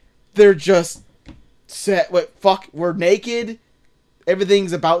they're just we're naked.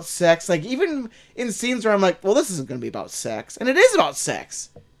 Everything's about sex. Like even in scenes where I'm like, well, this isn't going to be about sex, and it is about sex.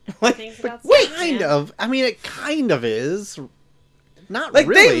 Like, Things but about wait, sex, Kind man. of. I mean, it kind of is. Not like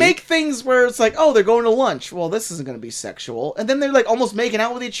really. they make things where it's like, oh, they're going to lunch. Well, this isn't going to be sexual, and then they're like almost making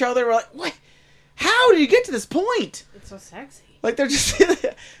out with each other. We're like, what? How do you get to this point? It's so sexy. Like they're just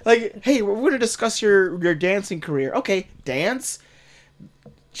like, hey, we're going to discuss your dancing career. Okay, dance.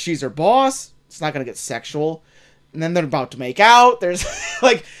 She's her boss. It's not going to get sexual. And then they're about to make out. There's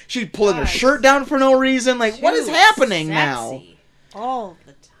like she's pulling her Guys. shirt down for no reason. Like, what is Too happening now? sexy. All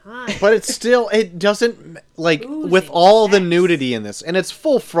the time. But it's still, it doesn't, like, Oozing with all the sex. nudity in this, and it's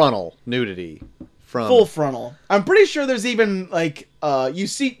full frontal nudity. From Full frontal. I'm pretty sure there's even like you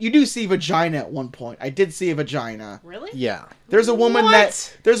do see vagina at one point. I did see a vagina. Really? Yeah. There's a woman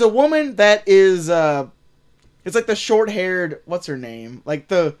that is it's like the short-haired, what's her name? Like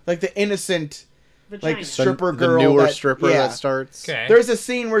the innocent Vagina. like stripper girl, the newer that- stripper yeah. that starts. Okay. There's a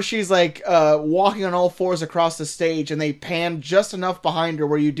scene where she's like walking on all fours across the stage, and they pan just enough behind her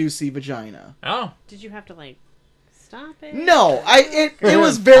where you do see vagina. Oh. Did you have to like stop it? No, it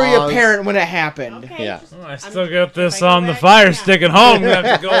was very Pause. apparent when it happened. Okay. Yeah. just- Oh, I I'm- still got this if I go on the back- fire yeah. stick at home. I'm gonna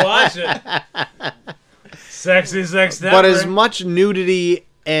have to go watch it. Sexy sex But as Denver. much nudity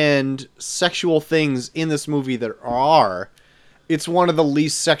and sexual things in this movie there are, it's one of the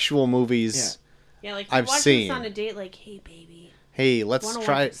least sexual movies. Yeah, like I've watch seen. this on a date. Like, hey, baby. hey, let's Wanna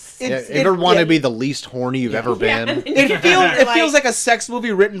try. watch Yeah, It's- ever it- want to yeah. be the least horny you've ever Yeah, been? and then It you're feels like a sex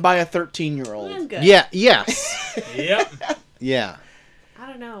movie written by a 13-year-old. I'm good. Yeah. Yes. Yep. Yeah. I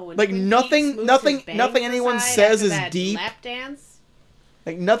don't know. When Like, Twin nothing- Peaks moves nothing- his bangs nothing anyone aside says after is that deep. Lap dance.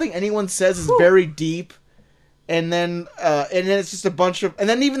 Like nothing anyone says is very deep, and then it's just a bunch of, and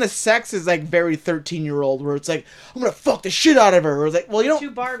then even the sex is like very 13-year-old, where it's like, I'm gonna fuck the shit out of her. Or it's like, well, you don't Two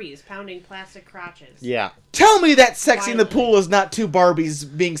Barbies pounding plastic crotches. Yeah. tell me that sex in the Violently. pool is not two Barbies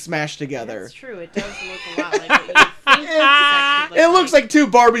being smashed together. That's true. It does look a lot like what you think sex would It looks like two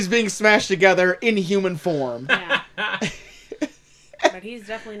Barbies being smashed together in human form. Yeah. But he's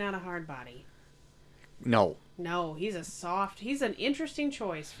definitely not a hard body. No. No, he's an interesting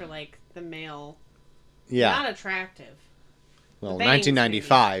choice for like the male. Yeah. Not attractive. Well, bangs,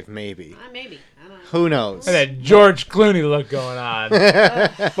 1995 maybe. Maybe. I don't know. Who knows? And that George Clooney look going on.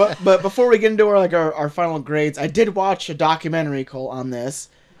 But before we get into our final grades, I did watch a documentary on this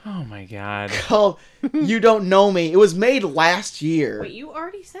Oh my god. called "You Don't Know Me." It was made last year, Wait, you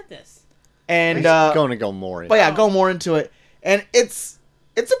already said this. and going to go more. but yeah, go more into it, and it's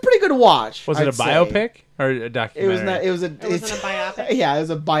a pretty good watch. Was it a I'd say. biopic or a It documentary? was not. It was a. It wasn't a biopic? Yeah, it was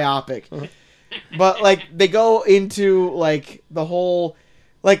a biopic. But like they go into like the whole,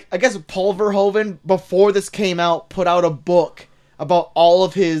 like I guess Paul Verhoeven before this came out put out a book about all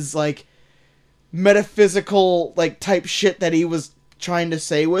of his like metaphysical like type shit that he was trying to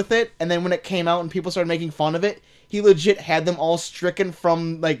say with it, and then when it came out and people started making fun of it, he legit had them all stricken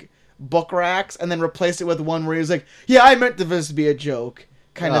from like book racks and then replaced it with one where he was like, "Yeah, I meant this to be a joke."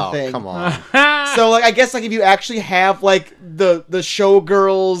 Kind of thing. Come on. So like I guess like if you actually have like the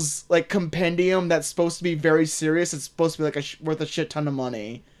Showgirls like compendium that's supposed to be very serious, it's supposed to be like worth a shit ton of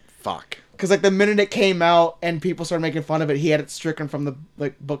money. Fuck. Because like the minute it came out and people started making fun of it, he had it stricken from the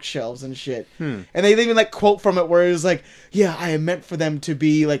like bookshelves and shit. And they even like quote from it where it was like, "Yeah, I meant for them to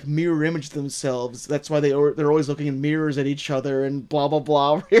be like mirror image themselves. That's why they're always looking in mirrors at each other and blah blah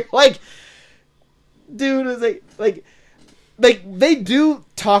blah." You're like, dude, it's like they do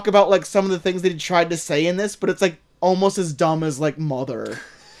talk about like some of the things that he tried to say in this, but it's like almost as dumb as like Mother,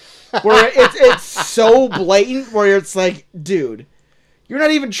 where it's so blatant where it's like, dude, you're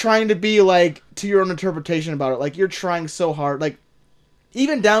not even trying to be like to your own interpretation about it. Like you're trying so hard, like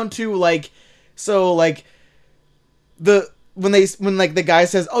even down to like, so like when like the guy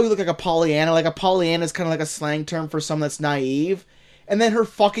says, "Oh, you look like a Pollyanna," like a Pollyanna is kind of like a slang term for someone that's naive. And then her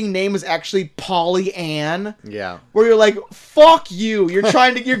fucking name is actually Polly Ann. Yeah. Where you're like, fuck you. You're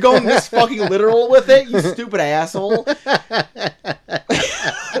going this fucking literal with it, you stupid asshole.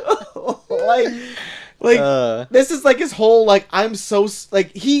 This is like his whole, like, I'm so,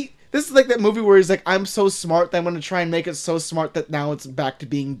 like, this is like that movie where he's like, I'm so smart that I'm going to try and make it so smart that now it's back to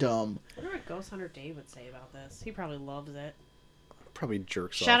being dumb. I wonder what Ghost Hunter Dave would say about this. He probably loves it. Probably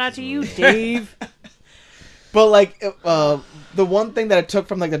jerks off. Shout out as to a you, movie. Dave. But, like, the one thing that I took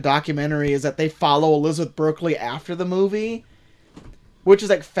from, like, the documentary is that they follow Elizabeth Berkley after the movie, which is,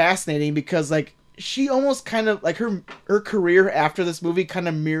 like, fascinating because, like, she almost kind of, like, her career after this movie kind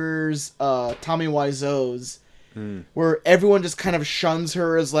of mirrors Tommy Wiseau's, where everyone just kind of shuns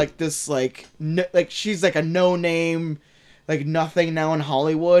her as, like, this, like, she's, like, a no-name, like, nothing now in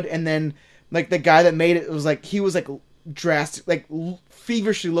Hollywood, and then, like, the guy that made it was, like, he was, like, drastic, like,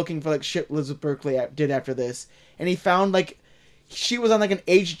 feverishly looking for like shit Elizabeth Berkley did after this, and he found like she was on like an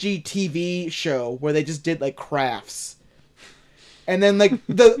HGTV show where they just did like crafts, and then like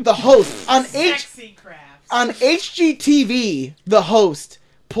the host on Sexy crafts. on HGTV, the host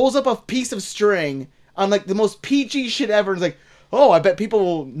pulls up a piece of string on like the most PG shit ever, and is like, "Oh, I bet people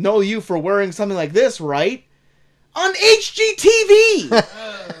will know you for wearing something like this, right?" On HGTV.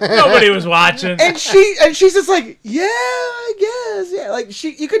 Nobody was watching. And she's just like, "Yeah, I guess, yeah." Like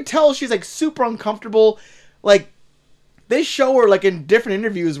you could tell she's like super uncomfortable. Like they show her like in different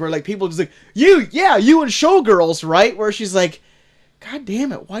interviews where like people just like, you and Showgirls, right?" Where she's like, "God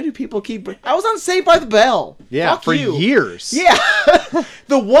damn it, why do people keep? I was on Saved by the Bell. Yeah, Fuck for you." years. Yeah,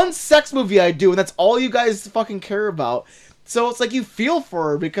 the one sex movie I do, and that's all you guys fucking care about. So it's like you feel for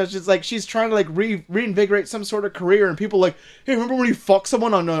her because it's like she's trying to like reinvigorate some sort of career, and people are like, "Hey, remember when you fucked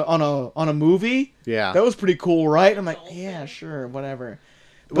someone on a movie? Yeah. That was pretty cool, right?" I'm like, "Yeah, sure, whatever."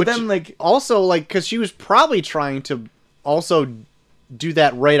 But Which then like also like because she was probably trying to also do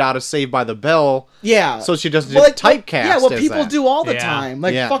that right out of Saved by the Bell, yeah, so she doesn't Well, get typecast. yeah, what as people that. do all the Yeah. time.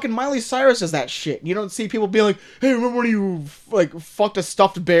 Like Yeah. fucking Miley Cyrus does that shit. You don't see people being like, "Hey, remember when you like fucked a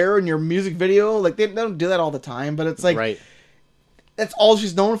stuffed bear in your music video?" Like they don't do that all the time, but it's like Right. that's all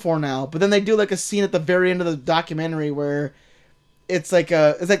she's known for now. But then they do like a scene at the very end of the documentary where it's like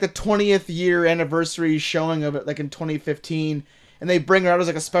the 20th year anniversary showing of it, like in 2015, and they bring her out as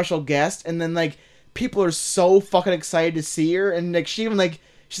like a special guest, and then like people are so fucking excited to see her, and like she even like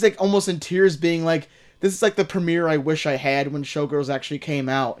she's like almost in tears, being like, "This is like the premiere I wish I had when Showgirls actually came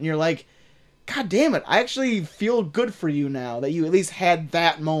out," and you're like, "God damn it! I actually feel good for you now that you at least had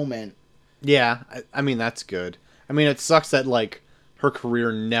that moment." Yeah, I mean that's good. I mean it sucks that like her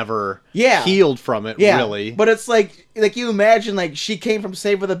career never Yeah. healed from it. Yeah, Really, but it's like you imagine like she came from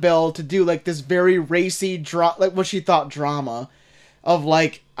Save the Bell to do like this very racy like what she thought drama of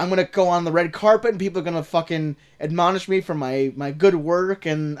like, I'm gonna go on the red carpet and people are gonna fucking admonish me for my good work,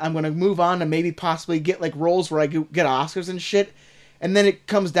 and I'm gonna move on to maybe possibly get like roles where I get Oscars and shit, and then it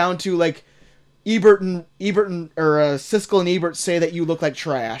comes down to like Ebert and Siskel and Ebert say that you look like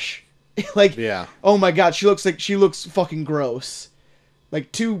trash. Like, yeah. oh my god, she looks fucking gross.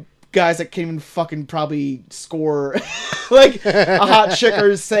 Like two guys that can't even fucking probably score like a hot chick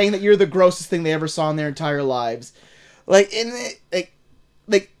are saying that you're the grossest thing they ever saw in their entire lives. Like, in it,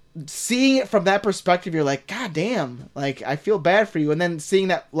 like seeing it from that perspective, you're like, God damn, like I feel bad for you. And then seeing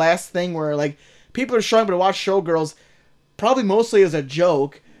that last thing where like people are showing up to watch Showgirls, probably mostly as a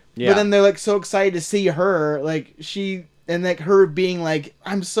joke, Yeah. but then they're like so excited to see her, like and like her being like,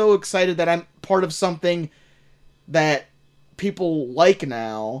 I'm so excited that I'm part of something that people like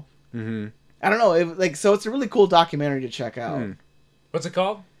now. Mm-hmm. I don't know, so it's a really cool documentary to check out. What's it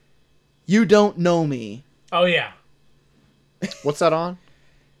called? You Don't Know Me. Oh yeah. What's that on?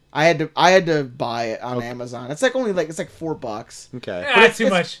 I had to buy it on Amazon. It's like only it's like $4. Okay. That's too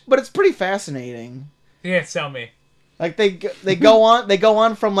much. But it's pretty fascinating. You can't sell me. Like they go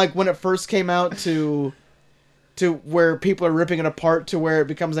on from like when it first came out to where people are ripping it apart to where it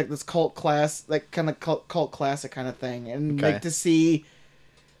becomes like this cult classic kind of thing, and Okay. like to see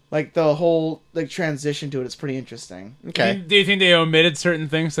like the whole like transition to it, it's pretty interesting. Okay. Do you think they omitted certain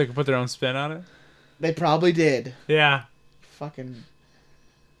things so they could put their own spin on it? They probably did. Yeah. Fucking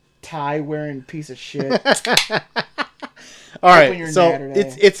tie wearing piece of shit. All when right. you're So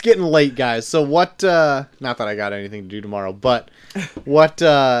Natterday. it's getting late, guys. So what? Not that I got anything to do tomorrow, but what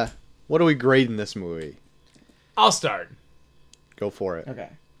are we grading this movie? I'll start. Go for it. Okay.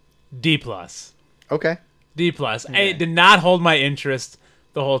 D plus. Okay. D plus. It did not hold my interest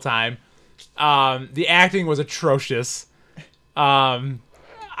the whole time. The acting was atrocious. I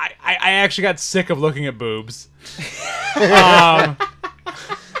actually got sick of looking at boobs.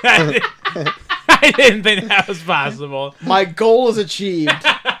 I didn't think that was possible. My goal is achieved.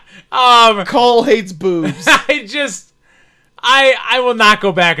 Cole hates boobs. I will not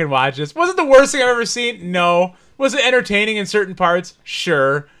go back and watch this. Was it the worst thing I've ever seen? No. Was it entertaining in certain parts?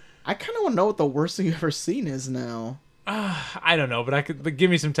 Sure. I kind of want to know what the worst thing you've ever seen is now. I don't know, but give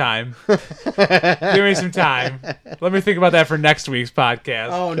me some time. Give me some time. Let me think about that for next week's podcast.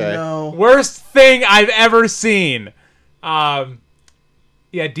 Oh Okay. no. Worst thing I've ever seen.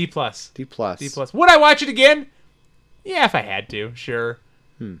 Yeah, D plus. D plus. D plus. Would I watch it again? Yeah, if I had to. Sure.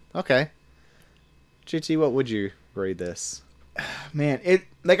 Okay. JT, what would you grade this? Man, it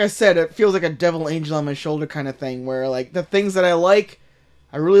like I said, it feels like a devil angel on my shoulder kind of thing, where like the things that I like,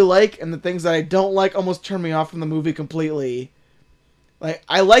 I really like, and the things that I don't like almost turn me off from the movie completely. Like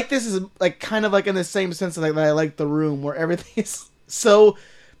I like this is like kind of like in the same sense that I like The Room, where everything is so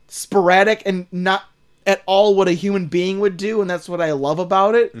sporadic and not at all what a human being would do, and that's what I love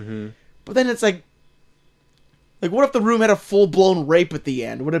about it. Mm-hmm. But then it's like what if The Room had a full blown rape at the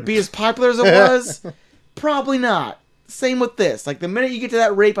end? Would it be as popular as it was? Probably not. Same with this. Like the minute you get to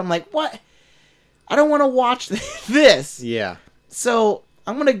that rape, I'm like, what? I don't want to watch this. Yeah. So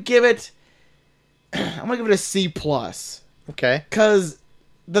I'm gonna give it a C plus. Okay. Cause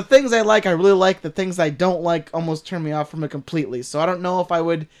the things I like, I really like. The things I don't like almost turn me off from it completely. So I don't know if I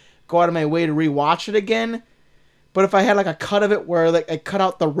would go out of my way to rewatch it again. But if I had like a cut of it where like I cut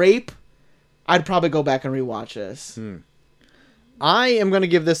out the rape, I'd probably go back and rewatch this. I am going to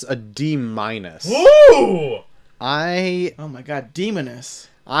give this a D minus. Woo! Oh my god, Demoness.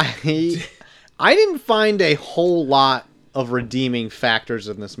 I didn't find a whole lot of redeeming factors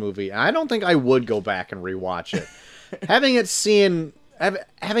in this movie. I don't think I would go back and rewatch it. having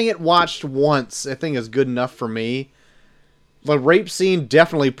it watched once, I think is good enough for me. The rape scene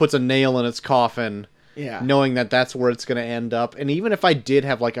definitely puts a nail in its coffin. Yeah. Knowing that that's where it's going to end up. And even if I did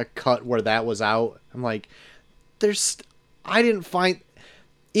have like a cut where that was out, I'm like, I didn't find,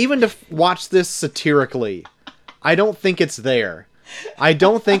 even to watch this satirically, I don't think it's there. I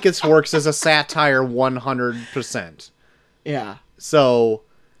don't think it works as a satire 100%. Yeah. So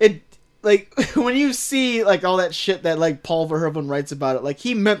It like when you see like all that shit that like Paul Verhoeven writes about it, like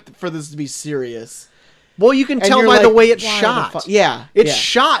he meant for this to be serious. well, you can And tell you're by the like, way it's why the shot. fuck- Yeah. It's yeah.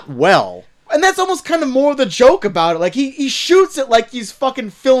 shot well. And that's almost kind of more of the joke about it. Like, he shoots it like he's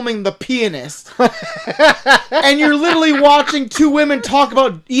fucking filming The Pianist. And you're literally watching two women talk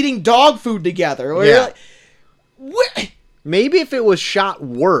about eating dog food together. Where you're like, what? Maybe if it was shot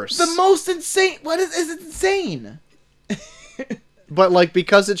worse. The most insane... What is it insane? But, like,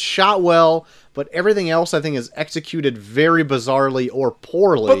 because it's shot well, but everything else, I think, is executed very bizarrely or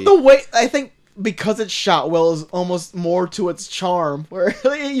poorly. But the way... I think... Because it's shot well is almost more to its charm. Where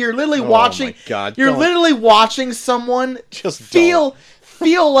you're literally watching, my God, you're don't. literally watching someone Just feel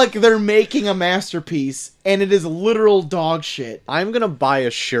like they're making a masterpiece, and it is literal dog shit. I'm gonna buy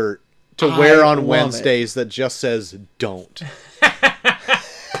a shirt to wear love on Wednesdays that just says "Don't,"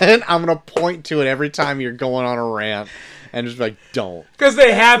 and I'm gonna point to it every time you're going on a rant, and just be like, "Don't." Because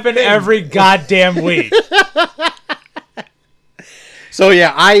they happen every goddamn week. So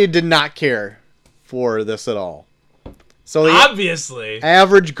yeah, I did not care for this at all. So the Obviously.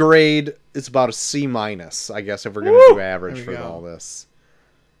 average grade is about a C-, I guess, if we're gonna do average There for we go. all this.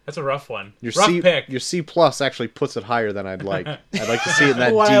 That's a rough one. Your rough C, pick. your C+ actually puts it higher than I'd like. I'd like to see it in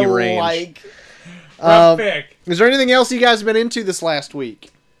that What D I range. like. Rough pick. Is there anything else you guys have been into this last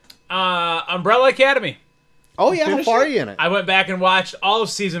week? Umbrella Academy. Oh yeah, How far are you in it? I went back and watched all of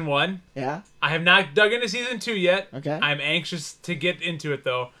season 1. Yeah. I have not dug into season 2 yet. Okay. I'm anxious to get into it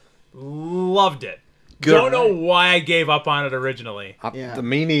though. Loved it. Good. Don't know why I gave up on it originally. Yeah.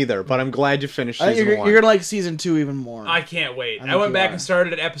 Me neither, but I'm glad you finished I think season you're 1. gonna like season 2 even more. I can't wait. think I went you back are. and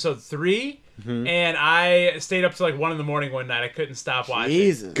started at episode 3, and I stayed up to like 1 a.m. one night. I couldn't stop watching.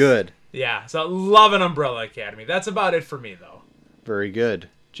 Jesus. Good. Yeah, so love an Umbrella Academy. That's about it for me though. Very good.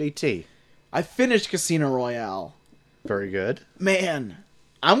 JT. I finished Casino Royale. Very good. Man,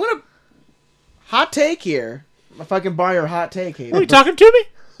 I'm gonna hot take here. If I can borrow your hot take, Are you Hayden. talking to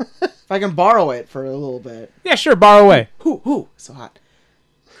me? If I can borrow it for a little bit. Yeah, sure. Borrow away. Whoo, so hot.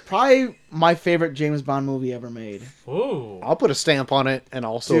 Probably my favorite James Bond movie ever made. Ooh. I'll put a stamp on it and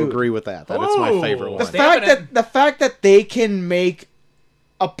also Dude. agree with that. That it's my Ooh. favorite The one. Stamping The fact that they can make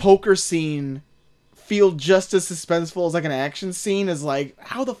a poker scene feel just as suspenseful as like an action scene is like,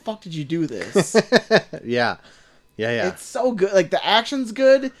 how the fuck did you do this? Yeah. Yeah. It's so good. Like the action's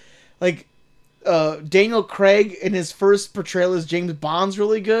good. Like Daniel Craig in his first portrayal as James Bond's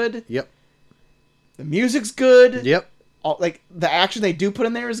really good. Yep. The music's good. Yep. Like the action they do put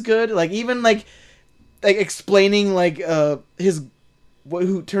in there is good. Like even like explaining like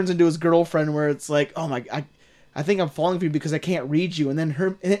who turns into his girlfriend, where it's like, oh my, I think I'm falling for you because I can't read you, and then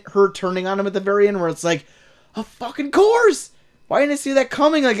her turning on him at the very end, where it's like, of fucking course. Why didn't I see that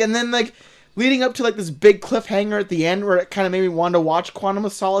coming? Like, and then like leading up to like this big cliffhanger at the end, where it kind of made me want to watch Quantum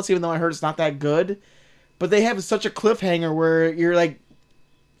of Solace, even though I heard it's not that good. But they have such a cliffhanger where you're like,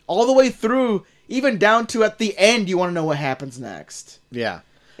 all the way through, even down to at the end, you want to know what happens next. Yeah.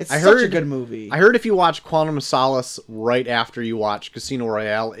 It's I such a heard- good movie. I heard if you watch Quantum of Solace right after you watch Casino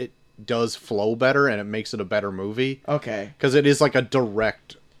Royale, it does flow better and it makes it a better movie. Okay. Because it is like a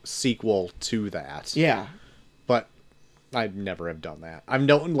direct sequel to that. Yeah. But I never have done that. I'm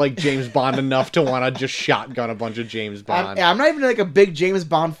not like James Bond enough to want to just shotgun a bunch of James Bond. I'm not even like a big James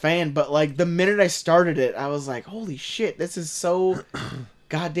Bond fan, but like the minute I started it, I was like, holy shit, this is so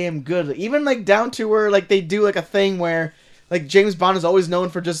goddamn good. Even like down to where like they do like a thing where like James Bond is always known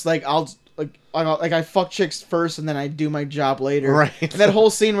for just like I fuck chicks first and then I do my job later. Right. And that whole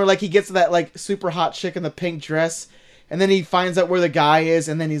scene where like he gets that like super hot chick in the pink dress and then he finds out where the guy is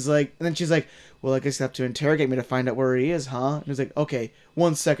and then he's like, and then she's like, well, I guess you have to interrogate me to find out where he is, huh? And he's like, okay,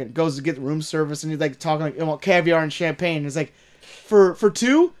 1 second. Goes to get room service and he's like talking like, well, caviar and champagne. And he's like, for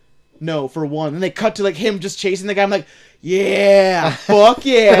 2? No, for 1. And they cut to like him just chasing the guy. I'm like, yeah, fuck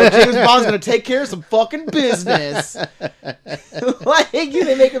yeah. James Bond's gonna take care of some fucking business. Like,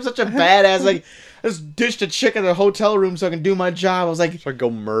 they make him such a badass. Like, I just ditched a chick in a hotel room so I can do my job. I was like, So I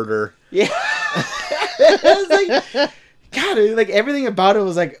go murder. yeah. I was like, God, like everything about it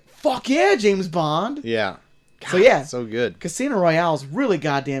was like, fuck yeah, James Bond. Yeah. So yeah, So good. Casino Royale is really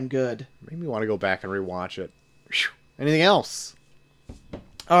goddamn good. Made me want to go back and rewatch it. Whew. Anything else?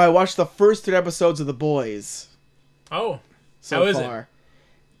 Oh, I watched the first 3 episodes of The Boys Oh. so How is it? far.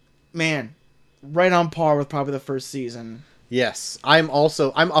 Man, right on par with probably the first season. Yes. I'm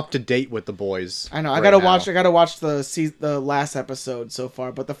up to date with The Boys. I know. right I gotta now. watch the last episode so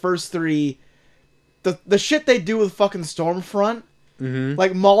far, but the first 3, the shit they do with fucking Stormfront. Mhm.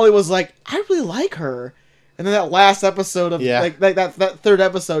 Like Molly was like, I really like her, and then that last episode of Yeah. like that 3rd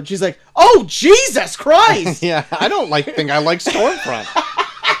episode, she's like, oh Jesus Christ! Yeah, I don't think I like Stormfront.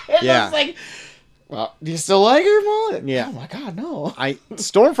 And Yeah. I was like, well, do you still like her, Molly? Yeah. Oh my God, no.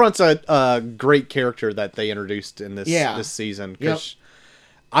 Stormfront's a great character that they introduced in this Yeah. this season. 'Cause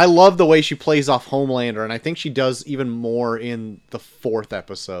I love the way she plays off Homelander, and I think she does even more in the 4th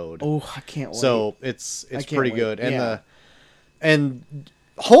episode. Oh, I can't wait. So it's can't pretty wait. good, and Yeah. and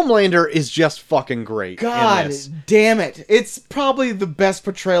Homelander is just fucking great. in God this. damn it. It's probably the best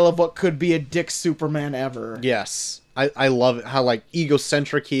portrayal of what could be a dick Superman ever. Yes, I love it. How like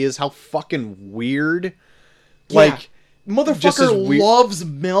egocentric he is. How fucking weird. Yeah. Like just as Motherfucker weird- loves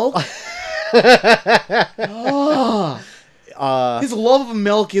milk. His love of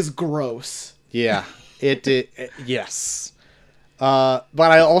milk is gross. Yeah, it yes. But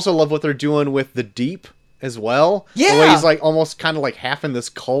I also love what they're doing with the Deep as well. The way Yeah. he's like almost kind of like half in this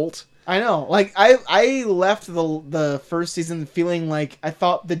cult. I know. Like I left the first season feeling like I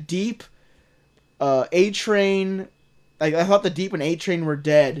thought the Deep, A-Train, like I thought the Deep and A-Train were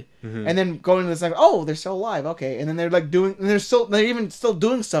dead, and then going to this like, oh, they're still alive, okay, and then they're like they're even still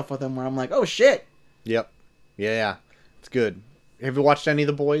doing stuff with them where I'm like, oh shit. Yep. Yeah. It's good. Have you watched any of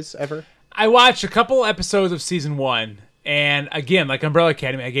The Boys ever? I watched a couple episodes of season 1, and again, like Umbrella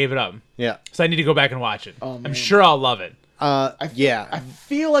Academy, I gave it up. Yeah. So I need to go back and watch it. Oh, man. I'm sure I'll love it. Yeah. I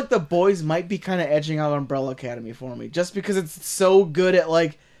feel like the boys might be kind of edging out Umbrella Academy for me, just because it's so good at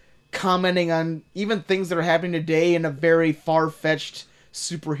like commenting on even things that are happening today in a very far-fetched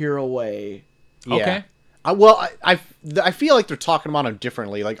superhero way. Yeah. Okay. I feel like they're talking about them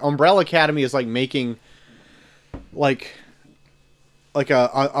differently. Like Umbrella Academy is like making like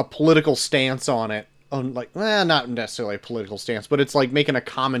a political stance on it. On like not necessarily a political stance, but it's like making a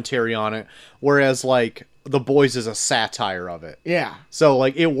commentary on it. Whereas like The Boys is a satire of it. Yeah, So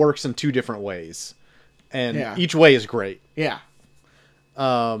like it works in 2 different ways, and Yeah. each way is great. yeah.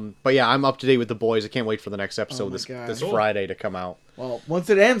 But yeah, I'm up to date with The Boys. I can't wait for the next episode my this God. Cool. Friday to come out. Well, once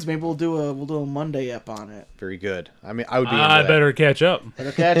it ends, maybe we'll do a Monday up on it. Very good. I mean, I would be into I that. better catch up.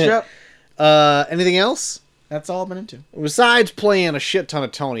 Better catch up. Anything else? That's all I've been into. Besides playing a shit ton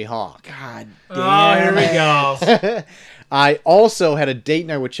of Tony Hawk, God damn. Oh, here we it. go. I also had a date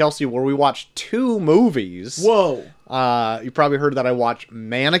night with Chelsea where we watched 2 movies. Whoa. You probably heard that I watched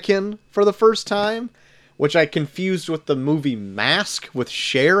Mannequin for the first time, which I confused with the movie Mask with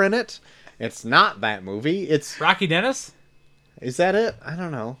Cher in it. It's not that movie. It's Rocky Dennis? Is that it? I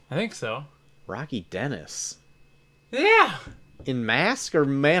don't know. I think so. Rocky Dennis Yeah. in Mask or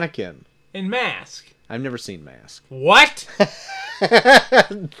Mannequin? In Mask. I've never seen Mask. What?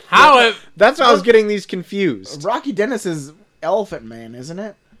 How it... That's why I was getting these confused. Rocky Dennis is Elephant Man, isn't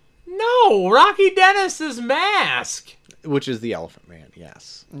it? No, Rocky Dennis is Mask. Which is the Elephant Man,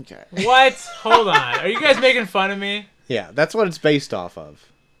 yes. Okay. What? Hold on. Are you guys making fun of me? Yeah, that's what it's based off of.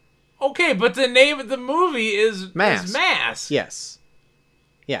 Okay, but the name of the movie is Mask. Is Mask. Yes.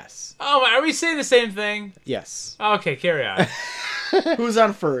 Yes. Oh, are we saying the same thing? Yes. Okay, carry on. Who's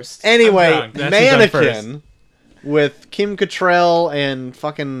on first? Anyway, drunk. That's who's on Mannequin with Kim Cattrall and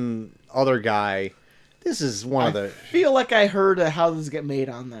fucking other guy. This is one of I the. feel like I heard how this get made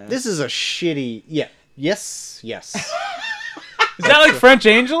on there. This is a shitty. Yeah. Yes. Yes. Is that like French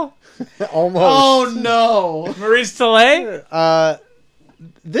Angel? Almost. Oh no! Maurice Talay?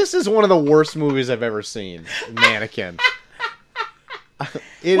 This is one of the worst movies I've ever seen. Mannequin.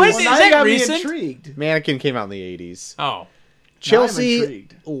 It Wait, is- is Now that you got me recent? intrigued. Mannequin came out in the 80s. Oh. Chelsea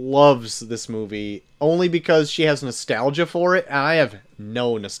intrigued. loves this movie only because she has nostalgia for it, and I have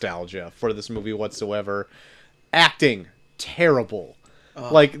no nostalgia for this movie whatsoever. Acting terrible.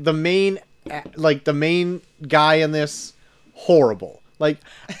 Like the main guy in this, horrible. Like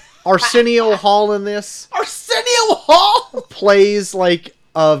Arsenio Hall in this Arsenio Hall. plays like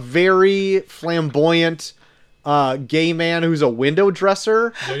a very flamboyant gay man who's a window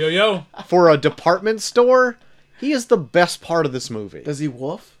dresser Yo, yo, yo. for a department store. He is the best part of this movie. Does he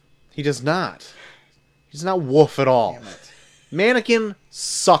woof? He does not. He's not woof at all. Damn it. Mannequin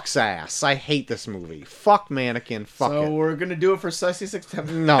sucks ass. I hate this movie. Fuck Mannequin. Fuck So it. we're gonna do it for Sexy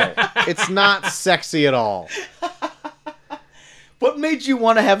September. No, it's not sexy at all. What made you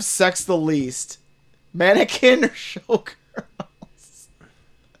want to have sex the least? Mannequin or showgirl?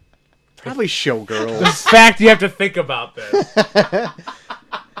 Probably The Showgirls. fact you have to think about this.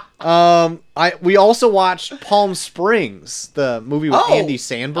 We also watched Palm Springs, the movie with Oh, Andy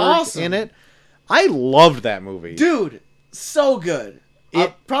Samberg awesome. in it. I loved that movie. Dude, so good. I'd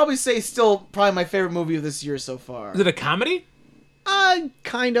It- probably say still probably my favorite movie of this year so far. Is it a comedy?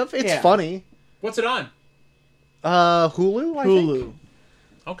 Kind of. It's Yeah. funny. What's it on? Hulu. I think? Hulu.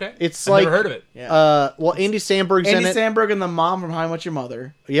 Okay. It's I've like never heard of it. Yeah. well, Andy Samberg's Andy in it. Samberg and the mom from How I Met Your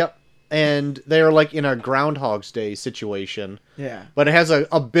Mother. Yep. And they're like in a Groundhog's Day situation. Yeah. But it has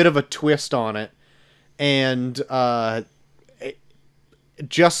a bit of a twist on it. And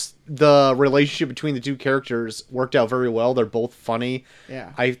just the relationship between the two characters worked out very well. They're both funny.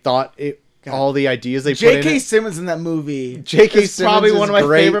 Yeah. I thought God. all the ideas they put in J.K. it. Simmons in that movie. J.K. is probably Simmons one of is my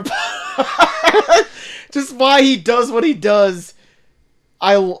great. favorite parts. Just why he does what he does.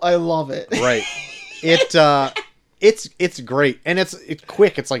 I love it. Right. It's great, and it's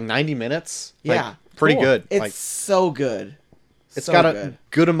quick. It's like 90 minutes. Like, Yeah. pretty Cool. good. It's Like, so good. it's So got a good.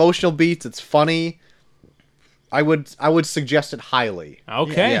 good emotional beats. It's funny. I would suggest it highly.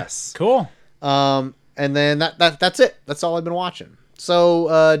 Okay. Yes. Cool. And then that's it. That's all I've been watching. So,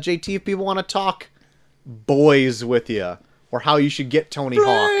 JT, if people want to talk boys with you, or how you should get Tony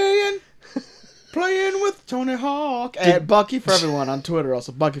Hawk. Playing with Tony Hawk at Bucky for everyone on Twitter.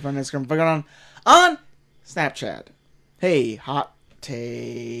 Also Bucky for Instagram. Bucky on Snapchat. Hey, hot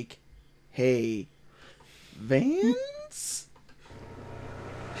take. Hey, Vance.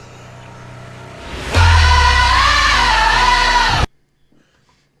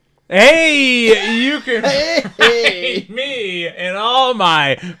 Hey, you can Hey. find me in all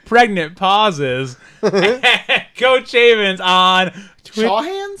my pregnant pauses at Coach Havens on Shaw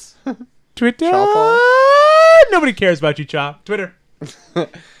hands. Twitter. Chaw paw. Nobody cares about you, Chaw. Twitter.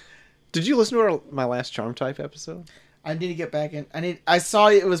 Did you listen to my last Charm Type episode? I need to get back in. I saw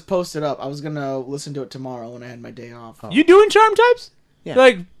it was posted up. I was gonna listen to it tomorrow when I had my day off. You doing charm types? Yeah.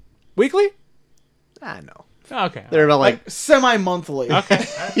 Like weekly? I know. Okay. They're about Like semi-monthly. Okay.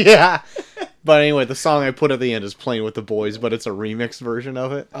 yeah. But anyway, the song I put at the end is Playing with the Boys, but it's a remix version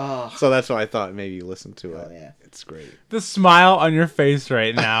of it. Oh, So that's why I thought maybe you listen to it. Oh, yeah. It's great. The smile on your face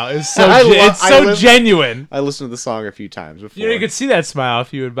right now is so I so live- genuine. I listened to the song a few times before. You know, you could see that smile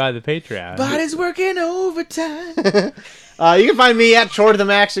if you would buy the Patreon. body's working overtime. You can find me at Troy to the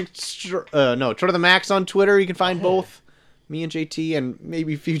Max. Troy to the Max on Twitter. You can find both me and JT and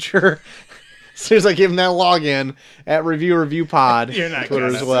maybe future. As soon as I give him that login at Review Pod You're not Twitter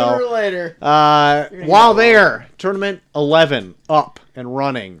gonna. as Sooner well. or later. While there, Tournament 11 up and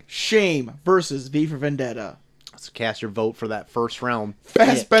running. Shame versus V for Vendetta. Let's cast your vote for that first round.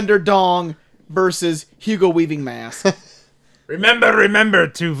 Fassbender Dong versus Hugo Weaving Mask. remember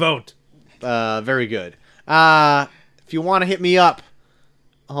to vote. Very good. If you want to hit me up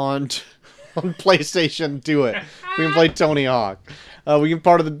on PlayStation, do it. We can play Tony Hawk. We can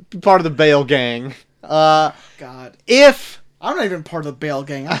part of the Bale gang. God. If I'm not even part of the Bale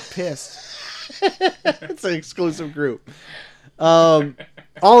Gang. I'm pissed. it's an exclusive group. All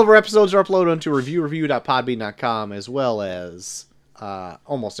of our episodes are uploaded onto reviewreview.podbean.com as well as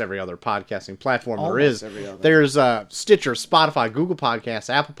almost every other podcasting platform there Almost is. every other. There's Stitcher, Spotify, Google Podcasts,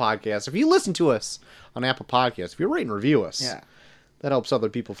 Apple Podcasts. If you listen to us on Apple Podcasts, if you rate and review us, Yeah. that helps other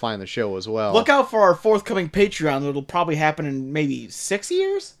people find the show as well. Look out for our forthcoming Patreon. It'll probably happen in maybe 6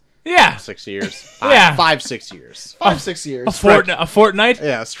 years? Yeah. 6 years. Yeah. 5-6 years. 5-6 years. A fortnight.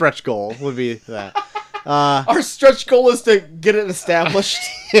 Yeah, stretch goal would be that. Our stretch goal is to get it established.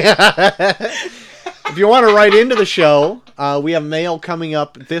 If you want to write into the show, we have mail coming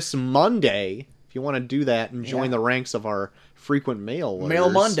up this Monday. If you want to do that and join Yeah. the ranks of our frequent mail letters. Mail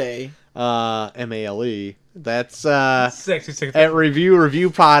Monday. MALE. That's 66. at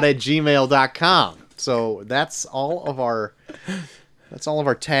reviewpod@gmail.com. So that's all of our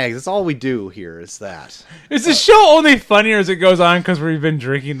tags. That's all we do here is that. Is the show only funnier as it goes on because we've been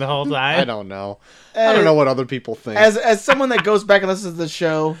drinking the whole I time? don't know. I don't know what other people think. As someone that goes back and listens to the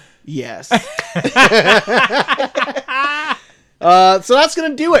show, yes. So that's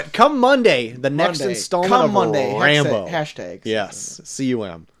gonna do it. Come Monday, the next Monday. installment Come of Monday. Rambo. Hashtags. Yes,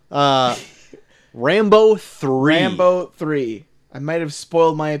 CUM. Rambo 3. Rambo 3. I might have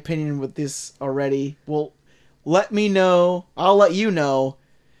spoiled my opinion with this already. Well, let me know. I'll let you know.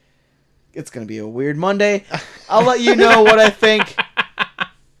 It's going to be a weird Monday. I'll let you know what I think.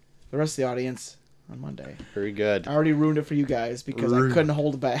 The rest of the audience on Monday. Very good. I already ruined it for you guys because I couldn't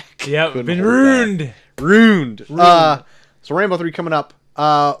hold back. Yep, Couldn't been hold ruined. Ruined. So Rambo 3 coming up.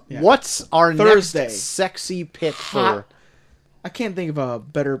 What's our Thursday. next sexy pick Hot. for... I can't think of a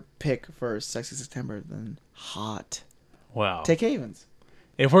better pick for Sexy September than Hot. Well, Take Havens.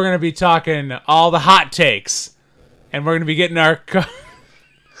 if we're gonna be talking all the hot takes, and we're gonna be getting our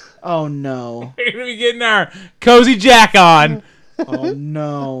Oh, no. we're gonna be getting our cozy Jack on, Oh,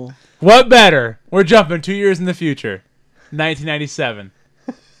 no. what better? We're jumping 2 years in the future, 1997.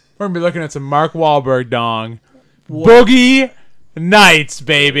 We're gonna be looking at some Mark Wahlberg dong, Boogie Nights,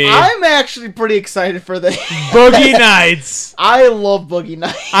 baby. I'm actually pretty excited for this. Boogie Nights. I love Boogie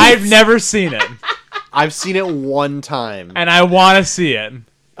Nights. I've never seen it, I've seen it one time. and I want to see it.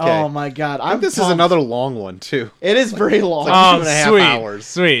 Oh my god. I think this is pumped. another long one, too. It is very long. Oh, 2.5 sweet, hours.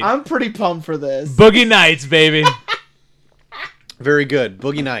 sweet. I'm pretty pumped for this. Boogie Nights, baby. Very good.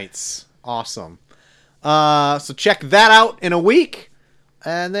 Boogie Nights. Awesome. So check that out in a week.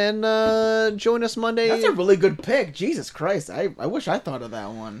 And then join us Monday. That's a really good pick. Jesus Christ. I wish I thought of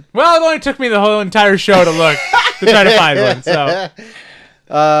that one. Well, it only took me the whole entire show to look to try to find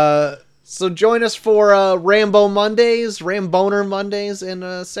one. So join us for Rambo Mondays, Ramboner Mondays,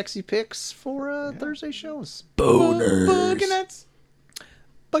 and Sexy Picks for Thursday shows. Boogie Nights.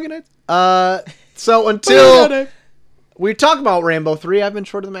 Boogie Nights. So until we talk about Rambo 3, I've been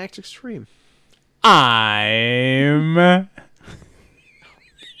Short of the Max Extreme. I'm...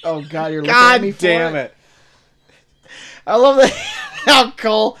 Oh, God, you're looking at me for it. I love that how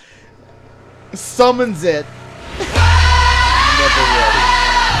Cole summons it. Never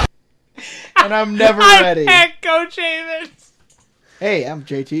ready. And I'm never ready. Heck, Coach Havens. Hey, I'm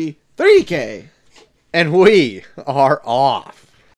JT 3K. And we are off.